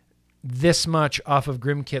made this much off of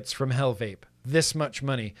Grimm kits from Hell Vape. This much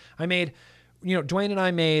money. I made, Dwayne and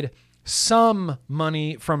I made some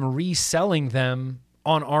money from reselling them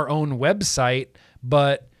on our own website,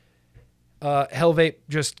 but Hell Vape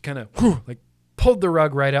just kind of pulled the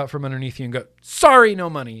rug right out from underneath you and go, sorry, no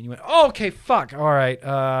money. And you went, oh, okay, fuck. All right.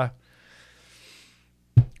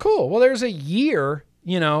 Cool. Well, there's a year,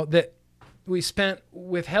 that we spent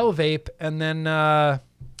with Hell Vape and then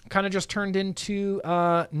kind of just turned into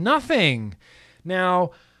nothing.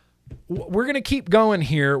 Now, we're going to keep going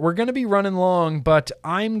here. We're going to be running long, but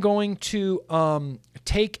I'm going to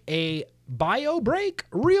take a bio break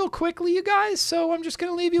real quickly, you guys. So I'm just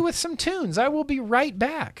going to leave you with some tunes. I will be right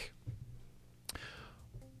back.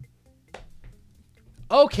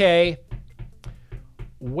 Okay.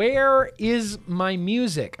 Where is my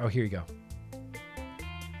music? Oh, here you go.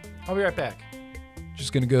 I'll be right back.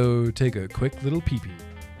 Just going to go take a quick little pee-pee.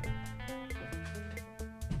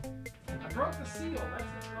 I broke the seal. That's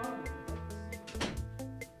the problem.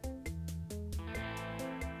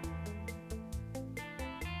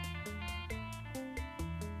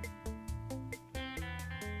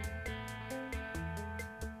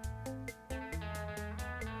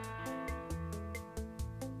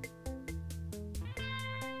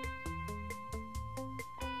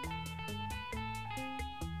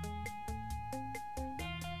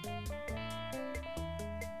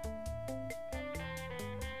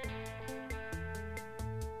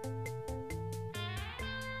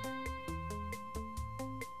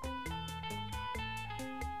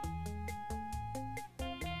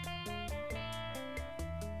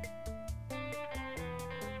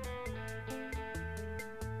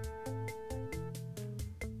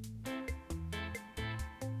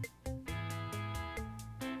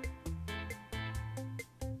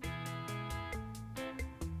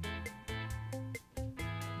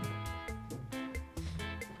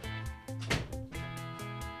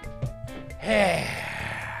 Hey,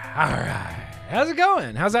 all right. How's it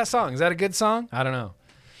going? How's that song? Is that a good song? I don't know.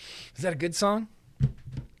 Is that a good song?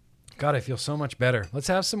 God, I feel so much better. Let's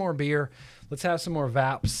have some more beer. Let's have some more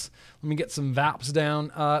vapes. Let me get some vapes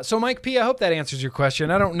down. So Mike P, I hope that answers your question.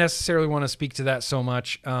 I don't necessarily want to speak to that so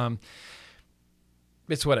much.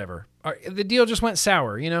 It's whatever. The deal just went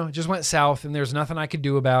sour, you know, it just went south and there's nothing I could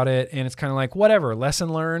do about it. And it's kind of like, whatever,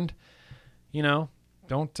 lesson learned, you know,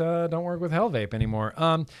 don't work with Hell Vape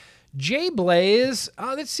anymore. Jay Blaze,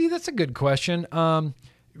 let's see, that's a good question.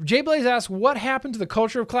 Jay Blaze asks, what happened to the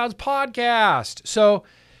Culture of Clouds podcast? So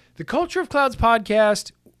the Culture of Clouds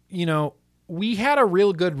podcast, you know, we had a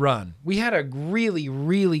real good run. We had a really,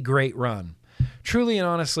 really great run. Truly and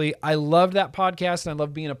honestly, I loved that podcast and I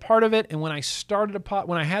loved being a part of it. And when I started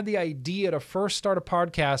when I had the idea to first start a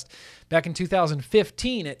podcast back in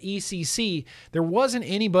 2015 at ECC, there wasn't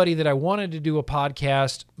anybody that I wanted to do a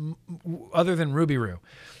podcast other than Ruby Roo.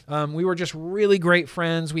 We were just really great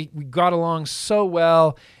friends. We got along so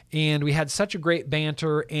well and we had such a great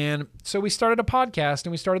banter. And so we started a podcast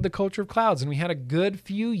and we started the Culture of Clouds and we had a good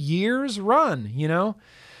few years run, you know.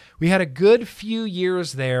 We had a good few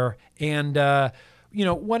years there, and you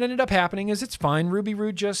know what ended up happening is it's fine. Ruby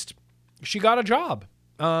Roo she got a job.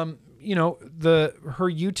 You know, her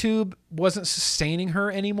YouTube wasn't sustaining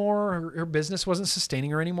her anymore. Her business wasn't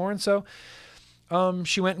sustaining her anymore, and so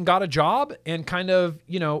she went and got a job. And kind of,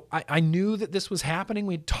 you know, I knew that this was happening.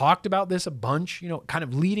 We talked about this a bunch, you know, kind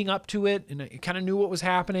of leading up to it, and I kind of knew what was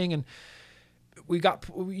happening. And we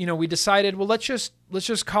decided, well, let's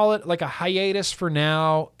just call it like a hiatus for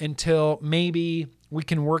now until maybe we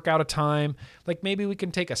can work out a time. Like maybe we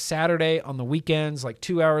can take a Saturday on the weekends, like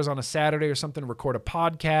 2 hours on a Saturday or something, record a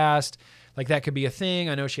podcast. Like that could be a thing.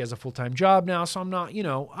 I know she has a full-time job now, so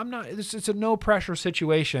it's a no pressure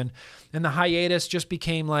situation. And the hiatus just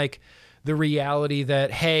became like the reality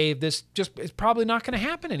that, hey, this just is probably not going to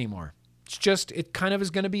happen anymore. It kind of is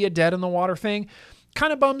going to be a dead in the water thing.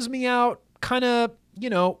 Kind of bums me out. Kind of, you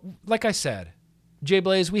know, like I said, Jay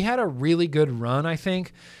Blaze, we had a really good run, I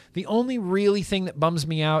think. The only really thing that bums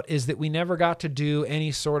me out is that we never got to do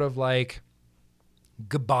any sort of like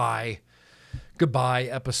goodbye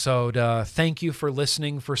episode. Thank you for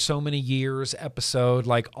listening for so many years episode.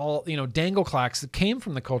 Like all, you know, Dangleclacks that came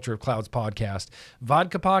from the Culture of Clouds podcast.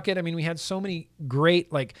 Vodka Pocket. I mean, we had so many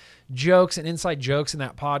great like jokes and inside jokes in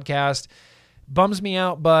that podcast. Bums me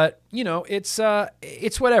out, but you know, it's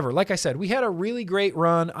whatever. Like I said, we had a really great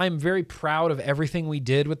run. I'm very proud of everything we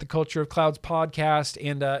did with the Culture of Clouds podcast.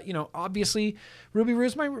 And, you know, obviously Ruby Roo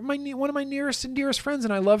is one of my nearest and dearest friends,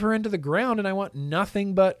 and I love her into the ground, and I want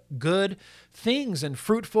nothing but good things and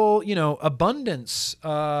fruitful, you know, abundance,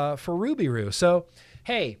 for Ruby Roo. So,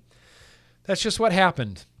 hey, that's just what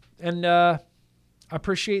happened. And, I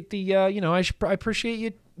appreciate I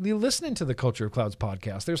appreciate you listening to the Culture of Clouds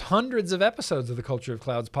podcast. There's hundreds of episodes of the Culture of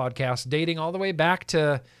Clouds podcast dating all the way back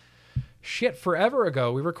to forever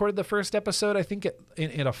ago. We recorded the first episode, I think,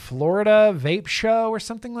 in a Florida vape show or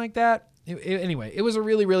something like that. Anyway, it was a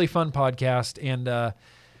really, really fun podcast, and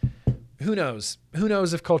who knows? Who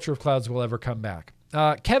knows if Culture of Clouds will ever come back?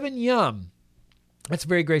 Kevin Yum, that's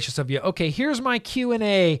very gracious of you. Okay, here's my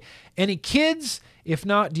Q&A. Any kids? If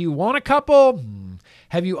not, do you want a couple?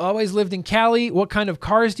 Have you always lived in Cali? What kind of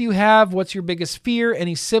cars do you have? What's your biggest fear?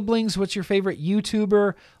 Any siblings? What's your favorite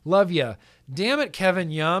YouTuber? Love ya. Damn it,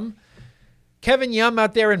 Kevin Yum. Kevin Yum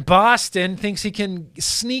out there in Boston thinks he can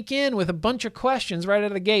sneak in with a bunch of questions right out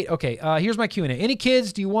of the gate. Okay, here's my Q&A. Any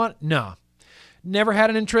kids? Do you want? No. Never had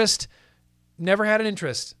an interest. Never had an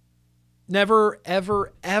interest. Never,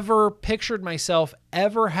 ever, ever pictured myself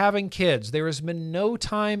ever having kids. There has been no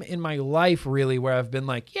time in my life really where I've been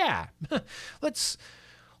like, yeah, let's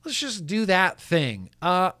just do that thing.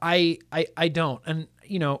 I don't. And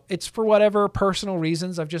you know, it's for whatever personal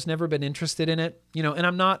reasons. I've just never been interested in it, you know, and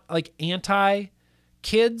I'm not like anti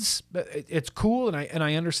kids, but it's cool. And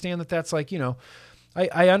I understand that that's like, you know,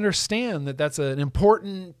 I understand that that's an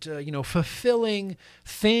important, you know, fulfilling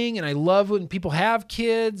thing. And I love when people have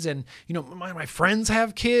kids and, you know, my friends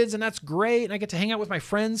have kids and that's great. And I get to hang out with my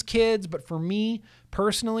friends' kids. But for me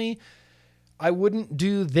personally, I wouldn't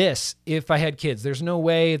do this if I had kids. There's no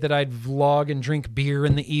way that I'd vlog and drink beer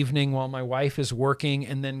in the evening while my wife is working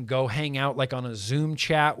and then go hang out like on a Zoom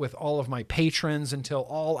chat with all of my patrons until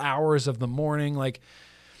all hours of the morning. Like,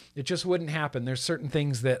 it just wouldn't happen. There's certain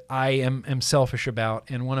things that I am selfish about,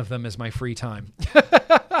 and one of them is my free time.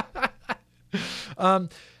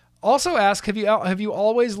 Also ask, have you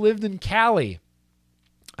always lived in Cali?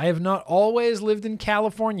 I have not always lived in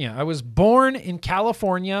California. I was born in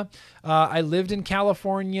California. I lived in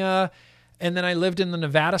California, and then I lived in the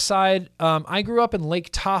Nevada side. I grew up in Lake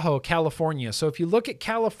Tahoe, California. So if you look at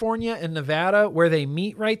California and Nevada, where they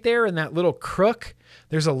meet right there in that little crook,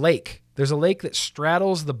 there's a lake. There's a lake that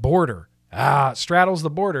straddles the border. It straddles the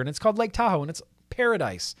border, and it's called Lake Tahoe, and it's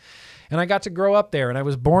paradise. And I got to grow up there, and I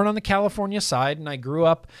was born on the California side, and I grew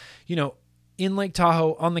up, you know, in Lake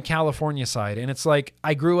Tahoe on the California side. And it's like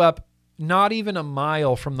I grew up not even a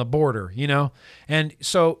mile from the border, you know? And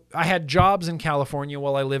so I had jobs in California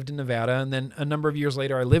while I lived in Nevada. And then a number of years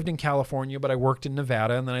later, I lived in California, but I worked in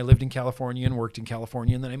Nevada. And then I lived in California and worked in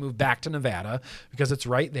California. And then I moved back to Nevada because it's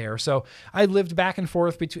right there. So I lived back and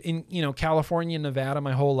forth between, you know, California and Nevada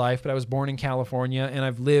my whole life, but I was born in California and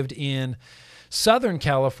I've lived in Southern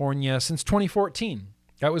California since 2014.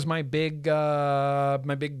 That was my big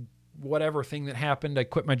whatever thing that happened. I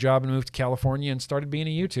quit my job and moved to California and started being a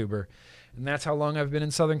YouTuber. And that's how long I've been in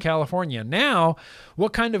Southern California. Now,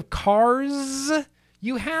 what kind of cars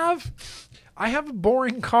you have? I have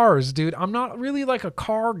boring cars, dude. I'm not really like a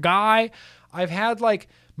car guy. I've had like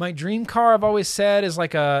my dream car, I've always said, is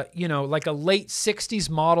like a, you know, like a late 60s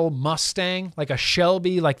model Mustang, like a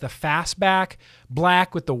Shelby, like the fastback,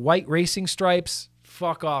 black with the white racing stripes.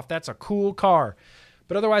 Fuck off. That's a cool car.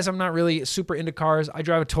 But otherwise, I'm not really super into cars. I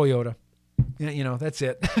drive a Toyota. You know, that's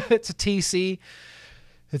it. It's a TC.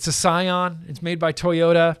 It's a Scion. It's made by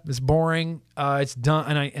Toyota. It's boring. It's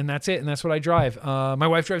done, and that's it. And that's what I drive. My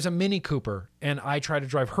wife drives a Mini Cooper, and I try to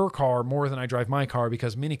drive her car more than I drive my car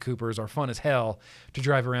because Mini Coopers are fun as hell to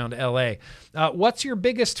drive around LA. What's your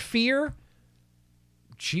biggest fear?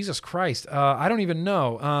 Jesus Christ. I don't even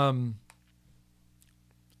know.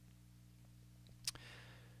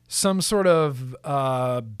 Some sort of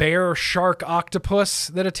bear, shark, octopus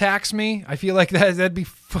that attacks me. I feel like that'd be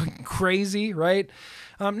fucking crazy, right?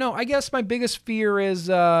 No, I guess my biggest fear is,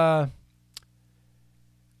 good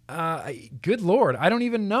Lord, I don't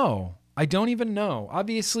even know. I don't even know.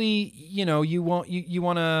 Obviously, you know, you want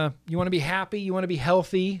to be happy, you want to be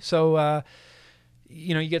healthy. So,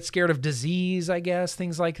 you know, you get scared of disease, I guess,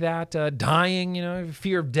 things like that. Dying, you know,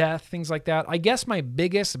 fear of death, things like that. I guess my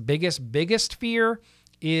biggest fear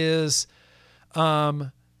is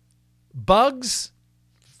bugs.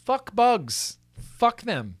 Fuck bugs. Fuck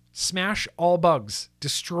them. Smash all bugs.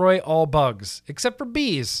 Destroy all bugs. Except for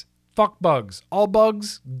bees. Fuck bugs. All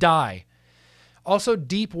bugs die. Also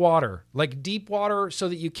deep water. Like deep water so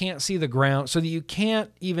that you can't see the ground, so that you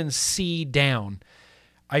can't even see down.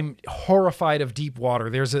 I'm horrified of deep water.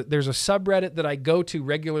 There's a subreddit that I go to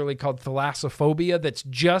regularly called Thalassophobia that's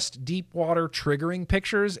just deep water triggering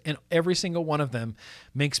pictures, and every single one of them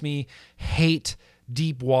makes me hate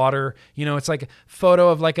deep water. You know, it's like a photo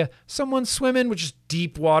of like someone swimming with just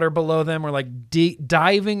deep water below them, or like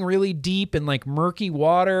diving really deep in like murky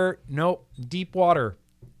water. Nope, deep water.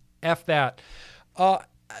 F that.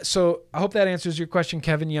 So I hope that answers your question,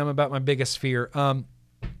 Kevin Yum, about my biggest fear.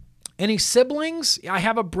 Any siblings? I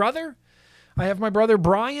have a brother. I have my brother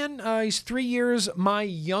Brian. He's 3 years my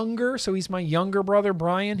younger, so he's my younger brother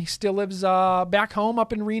Brian. He still lives back home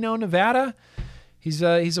up in Reno, Nevada. He's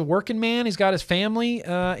a working man. He's got his family,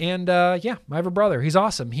 and yeah, I have a brother. He's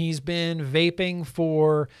awesome. He's been vaping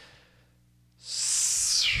for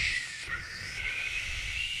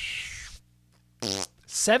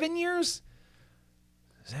 7 years.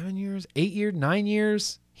 7 years, 8 years, 9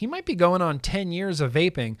 years. He might be going on 10 years of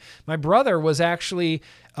vaping. My brother was actually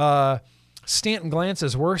Stanton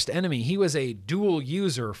Glance's worst enemy. He was a dual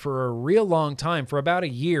user for a real long time. For about a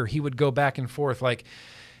year, he would go back and forth. Like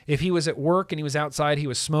if he was at work and he was outside, he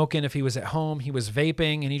was smoking. If he was at home, he was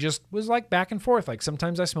vaping. And he just was like back and forth. Like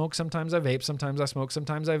sometimes I smoke, sometimes I vape, sometimes I smoke,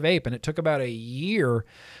 sometimes I vape. And it took about a year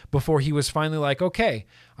before he was finally like, okay,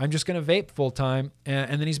 I'm just going to vape full time.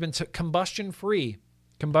 And then he's been combustion free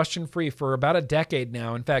for about a decade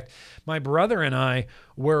now. In fact, my brother and I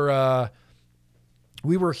were...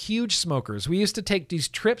 we were huge smokers. We used to take these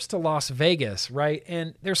trips to Las Vegas, right?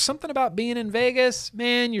 And there's something about being in Vegas,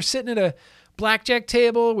 man. You're sitting at a blackjack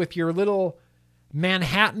table with your little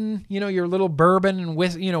Manhattan, your little bourbon and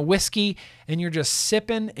whiskey, and you're just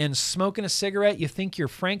sipping and smoking a cigarette. You think you're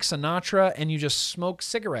Frank Sinatra, and you just smoke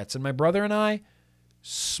cigarettes. And my brother and I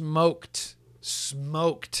smoked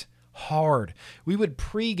hard. We would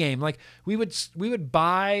pregame, like we would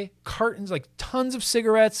buy cartons, like tons of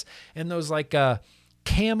cigarettes, and those like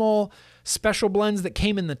Camel special blends that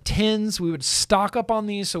came in the tins. We would stock up on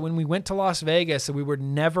these so when we went to Las Vegas, we were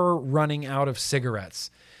never running out of cigarettes.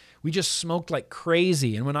 We just smoked like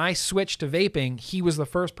crazy. And when I switched to vaping, he was the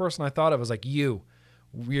first person I thought of. I was like, you're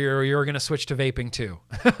going to switch to vaping too.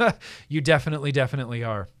 You definitely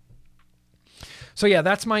are. So yeah,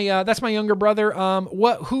 that's my younger brother.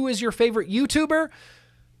 Who is your favorite YouTuber?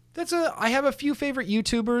 I have a few favorite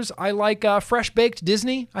YouTubers. I like Fresh Baked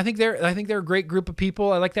Disney. I think they're a great group of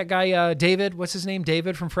people. I like that guy David. What's his name?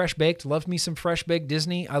 David from Fresh Baked. Love me some Fresh Baked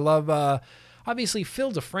Disney. I love obviously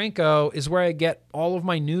Phil DeFranco is where I get all of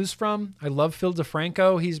my news from. I love Phil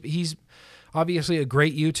DeFranco. He's obviously a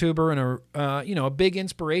great YouTuber and a big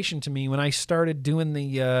inspiration to me when I started doing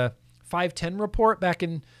the 510 report back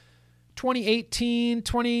in 2018,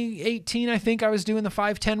 I think I was doing the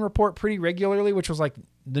 510 report pretty regularly, which was like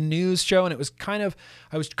the news show. And I was kind of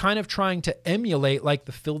trying to emulate like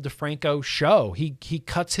the Phil DeFranco show. He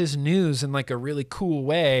cuts his news in like a really cool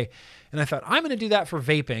way. And I thought, I'm going to do that for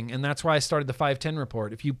vaping. And that's why I started the 510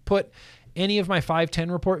 report. If you put any of my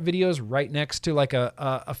 510 report videos right next to like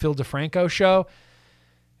a Phil DeFranco show,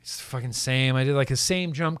 it's the fucking same. I did like the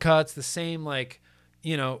same jump cuts, the same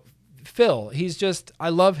Phil, I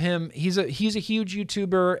love him. He's a huge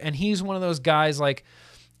YouTuber, and he's one of those guys, like,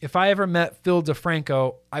 if I ever met Phil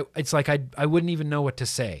DeFranco, it's like I wouldn't even know what to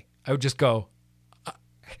say. I would just go,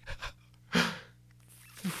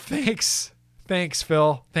 thanks,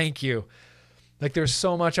 Phil. Thank you. Like, there's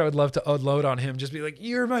so much I would love to unload on him. Just be like,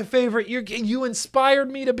 you're my favorite. You inspired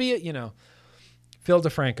me to be Phil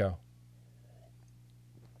DeFranco.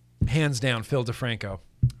 Hands down, Phil DeFranco.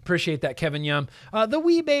 Appreciate that, Kevin Yum. The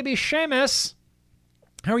wee baby Seamus.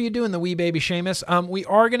 How are you doing, the wee baby Seamus? We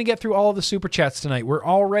are going to get through all of the super chats tonight. We're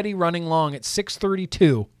already running long at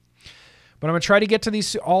 6:32. But I'm going to try to get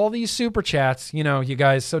to all these super chats, you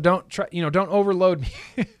guys. So don't overload me.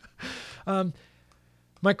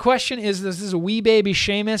 My question is, this is a wee baby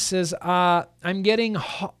Seamus says, I'm getting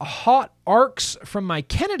hot arcs from my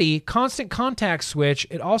Kennedy constant contact switch.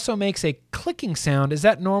 It also makes a clicking sound. Is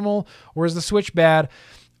that normal or is the switch bad?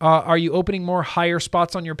 Are you opening more higher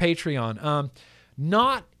spots on your Patreon?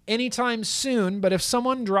 Not anytime soon, but if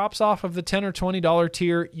someone drops off of the $10 or $20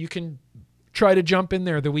 tier, you can try to jump in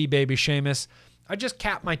there, the wee baby Seamus. I just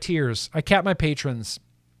cap my tiers. I cap my patrons.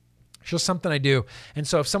 It's just something I do. And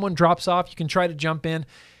so if someone drops off, you can try to jump in.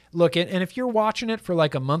 Look, and if you're watching it for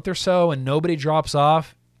like a month or so and nobody drops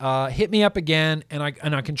off, hit me up again and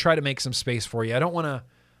I can try to make some space for you. I don't want to,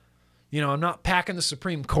 I'm not packing the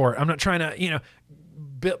Supreme Court. I'm not trying to,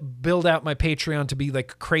 build out my Patreon to be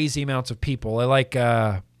like crazy amounts of people. I like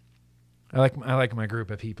my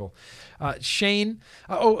group of people. Shane,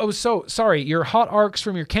 so sorry. Your hot arcs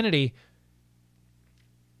from your Kennedy.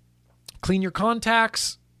 Clean your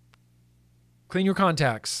contacts.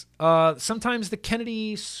 Sometimes the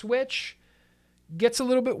Kennedy switch gets a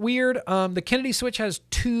little bit weird. The Kennedy switch has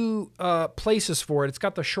two places for it. It's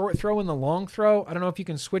got the short throw and the long throw. I don't know if you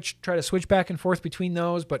can try to switch back and forth between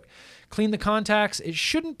those, but clean the contacts. It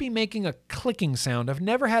shouldn't be making a clicking sound. I've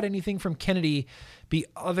never had anything from Kennedy be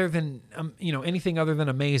other than, anything other than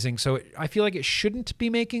amazing. So I feel like it shouldn't be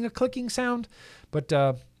making a clicking sound, but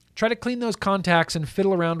try to clean those contacts and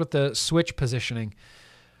fiddle around with the switch positioning.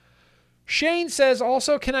 Shane says,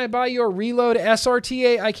 also, can I buy your Reload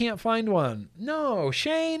SRTA? I can't find one. No,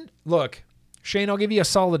 Shane. Look, Shane, I'll give you a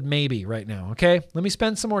solid maybe right now, okay? Let me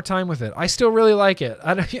spend some more time with it. I still really like it.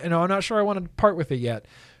 I'm not sure I want to part with it yet.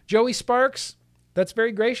 Joey Sparks, that's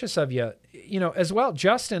very gracious of you. As well,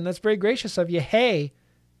 Justin, that's very gracious of you. Hey,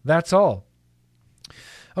 that's all.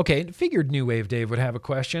 Okay, figured New Wave Dave would have a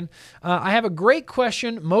question. I have a great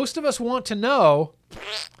question. Most of us want to know,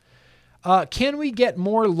 can we get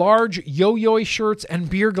more large yo-yo shirts and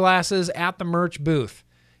beer glasses at the merch booth?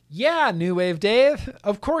 Yeah, New Wave Dave,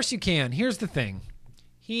 of course you can. Here's the thing.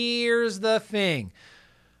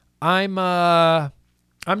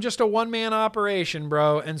 I'm just a one-man operation,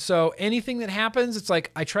 bro. And so anything that happens, it's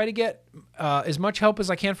like I try to get as much help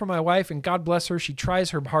as I can from my wife, and God bless her. She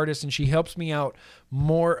tries her hardest and she helps me out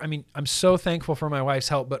more. I mean, I'm so thankful for my wife's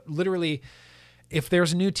help, but literally, if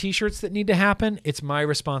there's new t-shirts that need to happen, it's my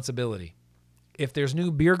responsibility. If there's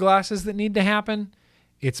new beer glasses that need to happen,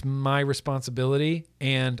 it's my responsibility.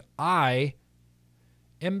 And I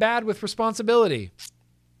am bad with responsibility.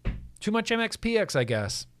 Too much MXPX, I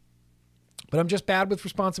guess. But I'm just bad with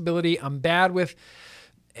responsibility. I'm bad with,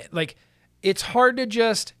 like, it's hard to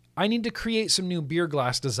just, I need to create some new beer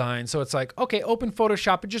glass design. So it's like, okay, open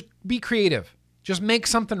Photoshop and just be creative. Just make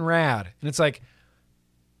something rad. And it's like,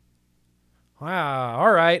 wow,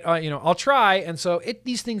 all right, I'll try. And so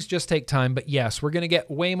these things just take time. But yes, we're going to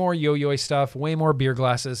get way more yo-yo stuff, way more beer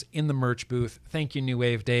glasses in the merch booth. Thank you, New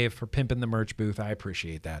Wave Dave, for pimping the merch booth. I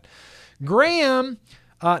appreciate that. Graham,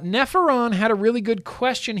 Nepheron had a really good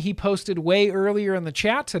question he posted way earlier in the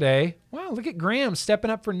chat today. Wow, look at Graham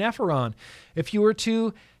stepping up for Nepheron. If you were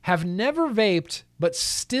to have never vaped but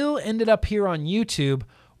still ended up here on YouTube,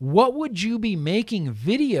 what would you be making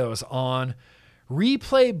videos on?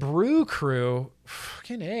 Replay Brew Crew.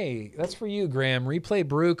 Fucking A. That's for you, Graham. Replay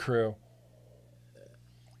Brew Crew.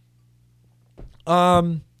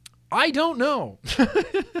 I don't know.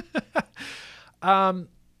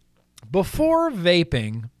 Before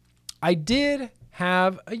vaping, I did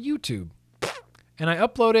have a YouTube, and I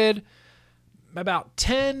uploaded about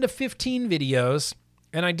 10 to 15 videos,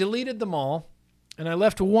 and I deleted them all, and I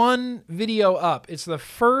left one video up. It's the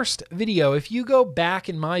first video. If you go back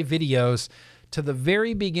in my videos to the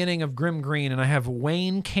very beginning of GrimmGreen, and I have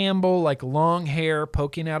Wayne Campbell, like long hair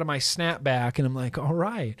poking out of my snapback, and I'm like, all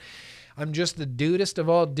right. I'm just the dudest of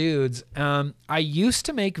all dudes. I used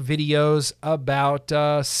to make videos about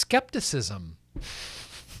skepticism,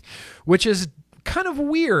 which is kind of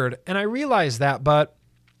weird. And I realized that, but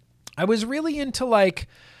I was really into like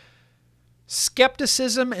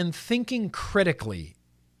skepticism and thinking critically.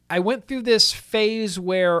 I went through this phase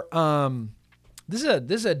where, this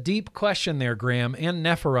is a deep question there, Graham and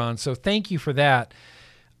Nepheron. So thank you for that.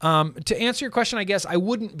 To answer your question, I guess I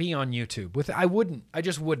wouldn't be on YouTube. I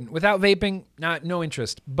just wouldn't. Without vaping, no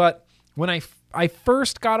interest. But when I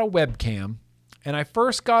first got a webcam and I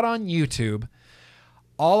first got on YouTube,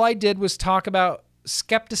 all I did was talk about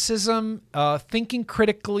skepticism, thinking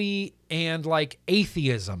critically, and like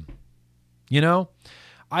atheism. You know,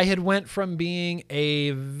 I had went from being a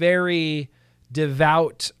very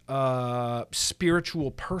devout, spiritual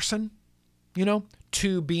person,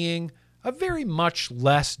 to being a very much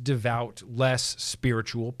less devout, less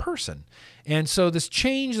spiritual person. And so this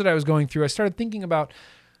change that I was going through, I started thinking about,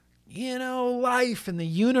 life and the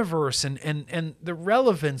universe and the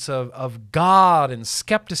relevance of God and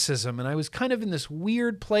skepticism. And I was kind of in this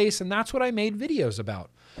weird place, and that's what I made videos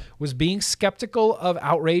about, was being skeptical of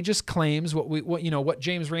outrageous claims, what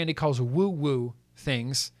James Randi calls woo-woo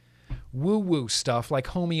things, woo-woo stuff like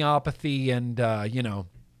homeopathy and,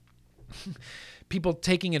 people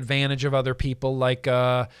taking advantage of other people, like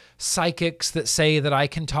psychics that say that I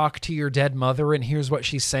can talk to your dead mother and here's what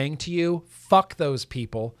she's saying to you. Fuck those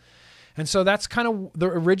people. And so that's kind of the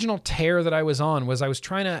original tear that I was on, was I was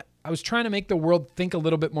trying to make the world think a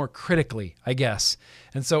little bit more critically, I guess.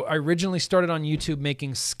 And so I originally started on YouTube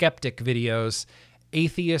making skeptic videos,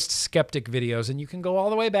 atheist skeptic videos. And you can go all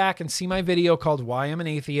the way back and see my video called Why I'm an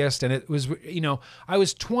Atheist. And it was, I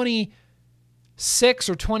was 26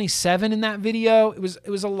 or 27 in that video. It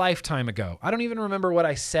was a lifetime ago. I don't even remember what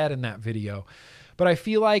I said in that video, but I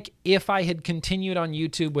feel like if I had continued on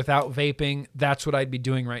YouTube without vaping, that's what I'd be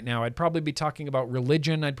doing right now. I'd probably be talking about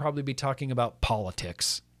religion. I'd probably be talking about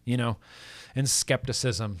politics, and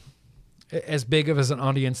skepticism, as big of an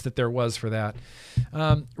audience that there was for that.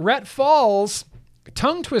 Rhett Falls,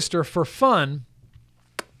 tongue twister for fun.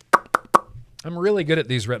 I'm really good at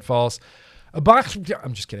these, Rhett Falls.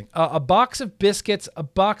 I'm just kidding. A box of biscuits, a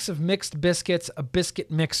box of mixed biscuits, a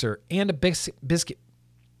biscuit mixer, and a biscuit.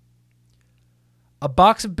 A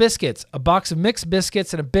box of biscuits, a box of mixed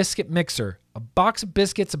biscuits, and a biscuit mixer. A box of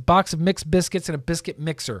biscuits, a box of mixed biscuits, and a biscuit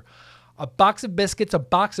mixer. A box of biscuits, a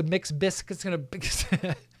box of mixed biscuits, and a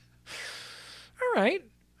All right.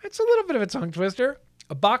 It's a little bit of a tongue twister.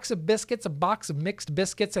 A box of biscuits, a box of mixed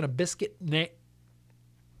biscuits, and a biscuit.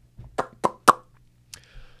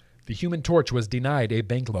 The Human Torch was denied a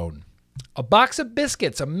bank loan. A box of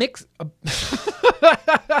biscuits, a mix.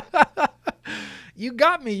 You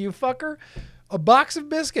got me, you fucker. A box of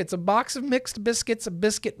biscuits, a box of mixed biscuits, a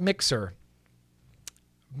biscuit mixer.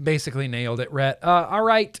 Basically nailed it, Rhett. All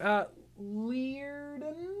right. Learden, is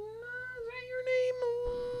that your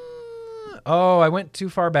name? Oh, I went too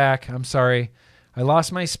far back. I'm sorry. I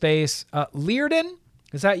lost my space. Learden,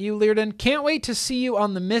 is that you, Learden? Can't wait to see you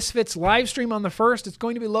on the Misfits live stream on the 1st. It's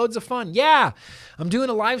going to be loads of fun. Yeah, I'm doing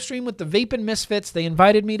a live stream with the Vaping Misfits. They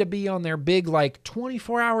invited me to be on their big, like,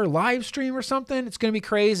 24-hour live stream or something. It's going to be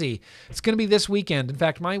crazy. It's going to be this weekend. In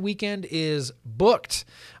fact, my weekend is booked.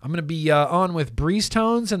 I'm going to be on with Breeze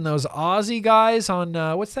Tones and those Aussie guys on,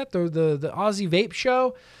 what's that, the Aussie Vape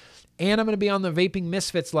Show? And I'm going to be on the Vaping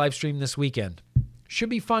Misfits live stream this weekend. Should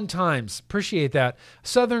be fun times. Appreciate that.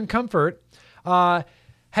 Southern Comfort.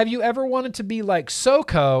 Have you ever wanted to be like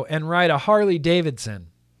Soko and ride a Harley Davidson?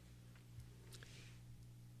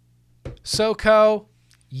 Soko,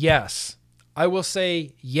 yes. I will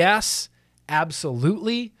say yes,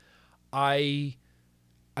 absolutely. I'm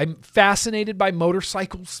fascinated by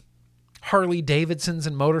motorcycles, Harley Davidsons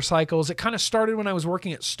and motorcycles. It kind of started when I was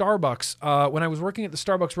working at Starbucks. When I was working at the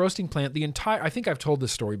Starbucks roasting plant, I think I've told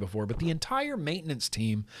this story before, but the entire maintenance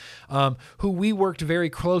team, who we worked very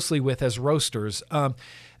closely with as roasters,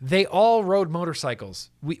 they all rode motorcycles.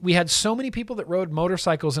 We had so many people that rode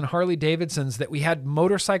motorcycles and Harley Davidsons that we had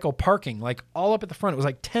motorcycle parking, like all up at the front. It was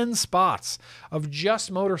like 10 spots of just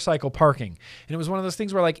motorcycle parking. And it was one of those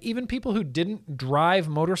things where like even people who didn't drive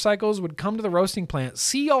motorcycles would come to the roasting plant,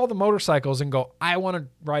 see all the motorcycles and go, I want to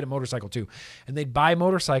ride a motorcycle too. And they'd buy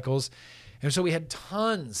motorcycles. And so we had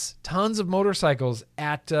tons of motorcycles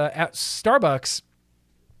at Starbucks.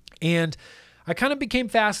 And I kind of became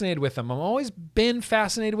fascinated with them. I've always been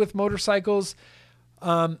fascinated with motorcycles.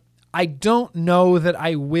 I don't know that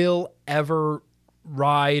I will ever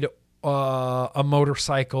ride a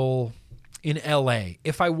motorcycle in LA.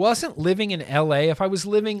 If I wasn't living in LA, if I was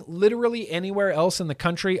living literally anywhere else in the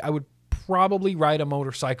country, I would probably ride a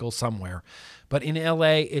motorcycle somewhere. But in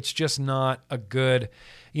LA, it's just not a good...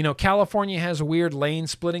 You know, California has weird lane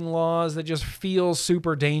splitting laws that just feel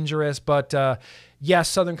super dangerous. But yes,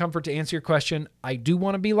 Southern Comfort, to answer your question, I do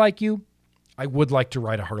want to be like you. I would like to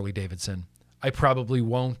ride a Harley Davidson. I probably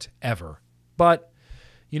won't ever. But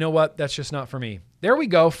you know what? That's just not for me. There we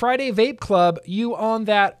go. Friday Vape Club, you on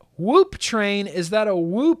that Whoop train. Is that a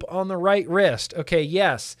whoop on the right wrist? Okay,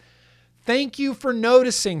 yes. Thank you for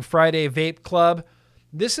noticing, Friday Vape Club.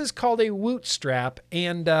 This is called a Woot strap.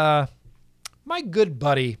 And my good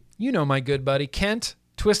buddy, you know my good buddy, Kent,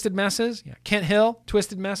 Twisted Messes. Yeah, Kent Hill,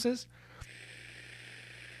 Twisted Messes.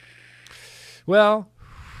 Well,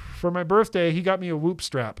 for my birthday, he got me a Whoop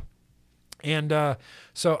strap. And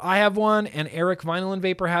so I have one, and Eric Vinyl and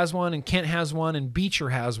Vapor has one, and Kent has one, and Beecher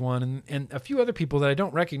has one, and a few other people that I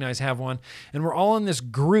don't recognize have one. And we're all in this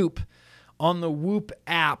group on the Whoop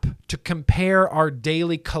app to compare our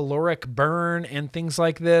daily caloric burn and things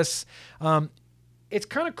like this. It's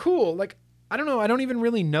kind of cool. Like, I don't know. I don't even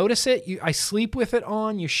really notice it. I sleep with it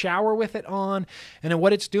on, you shower with it on. And then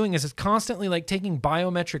what it's doing is it's constantly like taking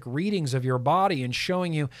biometric readings of your body and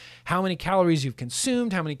showing you how many calories you've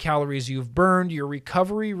consumed, how many calories you've burned, your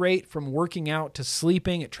recovery rate from working out to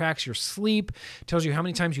sleeping. It tracks your sleep, tells you how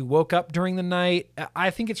many times you woke up during the night. I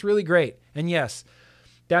think it's really great. And yes,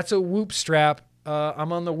 that's a Whoop strap.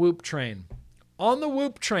 I'm on the Whoop train. On the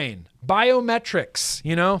Whoop train. Biometrics,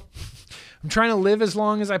 you know? I'm trying to live as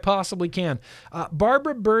long as I possibly can.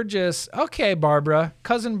 Barbara Burgess. Okay, Barbara.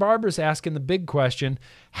 Cousin Barbara's asking the big question.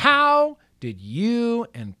 How did you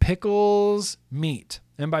and Pickles meet?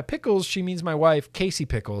 And by Pickles, she means my wife, Casey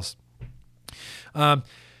Pickles.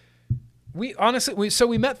 We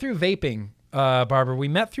met through vaping, Barbara. We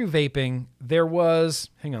met through vaping.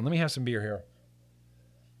 Hang on, let me have some beer here.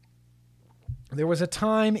 There was a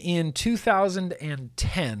time in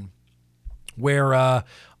 2010 where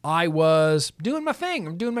I was doing my thing.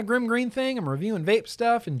 I'm doing my GrimmGreen thing. I'm reviewing vape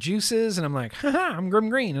stuff and juices, and I'm like, haha, I'm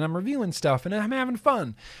GrimmGreen, and I'm reviewing stuff, and I'm having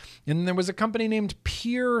fun. And there was a company named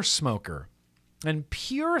Pure Smoker. And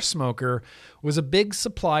Pure Smoker was a big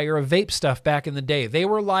supplier of vape stuff back in the day. They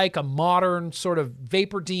were like a modern sort of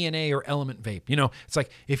Vapor DNA or Element Vape. You know, it's like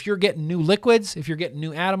if you're getting new liquids, if you're getting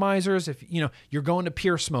new atomizers, if you know, you're going to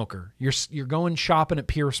Pure Smoker. You're going shopping at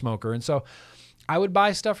Pure Smoker. And so I would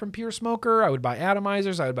buy stuff from Pure Smoker. I would buy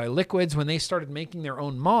atomizers. I would buy liquids. When they started making their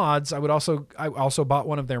own mods, I also bought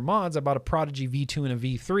one of their mods. I bought a Prodigy V2 and a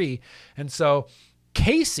V3. And so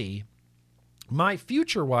Casey, my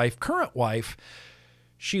future wife, current wife,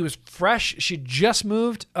 she was fresh. She just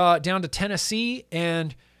moved down to Tennessee,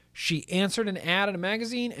 and she answered an ad in a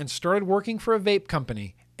magazine and started working for a vape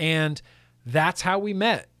company. And that's how we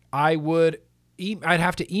met. I'd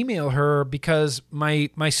have to email her because my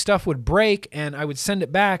stuff would break and I would send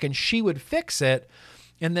it back and she would fix it.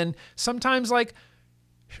 And then sometimes like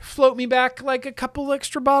float me back like a couple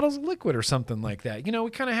extra bottles of liquid or something like that. You know,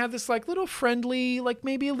 we kind of have this like little friendly, like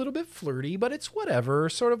maybe a little bit flirty, but it's whatever,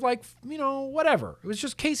 sort of like, you know, whatever. It was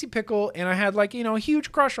just Casey Pickle and I had like, you know, a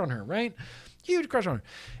huge crush on her, right? Huge crush on her.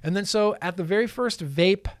 And then so at the very first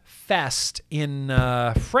Vape Fest in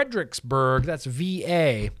Fredericksburg, that's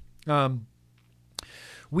VA,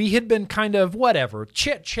 we had been kind of whatever,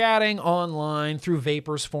 chit-chatting online through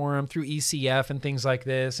Vapors Forum, through ECF and things like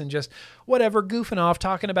this, and just whatever, goofing off,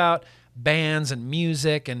 talking about bands and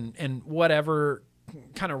music and whatever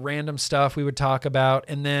kind of random stuff we would talk about.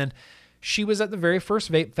 And then she was at the very first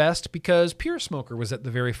Vape Fest because Pure Smoker was at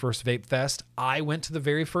the very first Vape Fest. I went to the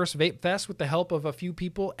very first Vape Fest with the help of a few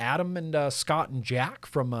people, Adam and Scott and Jack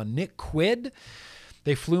from Nick Quid.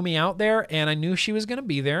 They flew me out there and I knew she was going to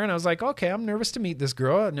be there. And I was like, okay, I'm nervous to meet this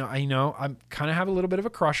girl. No, I kind of have a little bit of a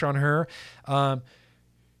crush on her.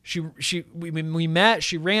 We met,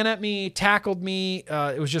 she ran at me, tackled me.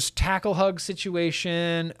 It was just tackle hug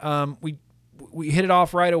situation. We hit it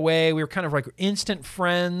off right away. We were kind of like instant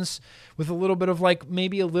friends with a little bit of like,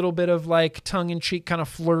 maybe a little bit of like tongue in cheek kind of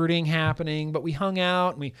flirting happening, but we hung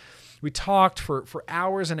out and we talked for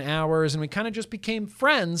hours and hours and we kind of just became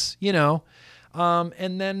friends, you know?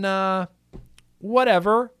 And then,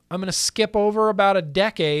 whatever, I'm going to skip over about a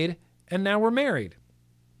decade and now we're married.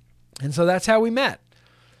 And so that's how we met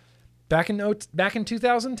back in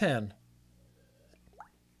 2010.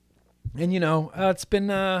 And, you know, it's been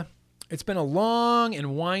a long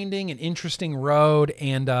and winding and interesting road.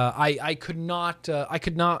 And, I could not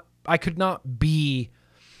be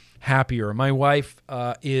happier. My wife,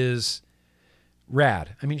 is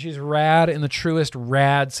rad. I mean, she's rad in the truest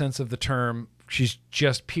rad sense of the term. She's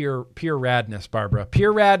just pure radness, Barbara.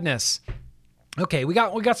 Pure radness. Okay, we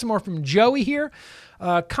got some more from Joey here.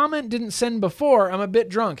 Comment didn't send before. I'm a bit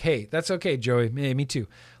drunk. Hey, that's okay, Joey. Hey, me too.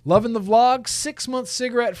 Loving the vlog. 6 months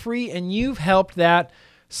cigarette free, and you've helped that.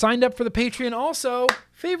 Signed up for the Patreon. Also,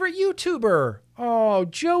 favorite YouTuber. Oh,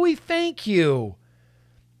 Joey, thank you.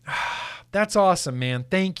 That's awesome, man.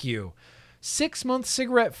 Thank you. 6 months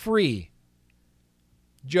cigarette free.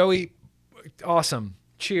 Joey, awesome.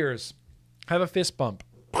 Cheers. Have a fist bump.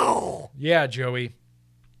 Yeah, Joey.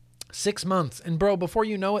 6 months. And bro, before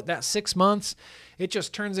you know it, that 6 months, it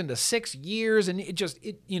just turns into 6 years and it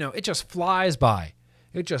just flies by.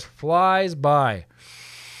 It just flies by.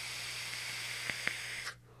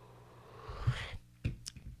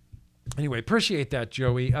 Anyway, appreciate that,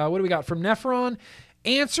 Joey. What do we got from Nephron?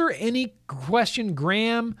 Answer any question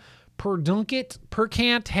Graham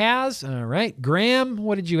Percant has. All right. Graham,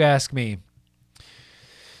 what did you ask me?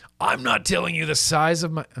 I'm not telling you the size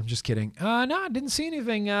of my... I'm just kidding. No, I didn't see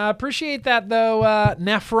anything. Appreciate that, though,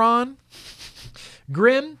 Nephron.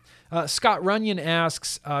 Grimm, Scott Runyon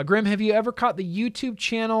asks, Grimm, have you ever caught the YouTube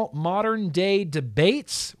channel Modern Day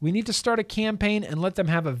Debates? We need to start a campaign and let them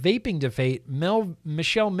have a vaping debate.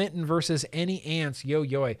 Michelle Minton versus any ants. Yo,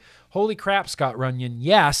 yo. Holy crap, Scott Runyon.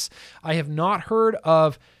 Yes, I have not heard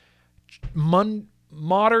of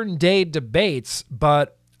Modern Day Debates,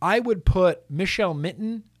 but I would put Michelle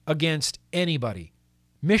Minton against anybody.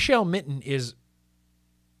 Michelle Minton is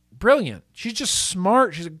brilliant. She's just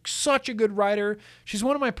smart. She's such a good writer. She's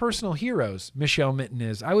one of my personal heroes, Michelle Minton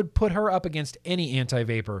is. I would put her up against any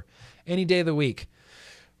anti-vapor any day of the week.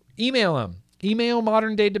 Email him. Email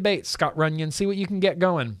Modern Day Debates, Scott Runyon. See what you can get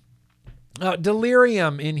going.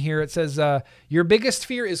 Delirium in here. It says, your biggest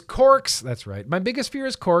fear is corks. That's right. My biggest fear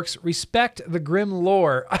is corks. Respect the Grimm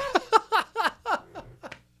lore.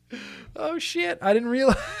 Oh shit! I didn't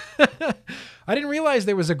realize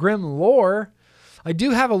there was a Grimm lore. I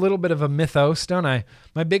do have a little bit of a mythos, don't I?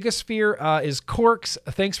 My biggest fear is corks.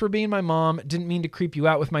 Thanks for being my mom. Didn't mean to creep you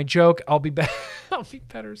out with my joke. I'll be better. I'll be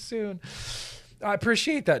better soon. I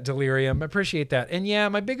appreciate that, Delirium. I appreciate that. And yeah,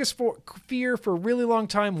 my biggest fear for a really long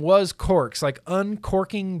time was corks, like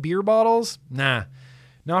uncorking beer bottles. Nah,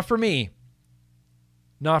 not for me.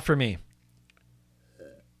 Not for me.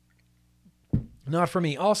 Not for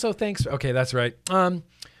me. Also, thanks. Okay, that's right.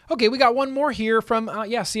 Okay, we got one more here from,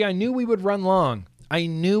 yeah, see, I knew we would run long.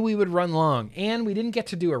 And we didn't get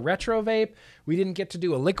to do a retro vape. We didn't get to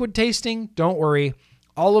do a liquid tasting. Don't worry.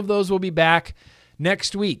 All of those will be back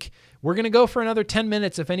next week. We're going to go for another 10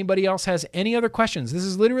 minutes if anybody else has any other questions. This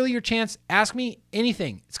is literally your chance. Ask me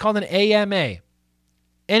anything. It's called an AMA.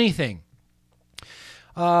 Anything.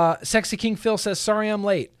 Sexy King Phil says, sorry I'm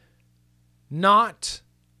late. Not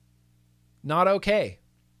okay.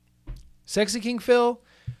 Sexy King Phil,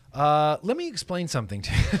 Let me explain something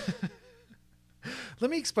to you. Let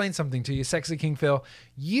me explain something to you, Sexy King Phil.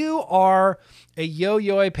 You are a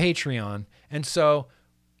Yo-Yo Patreon. And so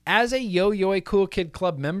as a Yo-Yo Cool Kid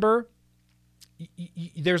Club member,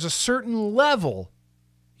 there's a certain level,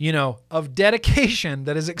 you know, of dedication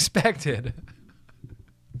that is expected.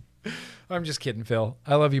 I'm just kidding, Phil.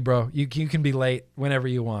 I love you, bro. You can be late whenever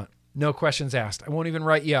you want. No questions asked. I won't even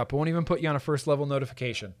write you up. I won't even put you on a first level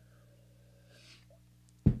notification.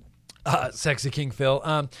 Sexy King Phil.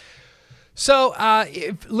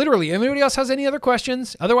 If anybody else has any other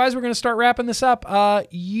questions, otherwise we're going to start wrapping this up.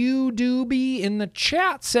 You do be in the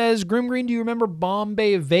chat says, GrimmGreen, do you remember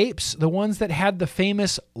Bombay Vapes, the ones that had the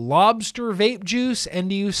famous lobster vape juice? And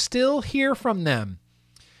do you still hear from them?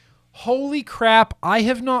 Holy crap. I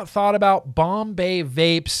have not thought about Bombay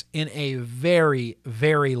Vapes in a very,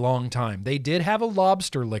 very long time. They did have a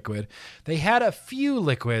lobster liquid. They had a few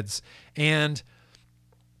liquids, and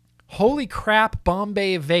holy crap,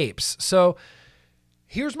 Bombay Vapes. So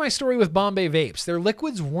here's my story with Bombay Vapes. Their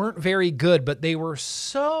liquids weren't very good, but they were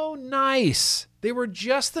so nice. They were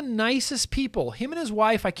just the nicest people. Him and his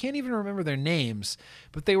wife, I can't even remember their names,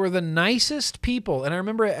 but they were the nicest people. And I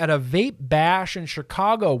remember at a vape bash in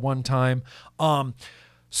Chicago one time,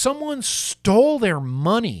 someone stole their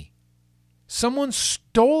money. Someone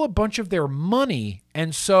stole a bunch of their money.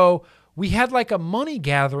 And so we had like a money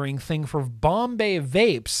gathering thing for Bombay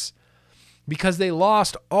Vapes, because they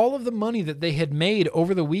lost all of the money that they had made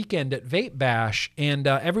over the weekend at Vape Bash, and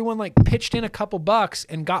everyone like pitched in a couple bucks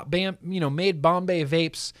and got made Bombay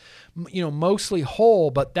Vapes, mostly whole.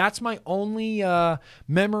 But that's my only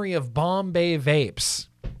memory of Bombay Vapes.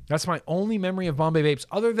 That's my only memory of Bombay Vapes.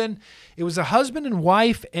 Other than it was a husband and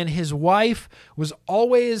wife, and his wife was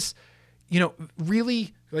always,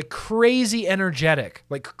 really like crazy energetic.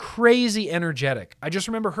 I just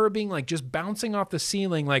remember her being like just bouncing off the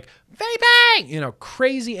ceiling, like vaping,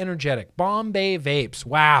 crazy energetic. Bombay Vapes.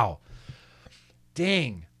 Wow.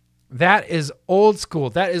 Dang. That is old school.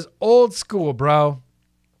 That is old school, bro.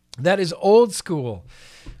 That is old school.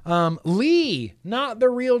 Lee, not the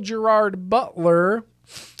real Gerard Butler,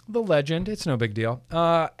 the legend. It's no big deal.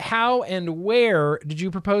 How and where did you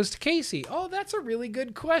propose to Casey? Oh, that's a really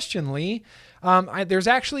good question, Lee. There's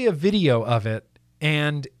actually a video of it,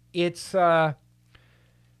 and it's,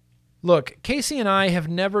 look, Casey and I have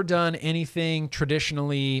never done anything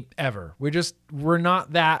traditionally ever. We're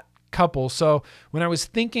not that couple. So when I was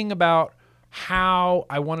thinking about how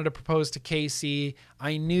I wanted to propose to Casey,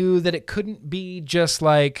 I knew that it couldn't be just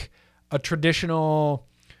like a traditional,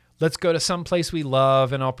 let's go to some place we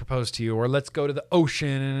love and I'll propose to you, or let's go to the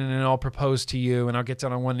ocean and I'll propose to you and I'll get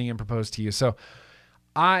down on one knee and propose to you. So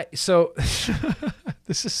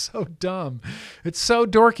this is so dumb. It's so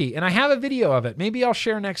dorky. And I have a video of it. Maybe I'll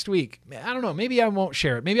share next week. I don't know. Maybe I won't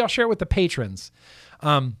share it. Maybe I'll share it with the patrons.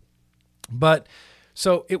 But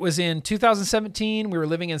so it was in 2017. We were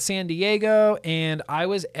living in San Diego, and I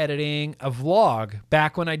was editing a vlog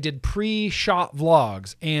back when I did pre-shot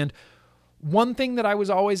vlogs. And one thing that I was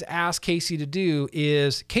always asked Casey to do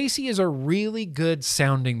is, Casey is a really good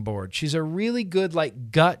sounding board. She's a really good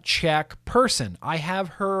like gut check person. I have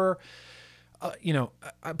her,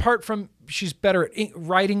 apart from she's better at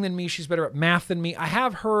writing than me, she's better at math than me. I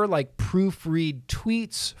have her like proofread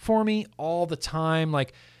tweets for me all the time.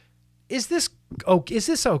 Like, is this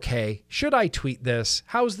okay? Should I tweet this?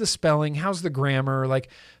 How's the spelling? How's the grammar? Like,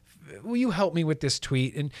 will you help me with this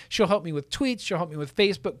tweet? And she'll help me with tweets. She'll help me with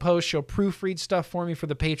Facebook posts. She'll proofread stuff for me for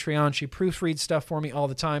the Patreon. She proofreads stuff for me all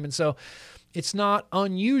the time. And so it's not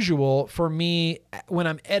unusual for me when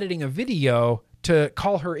I'm editing a video to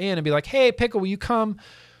call her in and be like, hey, Pickle, will you come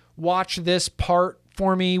watch this part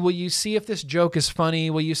for me? Will you see if this joke is funny?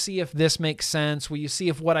 Will you see if this makes sense? Will you see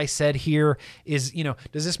if what I said here is,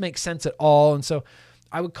 does this make sense at all? And so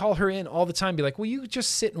I would call her in all the time, be like, will you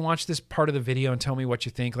just sit and watch this part of the video and tell me what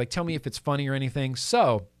you think? Like, tell me if it's funny or anything.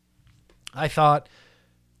 So I thought,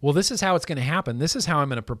 well, this is how it's going to happen. This is how I'm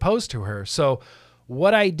going to propose to her. So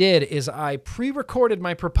what I did is I pre-recorded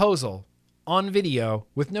my proposal on video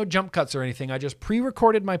with no jump cuts or anything. I just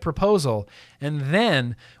pre-recorded my proposal. And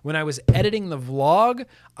then when I was editing the vlog,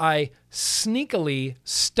 I sneakily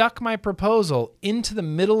stuck my proposal into the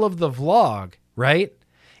middle of the vlog, right?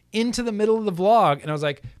 Into the middle of the vlog. And I was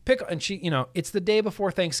like, Pickle, and she, it's the day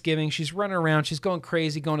before Thanksgiving. She's running around. She's going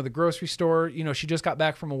crazy, going to the grocery store. She just got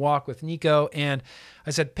back from a walk with Nico. And I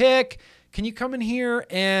said, Pick, can you come in here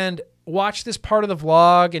and watch this part of the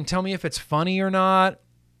vlog and tell me if it's funny or not?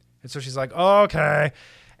 And so she's like, okay.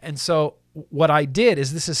 And so what I did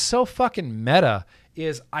is, this is so fucking meta,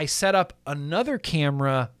 is I set up another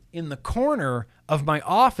camera in the corner of my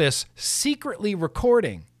office, secretly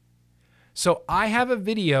recording. So I have a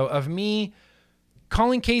video of me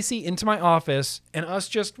calling Casey into my office and us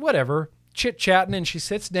just whatever, chit-chatting, and she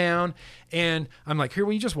sits down and I'm like, here,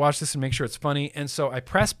 will you just watch this and make sure it's funny? And so I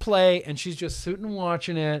press play and she's just sitting and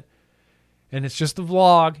watching it. And it's just the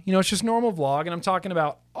vlog, you know, it's just normal vlog. And I'm talking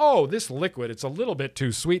about, oh, this liquid, it's a little bit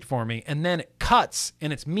too sweet for me. And then it cuts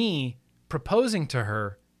and it's me proposing to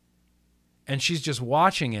her and she's just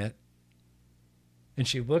watching it. And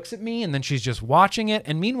she looks at me and then she's just watching it.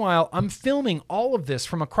 And meanwhile, I'm filming all of this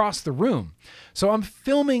from across the room. So I'm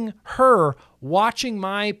filming her watching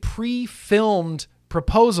my pre-filmed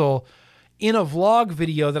proposal in a vlog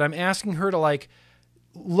video that I'm asking her to like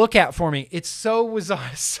look at for me. It's so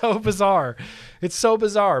bizarre, so bizarre. It's so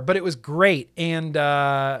bizarre, but it was great. And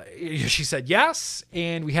she said yes,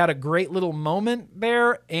 and we had a great little moment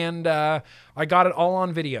there, and I got it all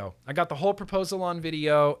on video. I got the whole proposal on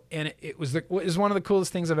video, and it was one of the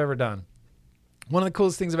coolest things I've ever done. One of the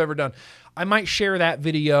coolest things I've ever done. I might share that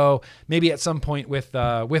video maybe at some point with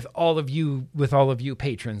all of you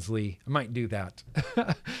patrons, Lee. I might do that.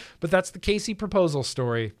 But that's the Casey proposal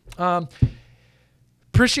story.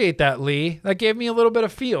 Appreciate that, Lee. That gave me a little bit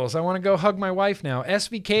of feels. I want to go hug my wife now.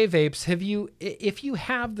 SVK Vapes, if you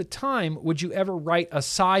have the time, would you ever write a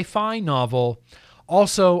sci-fi novel?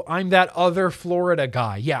 Also, I'm that other Florida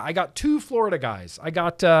guy. Yeah, I got two Florida guys.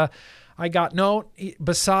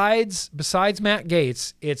 Besides Matt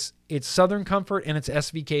Gates, it's Southern Comfort and it's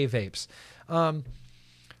SVK Vapes. I'm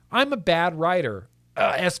a bad writer.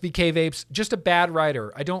 SVK Vapes, just a bad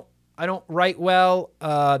writer. I don't write well.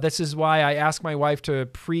 This is why I ask my wife to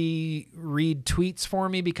pre-read tweets for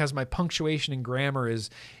me, because my punctuation and grammar is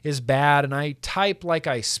bad, and I type like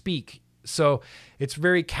I speak. So it's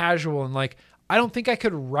very casual, and like, I don't think I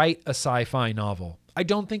could write a sci-fi novel. I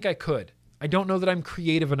don't think I could. I don't know that I'm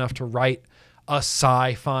creative enough to write a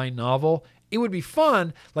sci-fi novel. It would be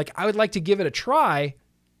fun. Like, I would like to give it a try.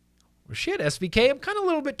 Well, shit, SVK, I'm kind of a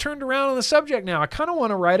little bit turned around on the subject now. I kind of want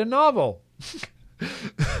to write a novel.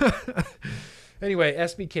 Anyway,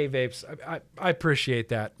 SBK Vapes, I appreciate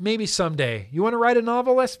that. Maybe someday. You want to write a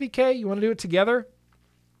novel, SBK? You want to do it together?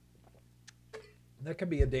 That could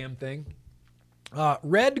be a damn thing.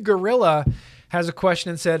 Red Gorilla has a question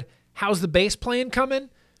and said, how's the bass playing coming?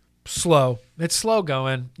 Slow. It's slow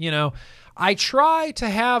going. You know, I try to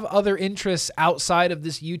have other interests outside of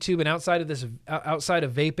this YouTube and outside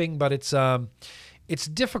of vaping, but it's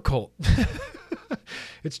difficult.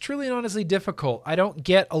 It's truly and honestly difficult. I don't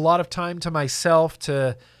get a lot of time to myself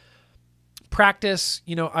to practice.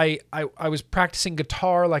 You know, I was practicing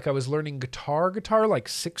guitar, like I was learning guitar, like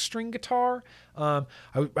 6-string guitar. I've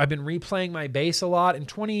been replaying my bass a lot. In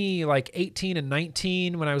 2018 and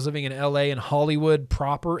 19, when I was living in LA and Hollywood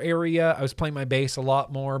proper area, I was playing my bass a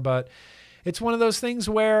lot more. But it's one of those things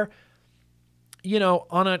where, you know,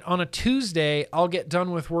 on a Tuesday, I'll get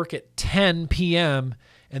done with work at 10 p.m.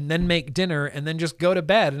 and then make dinner and then just go to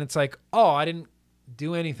bed. And it's like, oh, I didn't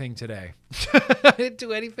do anything today. I didn't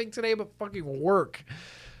do anything today but fucking work.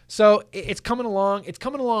 So it's coming along. It's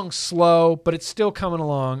coming along slow, but it's still coming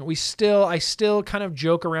along. I still kind of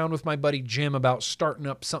joke around with my buddy Jim about starting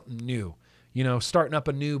up something new, you know, starting up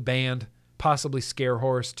a new band, possibly Scare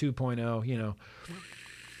Horse 2.0, you know.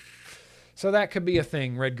 So that could be a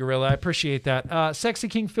thing, Red Gorilla. I appreciate that. Sexy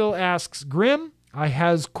King Phil asks, Grimm, I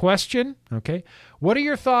has question. Okay. What are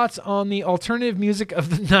your thoughts on the alternative music of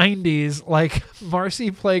the 90s, like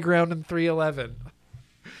Marcy Playground and 311?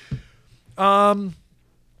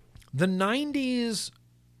 The 90s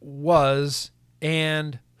was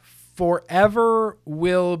and forever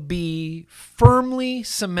will be firmly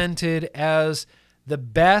cemented as the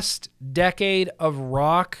best decade of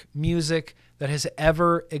rock music that has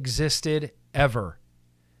ever existed, ever.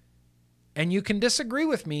 And you can disagree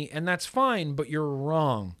with me, and that's fine, but you're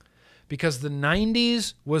wrong. Because the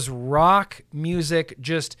 90s was rock music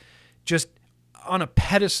just on a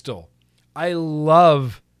pedestal. I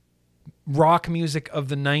love rock music of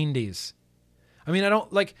the 90s. I mean,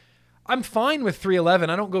 I'm fine with 311.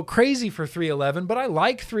 I don't go crazy for 311, but I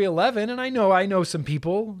like 311, and I know some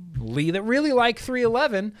people, Lee, that really like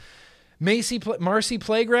 311. Marcy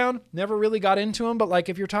Playground, never really got into them, but like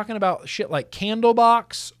if you're talking about shit like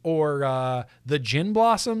Candlebox or the Gin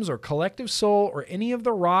Blossoms or Collective Soul or any of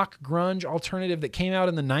the rock grunge alternative that came out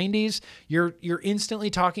in the 90s, you're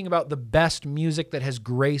instantly talking about the best music that has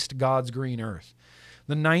graced God's green earth.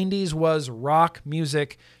 The 90s was rock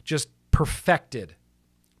music just perfected.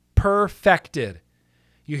 Perfected.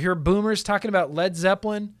 You hear boomers talking about Led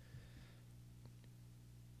Zeppelin,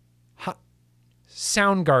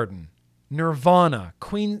 Soundgarden, Nirvana,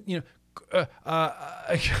 Queen, you know,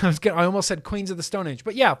 I almost said Queens of the Stone Age,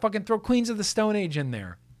 but yeah, fucking throw Queens of the Stone Age in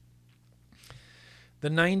there. The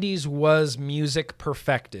 90s was music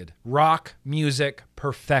perfected. Rock music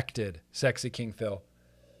perfected. Sexy King Phil.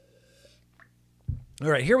 All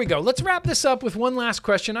right, here we go. Let's wrap this up with one last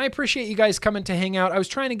question. I appreciate you guys coming to hang out. I was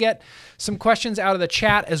trying to get some questions out of the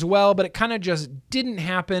chat as well, but it kind of just didn't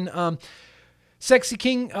happen. Sexy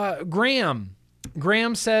King, Graham.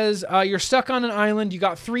 Graham says, you're stuck on an island. You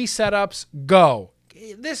got 3 setups. Go.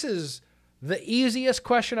 This is the easiest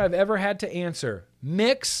question I've ever had to answer.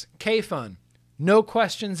 Mix, K-Fun. No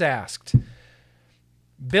questions asked.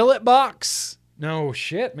 Billet box. No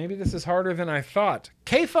shit. Maybe this is harder than I thought.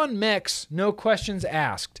 K-Fun mix. No questions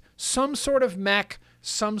asked. Some sort of mech.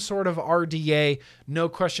 Some sort of RDA. No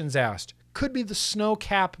questions asked. Could be the snow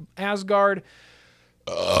cap Asgard.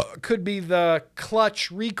 Could be the clutch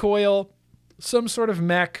recoil. Some sort of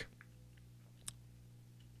mech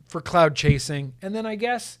for cloud chasing. And then I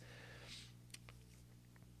guess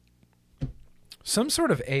some sort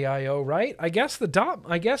of AIO, right? I guess the dot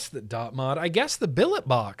mod. I guess the billet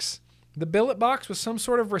box. The billet box with some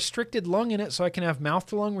sort of restricted lung in it so I can have mouth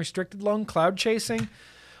to lung, restricted lung, cloud chasing.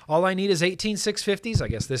 All I need is 18 650s. I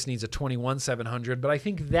guess this needs a 21 700, but I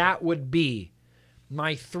think that would be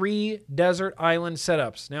my 3 desert island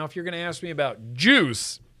setups. Now, if you're going to ask me about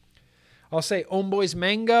juice, I'll say Homeboy's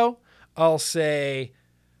Mango. I'll say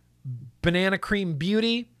Banana Cream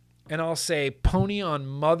Beauty. And I'll say Pony on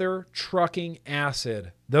Mother Trucking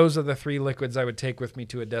Acid. Those are the 3 liquids I would take with me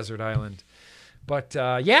to a desert island. But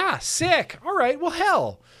yeah, sick. All right, well,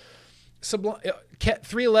 hell.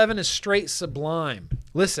 311 is straight sublime.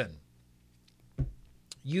 Listen,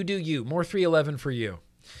 you do you. More 311 for you.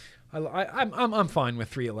 I'm fine with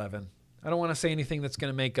 311. I don't want to say anything that's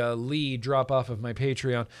going to make Lee drop off of my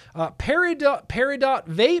Patreon. Peridot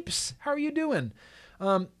Vapes, how are you doing?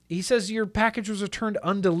 He says your package was returned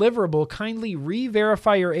undeliverable. Kindly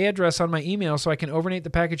re-verify your address on my email so I can overnight the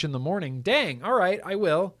package in the morning. Dang. All right, I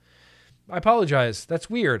will. I apologize. That's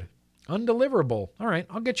weird. Undeliverable. All right,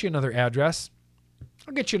 I'll get you another address.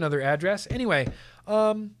 Anyway,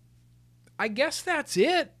 I guess that's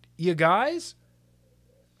it, you guys.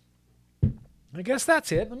 I guess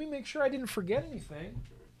that's it. Let me make sure I didn't forget anything.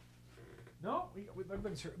 No, look,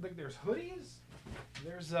 there's hoodies.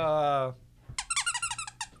 There's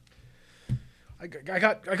I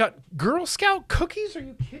got Girl Scout cookies. Are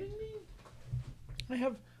you kidding me?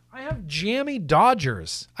 I have Jammy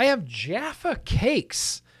Dodgers. I have Jaffa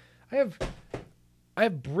cakes. I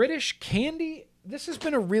have British candy. This has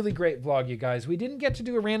been a really great vlog, you guys. We didn't get to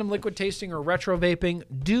do a random liquid tasting or retro vaping.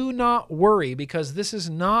 Do not worry, because this is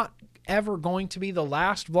not ever going to be the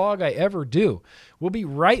last vlog I ever do. We'll be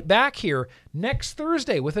right back here next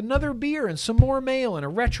Thursday with another beer and some more mail and a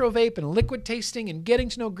retro vape and a liquid tasting and getting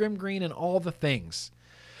to know GrimmGreen and all the things.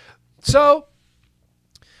 So,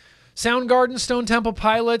 Soundgarden, Stone Temple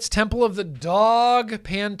Pilots, Temple of the Dog,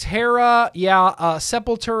 Pantera,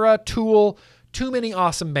 Sepultura, Tool, too many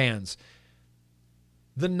awesome bands.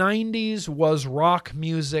 The 90s was rock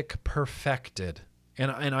music perfected.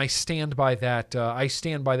 And I stand by that. I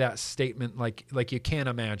stand by that statement like you can't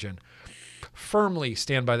imagine. Firmly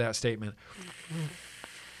stand by that statement.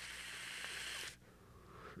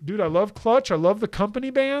 Dude, I love Clutch. I love the Company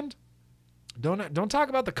Band. Don't talk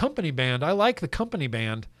about the Company Band. I like the Company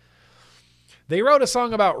Band. They wrote a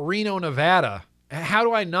song about Reno, Nevada. How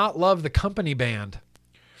do I not love the Company Band?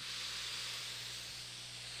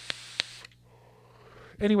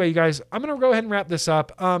 Anyway, you guys, I'm going to go ahead and wrap this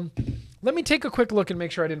up. Let me take a quick look and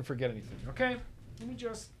make sure I didn't forget anything, okay? Let me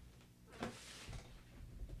just...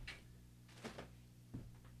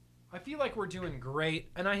 I feel like we're doing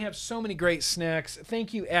great, and I have so many great snacks.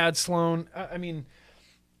 Thank you, Ad Sloan. I mean,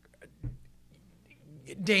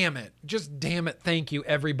 damn it. Just damn it. Thank you,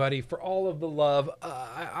 everybody, for all of the love.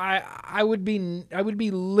 I would be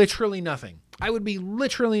literally nothing. I would be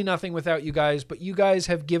literally nothing without you guys, but you guys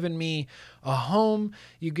have given me a home.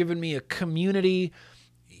 You've given me a community.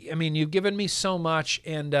 I mean, you've given me so much,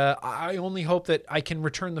 and I only hope that I can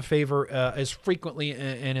return the favor as frequently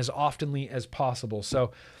and as oftenly as possible.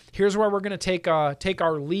 So here's where we're going to take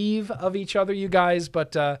our leave of each other, you guys,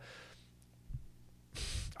 but I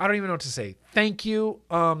don't even know what to say. Thank you.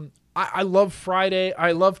 I love Friday.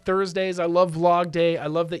 I love Thursdays. I love Vlog Day. I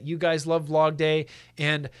love that you guys love Vlog Day,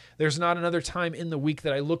 and there's not another time in the week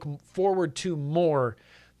that I look forward to more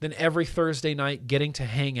than every Thursday night getting to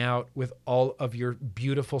hang out with all of your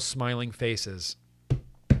beautiful smiling faces.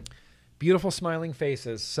 Beautiful smiling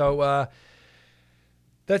faces. So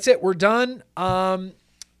that's it. We're done. I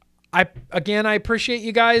appreciate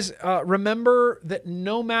you guys. Remember that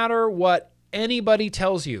no matter what anybody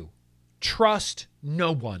tells you, trust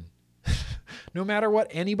no one. No matter what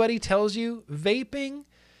anybody tells you, vaping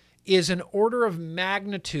is an order of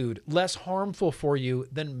magnitude less harmful for you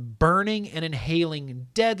than burning and inhaling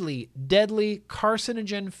deadly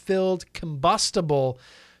carcinogen-filled combustible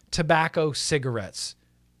tobacco cigarettes.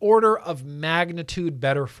 Order of magnitude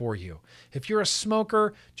better for you. If you're a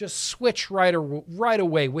smoker, just switch right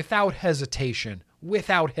away without hesitation.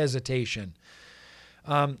 Without hesitation.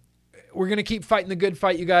 We're going to keep fighting the good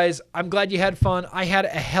fight, you guys. I'm glad you had fun. I had a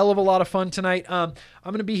hell of a lot of fun tonight. I'm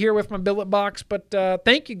going to be here with my billet box, but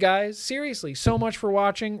thank you guys. Seriously, so much for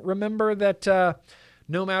watching. Remember that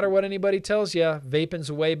no matter what anybody tells you,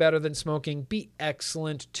 vaping's way better than smoking. Be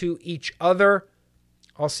excellent to each other.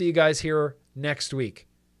 I'll see you guys here next week.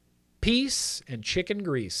 Peace and chicken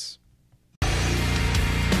grease.